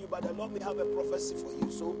be for you, but the Lord may have a prophecy for you.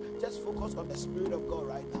 So just focus on the Spirit of God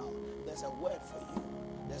right now. There's a word for you.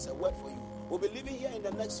 There's a word for you. We'll be leaving here in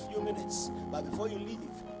the next few minutes. But before you leave,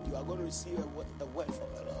 you are going to receive a word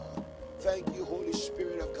from the Lord. Thank you, Holy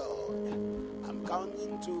Spirit of God. I'm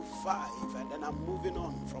counting to 5 and then I'm moving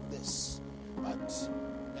on from this. But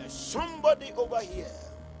there's somebody over here.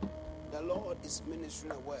 The Lord is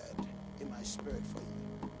ministering a word in my spirit for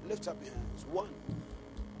you. Lift up your hands. 1,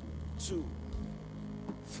 2,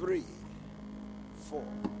 3, 4,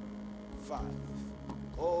 5.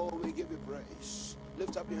 Oh, we give you praise.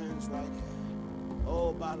 Lift up your hands right here.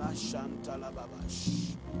 Oh, Bala Shantala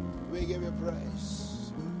Babash. We give you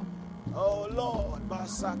praise. Oh, Lord,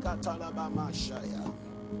 Basaka Talabama Shaya.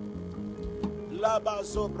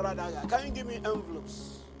 Labazo Bradaya. Can you give me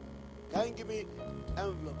envelopes? Can you give me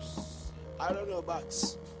envelopes? I don't know, but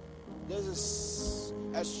this is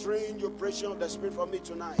a strange operation of the Spirit for me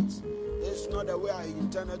tonight. This is not the way I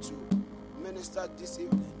intended to minister this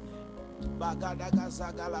evening. But the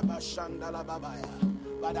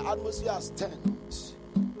atmosphere has turned.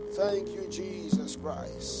 Thank you, Jesus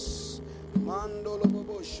Christ. Mandolo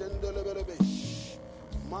bobo shendele berebesh.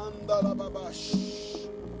 Mandala babash.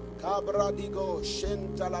 Kabradigo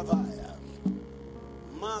shentalavaya.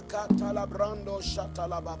 Makatalabrando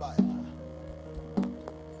shatalababaya.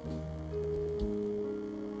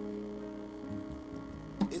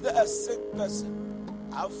 Is there a sick person?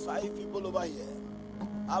 I have 5 people over here.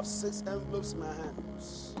 I have 6 envelopes in my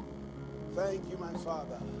hands. Thank you, my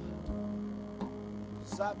Father.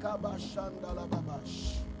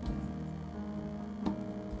 Zakabashandalababash.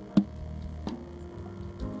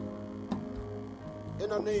 In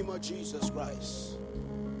the name of Jesus Christ.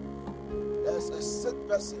 There's a sick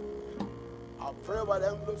person. I'll pray about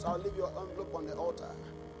the envelopes. I'll leave your envelope on the altar.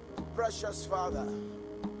 Precious Father,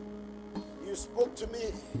 you spoke to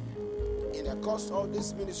me in the course of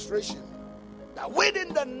this ministration that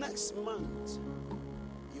within the next month,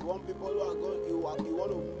 you want people who are going, you want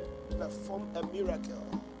to perform a miracle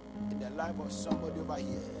in the life of somebody over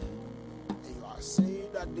here. And you are saying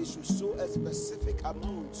that they should sow a specific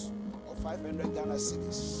amount of 500 Ghana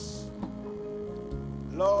cedis.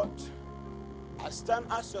 Lord, I stand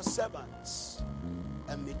as your servant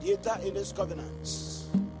and mediator in this covenant.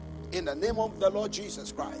 In the name of the Lord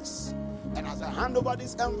Jesus Christ. And as I hand over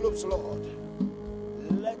these envelopes, Lord,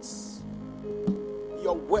 let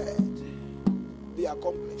your word be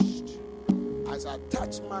accomplished. As I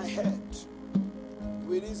touch my head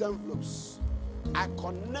with these envelopes, I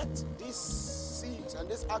connect these seeds and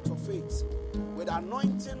this act of faith with the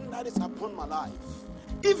anointing that is upon my life.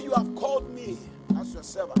 If you have called me as your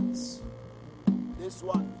servant, this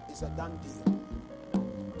one is a done deal.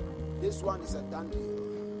 This one is a done deal.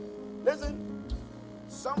 Listen,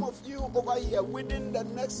 some of you over here, within the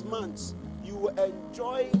next month, you will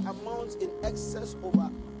enjoy amounts in excess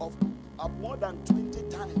of more than 20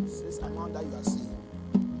 times this amount that you are seeing.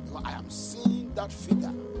 I am seeing that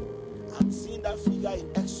figure. I'm seeing that figure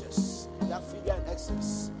in excess. That figure in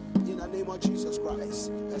excess. In the name of Jesus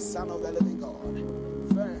Christ, the Son of the living God.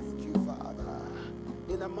 Thank you, Father.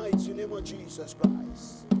 In the mighty name of Jesus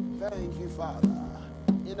Christ. Thank you, Father.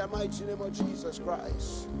 In the mighty name of Jesus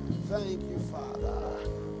Christ. Thank you, Father.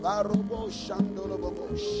 Barobo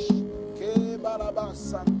Shandolobosh. Ke Baraba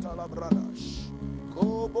Santala Bradash.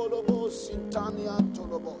 Ko Bolobo Sintania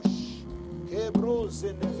Tolobosh. Ke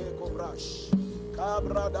Brozeneve Kobrash.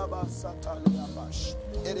 Kabradaba Sataliabash.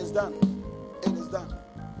 It is done. It is done.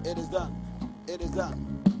 It is done. It is done.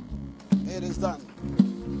 It is done.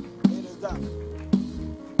 It is done.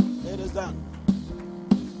 It is done.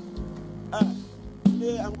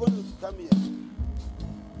 Today I'm going to come here.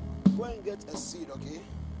 Go and get a seed, okay?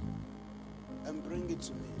 And bring it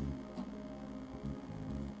to me.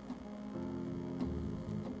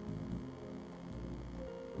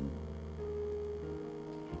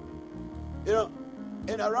 You know,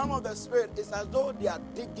 in the realm of the spirit, it's as though they are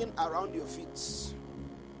digging around your feet.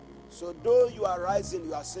 So though you are rising,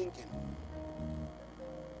 you are sinking.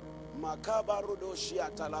 Makabarudo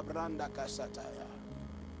shiatalabranda kasataya.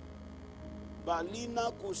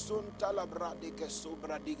 Balina kusun talabradike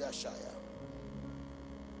sobradigashaya.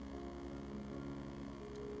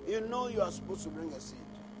 You know you are supposed to bring a seed.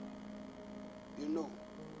 You know.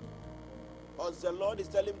 Because the Lord is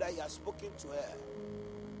telling him that he has spoken to her.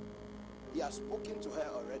 He has spoken to her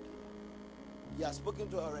already. He has spoken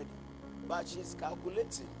to her already. But she's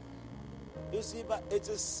calculating. You see, but it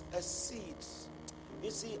is a seed.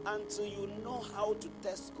 You see, until you know how to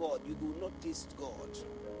test God, you do not taste God.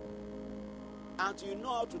 Until you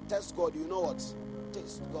know how to test God, you know what?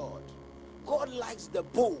 Taste God. God likes the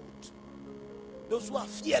bold. Those who are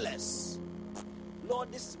fearless.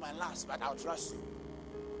 Lord, this is my last, but I'll trust you.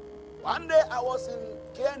 One day I was in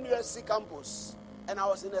KNUSC campus and I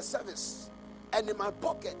was in a service. And in my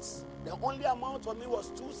pockets, the only amount on me was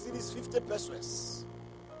 2 cedis, 50 pesos.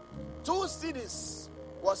 2 cedis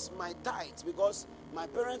was my tithe because my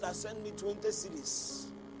parents had sent me 20 cedis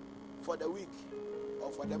for the week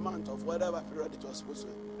or for the month of whatever period it was supposed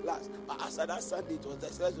to last. But after that Sunday, it was the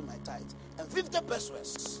size of my tithe. And 50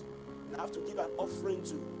 pesos. And I have to give an offering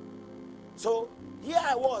too. So here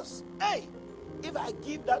I was. Hey, if I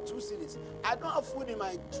give that 2 cedis, I don't have food in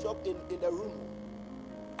my shop in the room.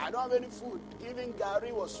 I don't have any food. Even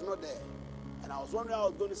Gary was not there. And I was wondering how I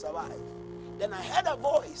was going to survive. Then I heard a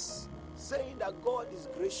voice saying that God is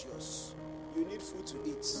gracious. You need food to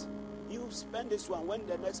eat. You spend this one. When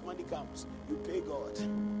the next money comes, you pay God.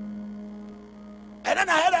 And then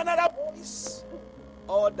I heard another voice.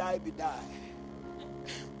 All die be die.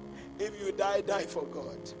 If you die, die for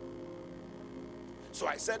God. So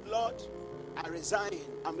I said, Lord, I resign.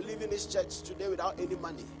 I'm leaving this church today without any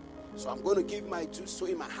money. So I'm going to give my 2. So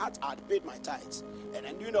in my heart, I had paid my tithes. And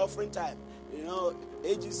then during the offering time, you know,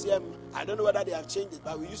 AGCM, I don't know whether they have changed it,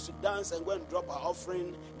 but we used to dance and go and drop our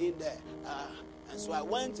offering in there. And so I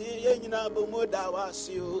went in, and I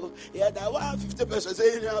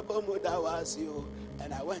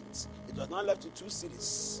went. It was not left to 2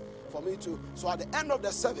 cedis for me to. So at the end of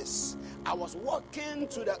the service, I was walking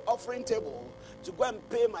to the offering table to go and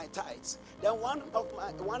pay my tithes. Then one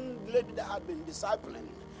lady that had been discipling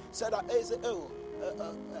said,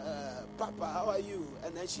 Papa, how are you?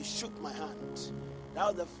 And then she shook my hand. That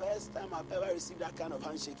was the first time I've ever received that kind of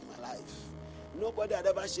handshake in my life. Nobody had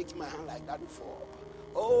ever shaken my hand like that before.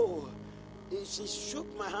 Oh, she shook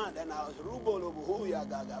my hand and I was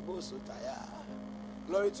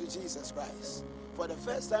glory to Jesus Christ. For the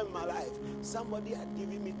first time in my life, somebody had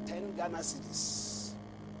given me 10 Ghana cedis.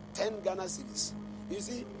 10 Ghana cedis. You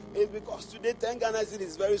see, it's because today 10 Ghana cedis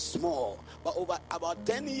is very small. But over about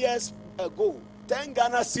 10 years ago, 10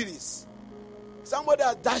 Ghana cedis. Somebody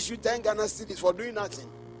had dashed you 10 Ghana cedis for doing nothing.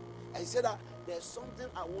 And he said that there's something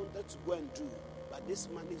I wanted to go and do, but this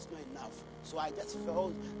money is not enough. So I just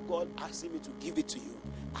felt God asking me to give it to you.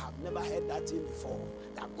 I've never heard that thing before.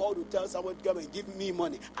 That God will tell someone to come and give me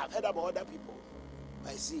money. I've heard about other people.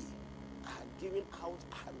 But see, I had given out,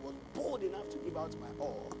 I was bold enough to give out my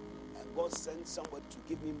all. And God sent somebody to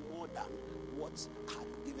give me more than what I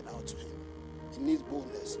had given out to him. He needs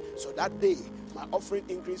boldness. So that day, my offering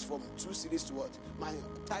increased from 2 cedis to what? My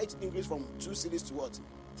tithe increased from 2 cedis to what?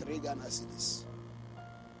 3 Ghana cedis.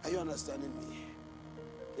 Are you understanding me?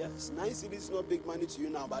 Yes, 9 cedis is not big money to you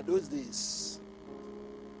now, but those days,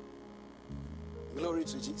 glory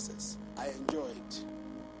to Jesus. I enjoyed.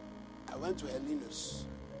 I went to Helenos.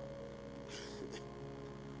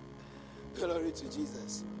 Glory to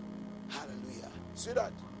Jesus. Hallelujah.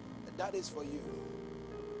 Sweetheart, that is for you.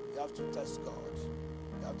 You have to test God.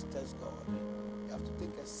 You have to test God. You have to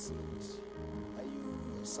take a seat. And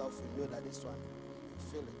you yourself will know that this one, you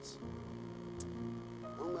feel it.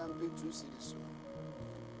 I'm going to pick 2 cedis.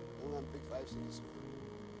 I'm going to pick 5 cedis.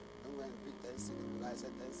 I'm going to pick 10 cedis. Because I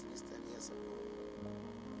said 10 cedis 10 years ago.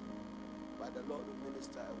 But the Lord will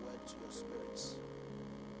minister a word to your spirits.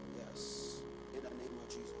 Yes. In the name of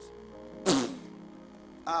Jesus.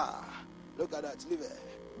 Look at that. Leave her.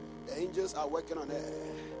 The angels are working on her.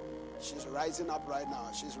 She's rising up right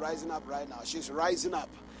now. She's rising up right now. She's rising up.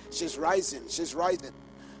 She's rising. She's rising.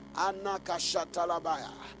 Anna Kashatalabaya.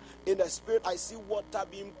 In the spirit, I see water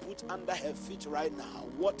being put under her feet right now.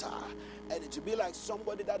 Water. And it will be like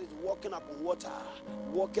somebody that is walking upon water.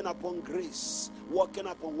 Walking upon grace. Walking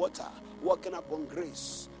upon water. Walking upon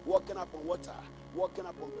grace. Walking upon water. Walking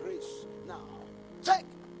upon grace. Now, check.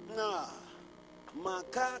 Now.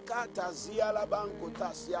 Makaka taziala banko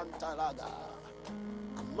tasiantalaga.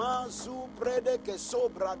 Mazu predeke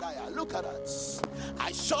sobradaya. Look at that.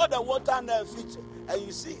 I saw the water under her feet. And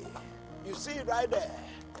you see it right there.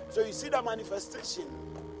 So you see the manifestation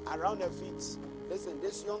around her feet. Listen,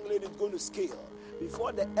 this young lady is going to scale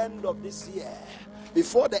before the end of this year.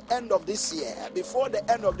 Before the end of this year. Before the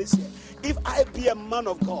end of this year. If I be a man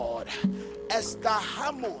of God, Esther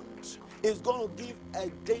Hammond is going to give a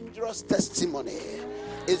dangerous testimony.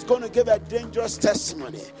 is going to give a dangerous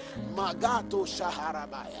testimony. Magato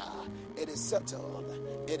Shaharabaya. It is settled.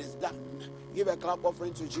 It is done. Give a clap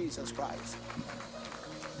offering to Jesus Christ.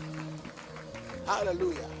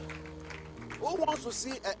 Hallelujah. Who wants to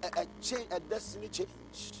see a change, a destiny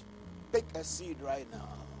change? Pick a seed right now.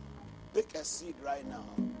 Pick a seed right now.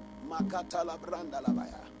 Makatala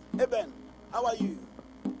Brandalabaya. Hey Ben, how are you?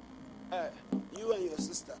 You and your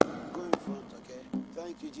sister go in front, okay?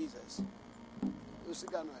 Thank you, Jesus.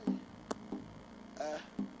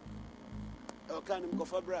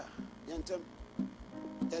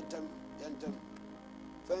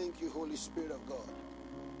 Thank you, Holy Spirit of God.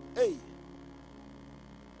 Hey.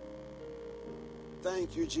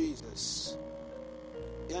 Thank you, Jesus.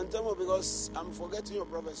 Because I'm forgetting your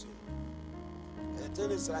prophecy. And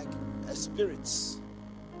then it's like a spirit.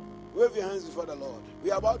 Wave your hands before the Lord.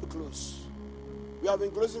 We are about to close. We have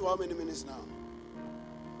been closing for how many minutes now?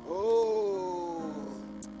 Oh,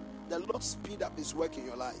 the Lord speed up His work in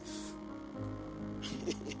your life.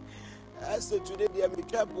 I said today,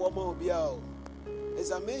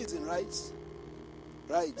 it's amazing, right?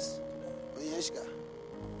 Right. Onyeshka.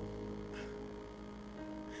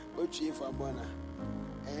 Ochi Fambona.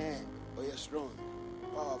 Oh, you're strong,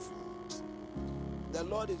 powerful. The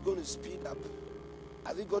Lord is going to speed up.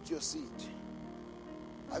 Have you got your seed?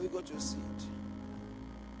 Have you got your seed?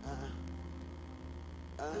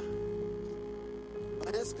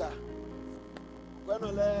 Onyeshka.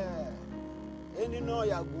 Kwanole. Any no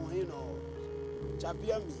yaguhino.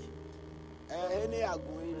 Chapiami. Any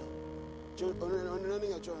yaguhino.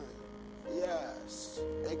 Yes.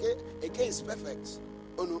 Again is perfect.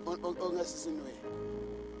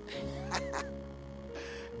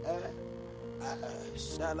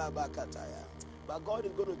 But God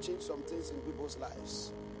is going to change some things in people's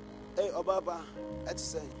lives. Hey, Obaba, let's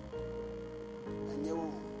say, and you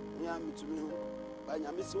me to me, but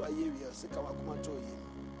I miss what you are sick of a to you.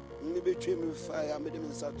 Maybe treat me fire, made him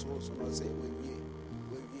in such tools, and I say,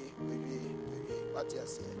 what you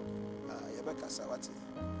say, Rebecca Sawati.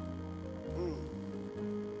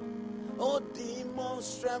 Oh,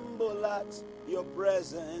 demons tremble at your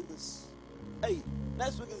presence. Hey,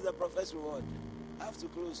 next week is the prophet's reward. I have to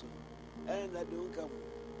close. And I don't come.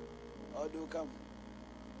 Or do come.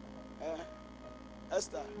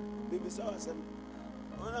 Esther, baby, so I said,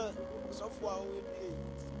 so far we did.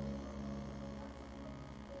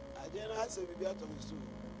 I didn't answer baby out of the stool.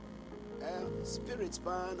 Spirit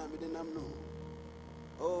span, I didn't know.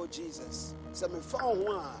 Oh, Jesus. So me found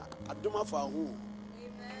one. I do my found one.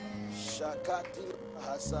 Shakati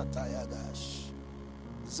Hasatayagash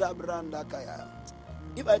Zabranda Kaya.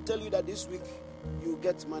 If I tell you that this week you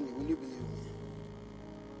get money, will you believe me?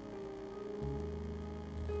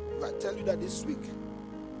 If I tell you that this week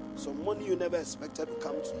some money you never expected to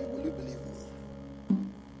come to you, will you believe me?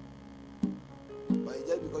 But it's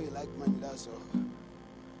just because you like money, that's all.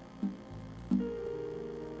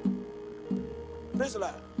 Praise the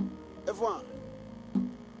Lord. Everyone.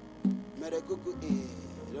 Merekuku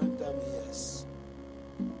don't tell me yes.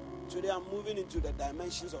 Today I'm moving into the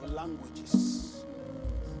dimensions of languages.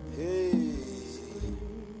 Hey.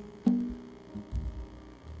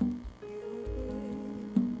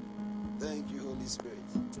 Thank you, Holy Spirit.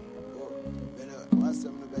 Oh, what's the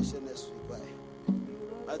next week? Bye.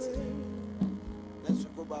 That's it. Next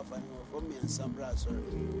week go back for me and Sambra. Sorry.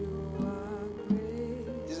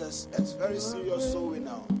 It's very serious soul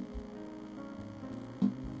now.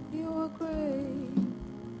 You are great.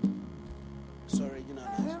 Sorry, you know.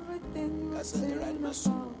 I said, "You're right, my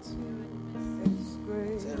soul." Say,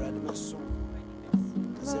 "Right, my soul."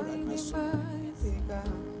 Say, "Right, my soul."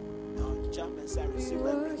 Now, jump and say, "Receive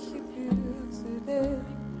my breakthrough."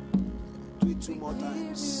 Do it 2 more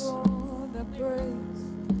times.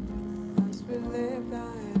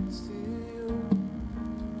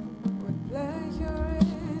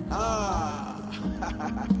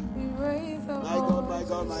 My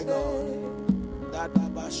God, my God.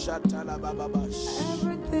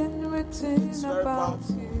 Everything written about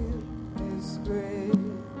you is great.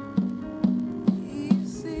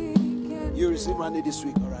 You receive money this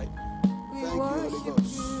week, all right? Thank you, Holy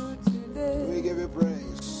Ghost. We give you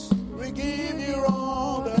praise. We give you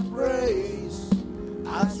all the praise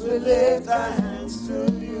as we lift our hands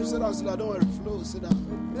to you. Sit down, don't worry, flow, sit down.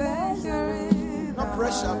 No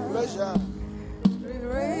pressure, pleasure. We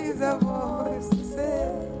raise our voice to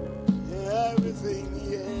say. Everything,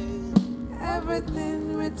 yeah.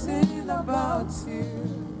 Everything written about you.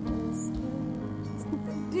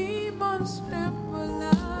 Demons tremble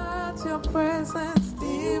at your presence.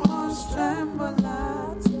 Demons tremble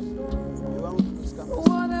at your presence.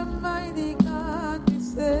 What a mighty God we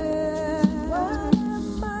serve.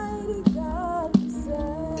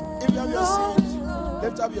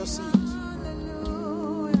 up your seed.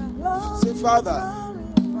 Say, Father,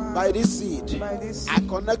 by this seed, I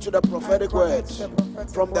connect to the prophetic word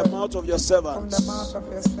from the mouth of your servants.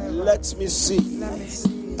 Let me see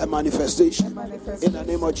a manifestation in the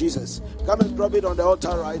name of Jesus. Come and drop it on the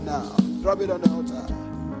altar right now. Drop it on the altar.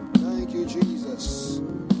 Thank you, Jesus.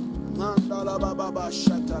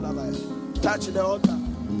 Touch the altar.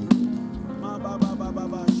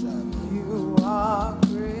 You are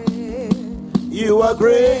great. You are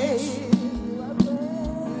great.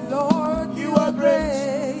 Lord, you are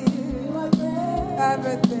great.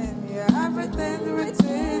 Everything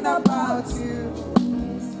written about you.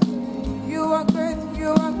 You are great, you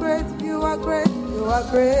are great, you are great, you are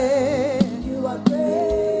great. You are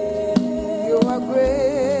great. You are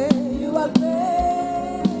great. You are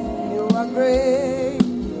great. You are great.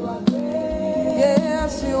 You are great.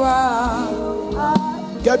 Yes, you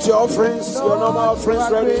are. Get your offerings, your normal offerings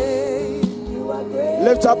ready.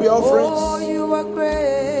 Lift up your offerings. Oh, you are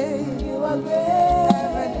great. You are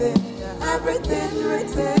great. Everything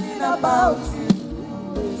written about you.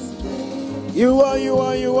 You are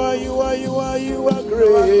great. You are great. You are great.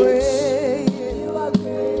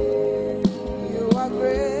 You are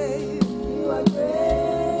great.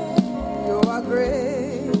 You are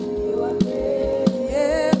great. You are great.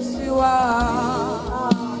 Yes, you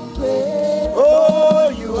are. Oh,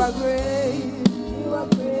 You are great. You are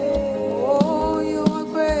great. Oh, you are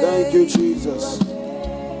great. thank you, Jesus.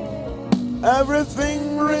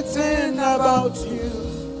 Everything written about you.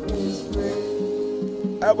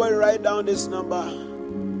 Everybody write down this number: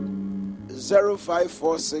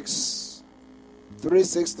 0546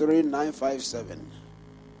 363 957.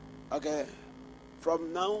 Okay.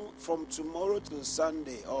 From tomorrow to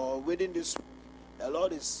Sunday, or within this week, the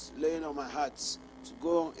Lord is laying on my heart to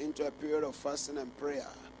go into a period of fasting and prayer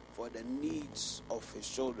for the needs of His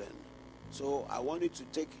children. So I want you to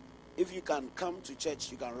take, if you can come to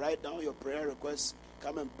church, you can write down your prayer requests,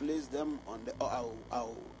 come and place them on the. I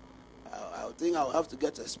think I'll have to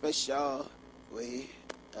get a special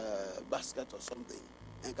basket or something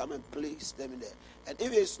and come and place them in there. And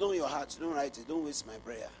if it's not in your heart, don't write it. Don't waste my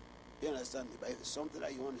prayer. You understand me? But if it's something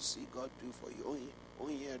that you want to see God do for you,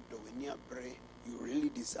 only here do we need pray. You really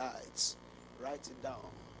decide. Write it down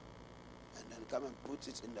and then come and put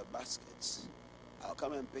it in the baskets. I'll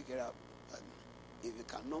come and pick it up. And if you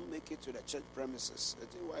cannot make it to the church premises, I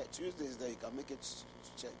think why Tuesdays there you can make it to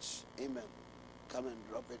church. Amen. Come and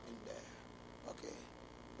drop it in there. Okay.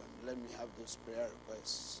 But let me have those prayer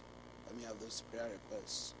requests. Let me have those prayer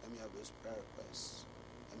requests. Let me have those prayer requests.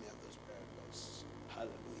 Let me have those prayer requests.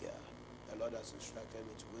 Hallelujah. The Lord has instructed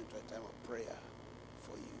me to go into a time of prayer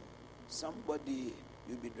for you. Somebody,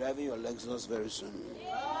 you'll be driving your Lexus very soon.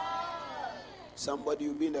 Somebody,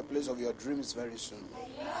 you'll be in the place of your dreams very soon.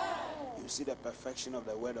 You'll see the perfection of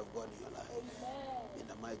the word of God in your life. In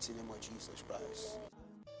the mighty name of Jesus Christ.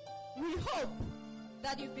 We hope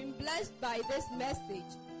that you've been blessed by this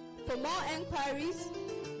message. For more enquiries,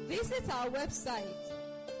 visit our website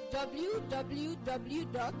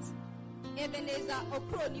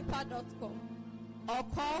www.ebenezerokronipa.com or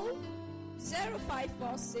call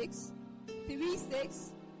 0546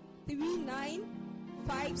 36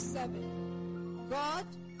 3957. God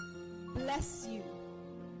bless you.